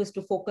have to do is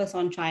to focus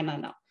on China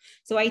now.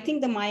 So I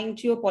think the Ma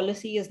Ying-jeou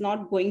policy is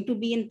not going to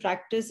be in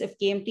practice if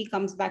KMT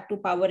comes back to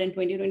power in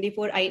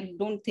 2024. I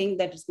don't think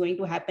that it's going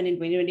to happen in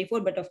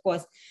 2024, but of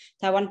course,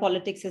 Taiwan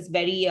politics is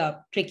very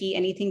tricky.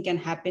 Anything can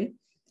happen.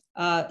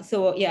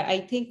 So yeah, I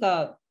think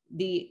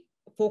the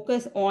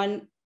focus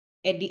on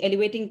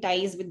elevating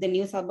ties with the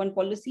new southbound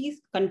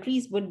policies,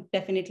 countries would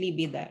definitely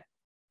be there.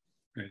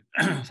 Great,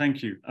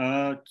 thank you.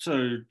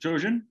 So,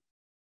 Georgian?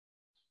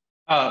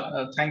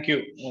 Thank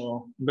you,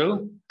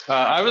 Bill.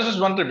 I was just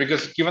wondering,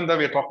 because given that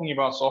we're talking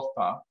about soft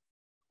power,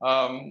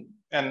 And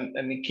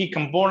the key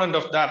component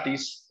of that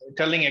is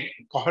telling a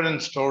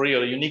coherent story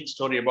or a unique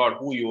story about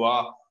who you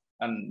are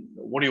and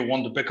what you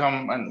want to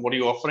become and what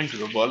you're offering to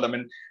the world. I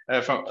mean,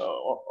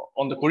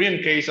 on the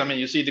Korean case, I mean,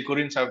 you see the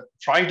Koreans have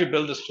tried to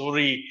build a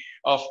story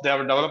of their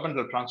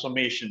developmental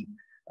transformation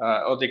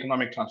or the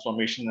economic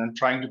transformation and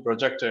trying to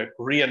project a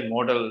Korean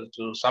model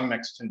to some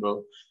extent.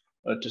 Well,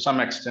 it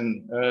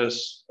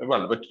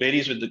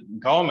varies with the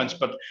governments,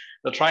 but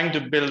they're trying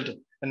to build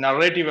a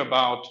narrative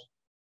about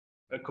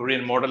a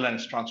Korean model and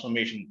its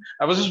transformation.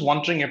 I was just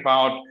wondering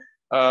about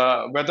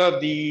whether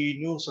the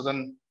new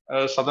Southern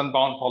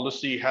Bound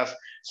policy has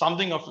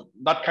something of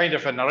that kind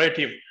of a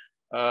narrative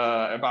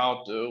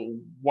about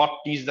what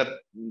is that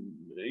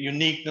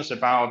uniqueness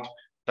about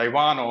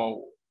Taiwan,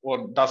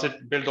 or does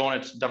it build on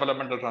its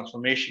developmental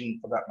transformation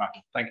for that matter?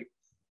 Thank you.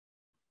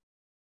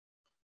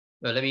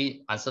 Well, let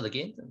me answer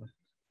again.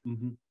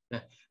 Mm-hmm.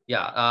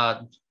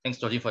 Yeah, thanks,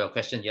 Georgie, for your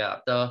question. Yeah,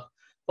 the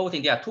whole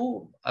thing, there are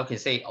two, I can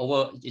say,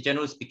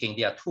 generally speaking,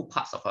 there are two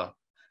parts of a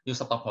new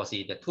southbound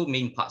policy. The two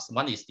main parts.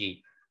 One is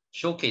the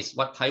showcase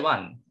what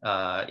Taiwan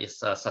is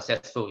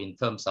successful in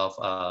terms of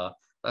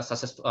the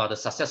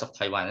success of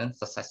Taiwan,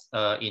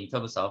 in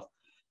terms of,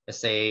 let's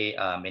say,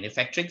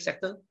 manufacturing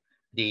sector.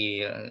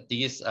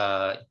 These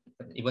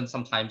even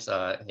sometimes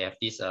have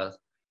this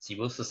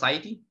civil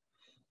society.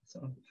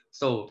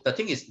 So the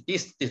thing is,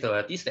 this is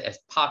the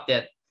part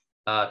that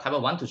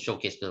Taiwan want to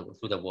showcase to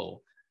the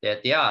world,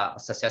 that they are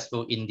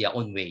successful in their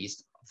own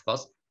ways, of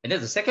course. And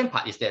then the second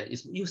part is that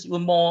it's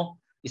even more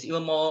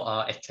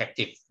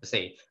attractive to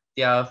say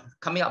they are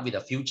coming up with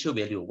a future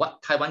value,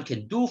 what Taiwan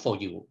can do for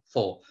you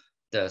for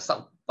the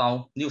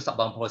new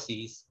southbound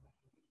policies,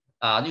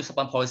 new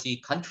southbound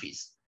policy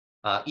countries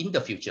in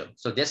the future.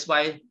 So that's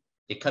why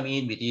they come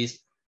in with this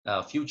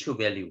future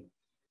value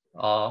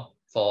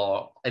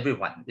for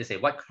everyone. They say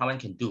what Taiwan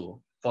can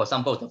do. For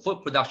example, the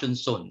food production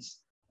zones,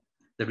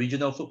 the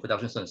regional food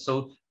production zones.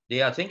 So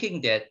they are thinking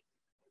that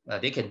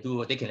they can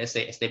let's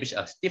say establish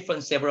a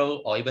different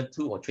several or even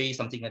 2 or 3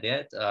 something like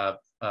that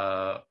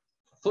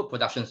food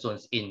production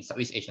zones in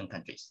Southeast Asian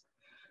countries.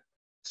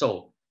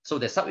 So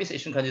the Southeast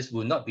Asian countries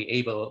will not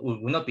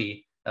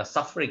be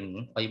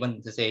suffering or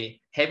even to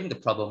say having the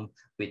problem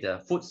with the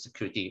food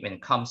security when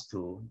it comes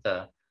to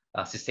the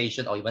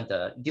cessation or even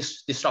the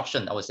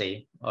disruption, I would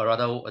say, or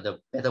rather the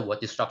better word,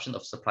 disruption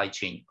of supply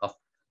chain of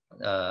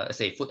let's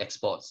say food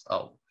exports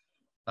or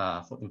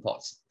food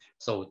imports.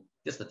 So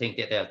this is the thing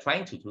that they are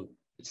trying to do.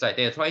 It's like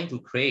they are trying to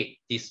create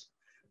this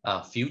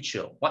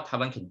future, what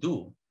Taiwan can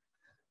do.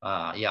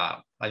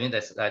 Yeah, I mean,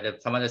 that's the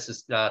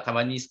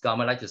Taiwanese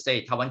government like to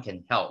say Taiwan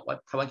can help,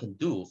 what Taiwan can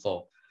do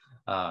for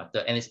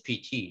the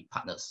NSPT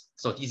partners.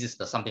 So this is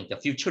the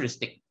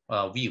futuristic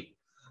view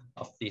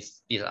of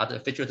this other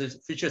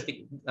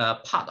futuristic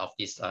part of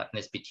this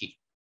NSPT.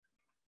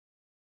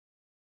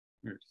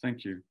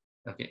 Thank you.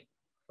 Okay.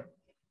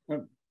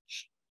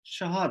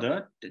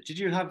 Shahada, did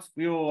you have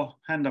your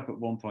hand up at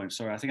one point?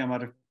 Sorry, I think I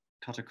might have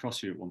cut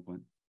across you at one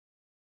point.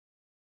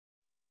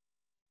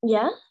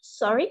 Yeah,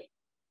 sorry.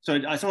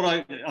 So I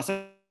thought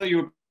you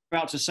were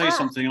about to say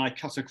something, and I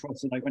cut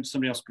across and I went to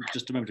somebody else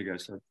just a moment ago.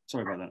 So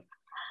sorry about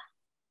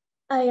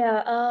that.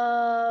 Yeah.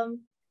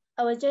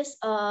 I was just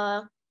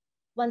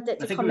wanted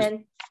to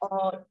comment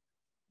on.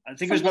 I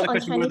think it was about the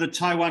question whether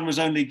Taiwan was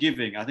only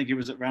giving. I think it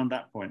was around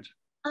that point.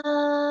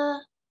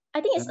 I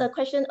think it's a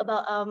question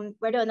about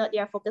whether or not they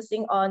are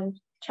focusing on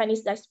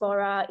Chinese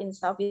diaspora in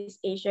Southeast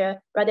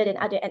Asia rather than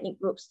other ethnic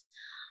groups.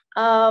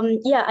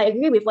 Yeah, I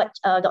agree with what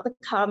Dr.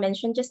 Carl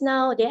mentioned just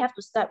now. They have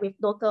to start with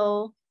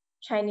local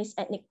Chinese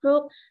ethnic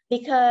group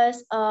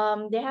because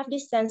they have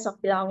this sense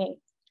of belonging.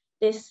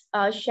 They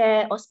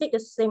share or speak the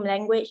same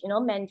language,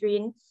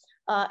 Mandarin,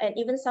 and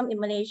even some in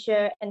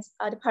Malaysia and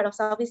other part of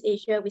Southeast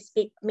Asia, we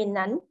speak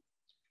Minnan,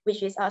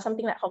 which is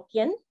something like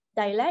Hokkien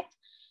dialect.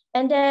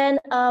 And then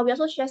we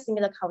also share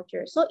similar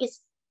culture. So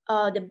it's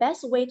the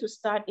best way to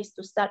start is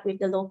to start with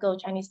the local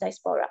Chinese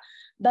diaspora.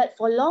 But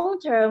for long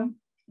term,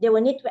 they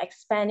will need to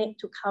expand it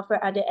to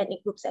cover other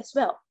ethnic groups as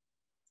well.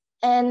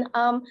 And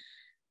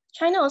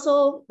China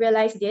also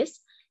realized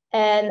this.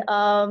 And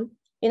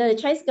the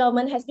Chinese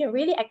government has been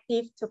really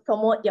active to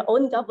promote their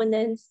own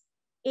governance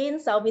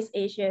in Southeast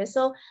Asia.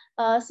 So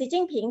Xi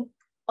Jinping,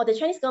 or the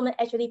Chinese government,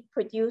 actually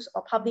produced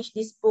or published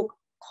this book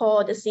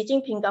called the Xi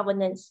Jinping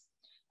Governance.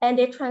 And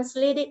they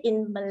translate it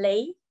in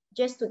Malay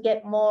just to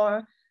get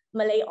more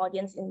Malay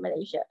audience in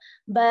Malaysia.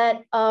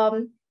 But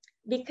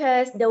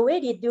because the way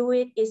they do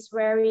it is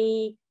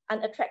very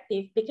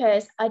unattractive,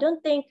 because I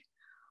don't think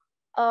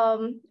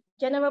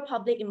general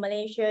public in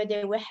Malaysia,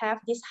 they will have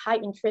this high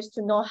interest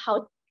to know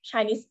how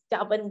Chinese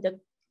govern the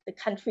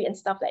country and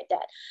stuff like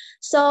that.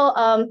 So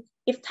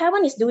if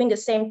Taiwan is doing the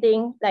same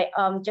thing, like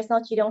just now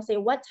Chidong say,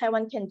 what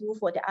Taiwan can do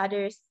for the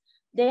others,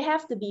 they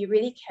have to be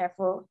really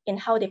careful in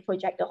how they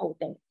project the whole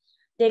thing.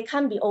 They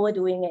can't be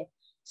overdoing it.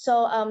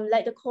 So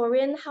like the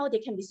Korean, how they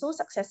can be so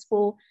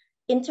successful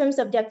in terms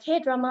of their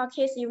K-drama,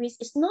 K-series,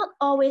 it's not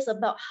always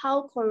about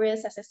how Korea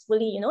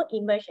successfully,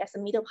 emerged as a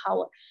middle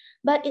power,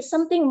 but it's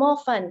something more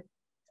fun.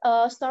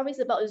 Stories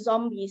about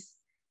zombies,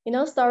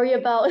 story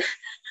about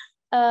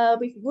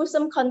with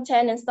gruesome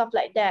content and stuff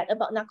like that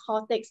about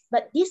narcotics,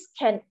 but this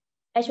can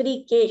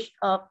actually gauge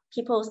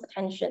people's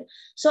attention.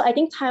 So I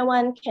think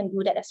Taiwan can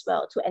do that as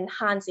well to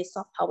enhance its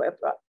soft power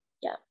abroad.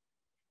 Yeah.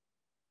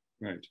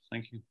 Great,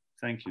 thank you.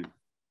 Thank you.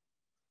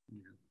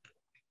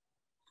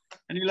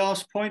 Any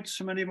last points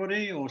from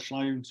anybody, or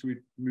shall we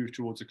move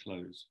towards a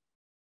close?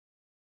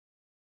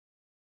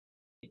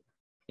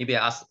 Maybe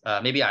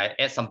I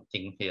add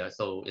something here.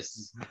 So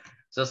it's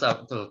just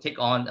to take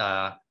on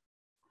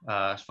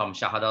from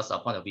Shahada's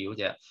point of view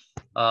that,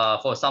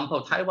 for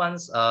example,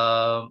 Taiwan's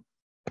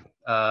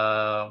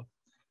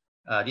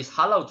this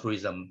halal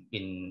tourism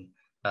in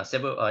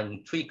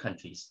in 3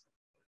 countries.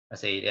 I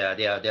say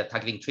they're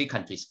targeting 3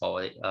 countries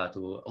for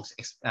to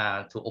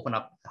open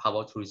up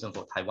halal tourism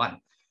for Taiwan.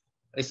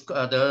 It's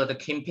the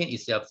campaign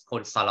itself is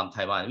called Salam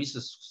Taiwan,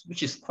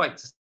 which is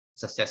quite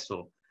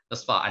successful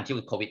thus far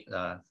until COVID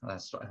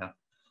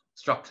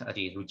struck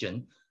the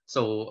region.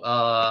 So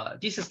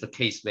this is the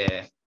case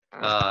where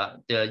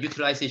the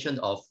utilization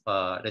of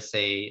let's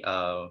say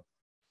of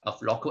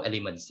local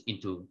elements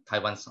into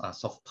Taiwan's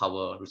soft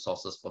power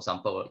resources. For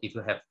example,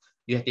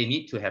 if they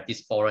need to have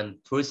this foreign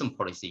tourism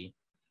policy,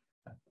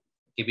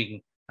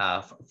 giving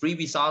free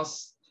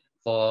visas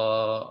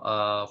for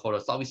the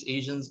Southeast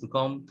Asians to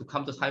come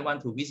to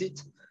Taiwan to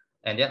visit,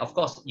 and then of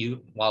course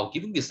while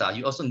giving visa,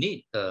 you also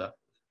need a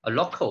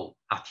local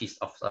artist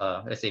of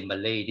let's say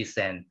Malay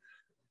descent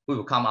who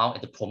will come out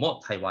and to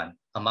promote Taiwan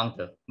among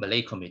the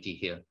Malay community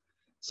here.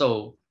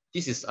 So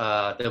this is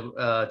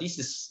the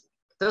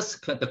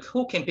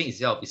whole campaign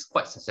itself is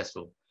quite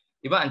successful.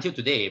 Even until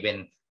today,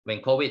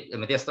 when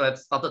COVID, they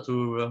started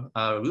to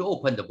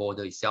reopen the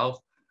border itself.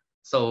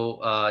 So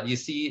you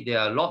see there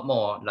are a lot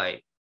more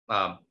like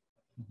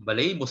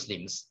Malay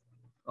Muslims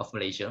of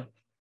Malaysia,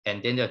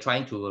 and then they're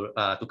trying to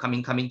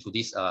coming to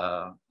this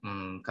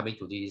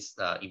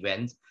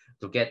event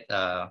to get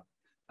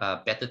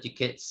better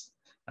tickets,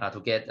 to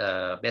get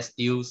best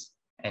deals,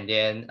 and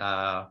then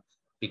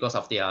because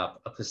of their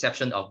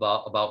perception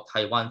about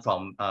Taiwan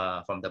from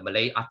the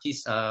Malay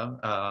artists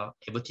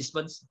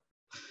advertisements,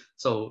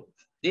 so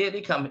they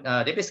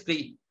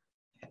basically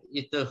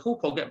the whole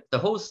program, the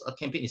whole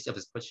campaign itself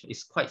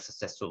is quite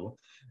successful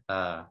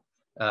when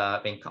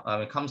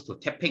it comes to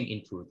tapping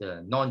into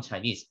the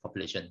non-Chinese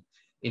population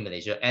in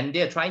Malaysia, and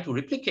they're trying to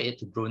replicate it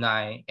to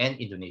Brunei and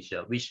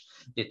Indonesia, which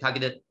they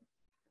targeted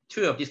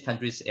 2 of these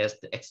countries as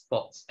the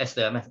as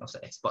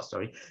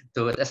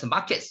the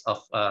markets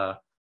of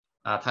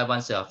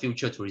Taiwan's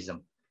future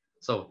tourism.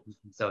 So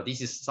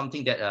this is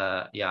something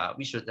that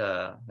we should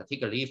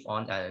take a leaf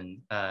on,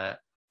 and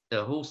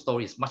the whole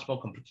story is much more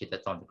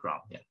complicated on the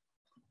ground. Yeah.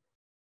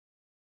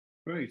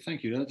 Great,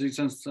 thank you.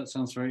 That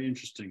sounds very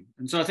interesting.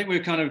 And so I think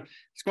we're kind of,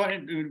 it's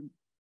quite,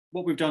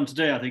 what we've done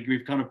today, I think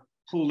we've kind of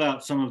pulled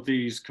out some of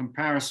these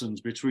comparisons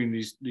between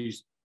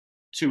these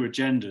 2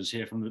 agendas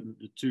here from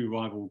the 2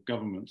 rival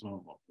governments, or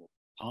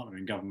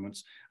partnering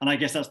governments. And I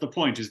guess that's the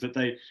point, is that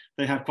they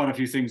have quite a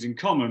few things in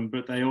common,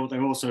 but they're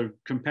also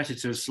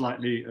competitors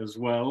slightly as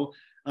well,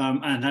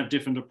 and have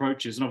different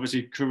approaches. And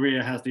obviously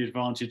Korea has the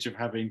advantage of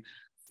having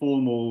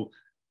formal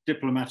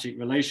diplomatic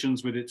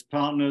relations with its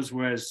partners,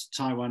 whereas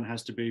Taiwan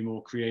has to be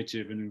more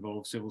creative and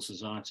involve civil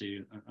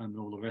society and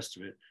all the rest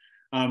of it.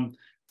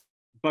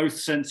 Both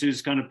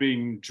senses kind of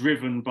being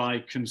driven by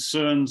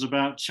concerns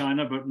about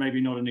China, but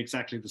maybe not in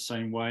exactly the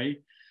same way.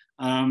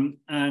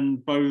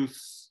 And both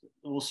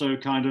also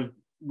kind of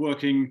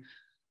working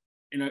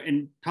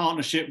in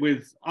partnership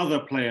with other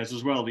players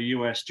as well, the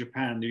US,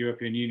 Japan, the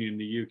European Union,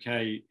 the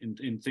UK,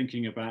 in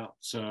thinking about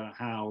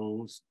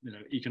how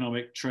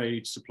economic,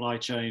 trade, supply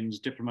chains,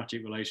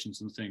 diplomatic relations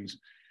and things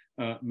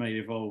may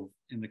evolve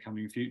in the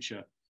coming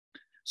future.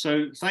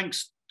 So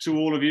thanks to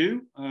all of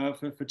you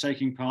for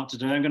taking part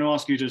today. I'm going to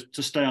ask you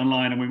to stay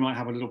online, and we might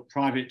have a little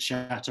private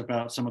chat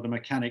about some of the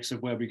mechanics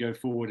of where we go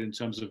forward in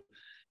terms of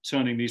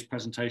turning these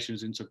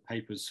presentations into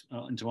papers,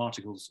 into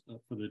articles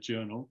for the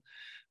journal.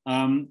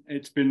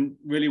 It's been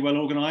really well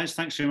organized.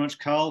 Thanks very much,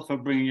 Carl, for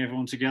bringing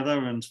everyone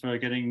together and for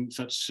getting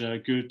such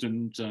good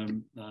and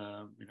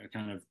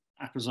kind of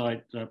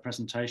apposite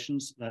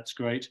presentations. That's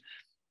great.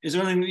 Is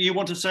there anything that you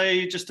want to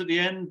say just at the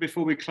end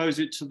before we close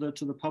it to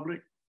the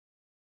public?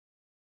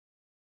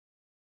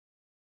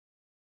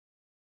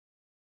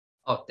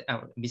 Oh,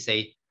 let me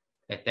say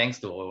thanks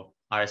to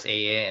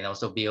RSAA and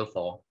also Bill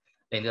for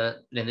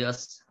lending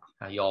us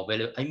your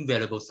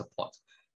invaluable support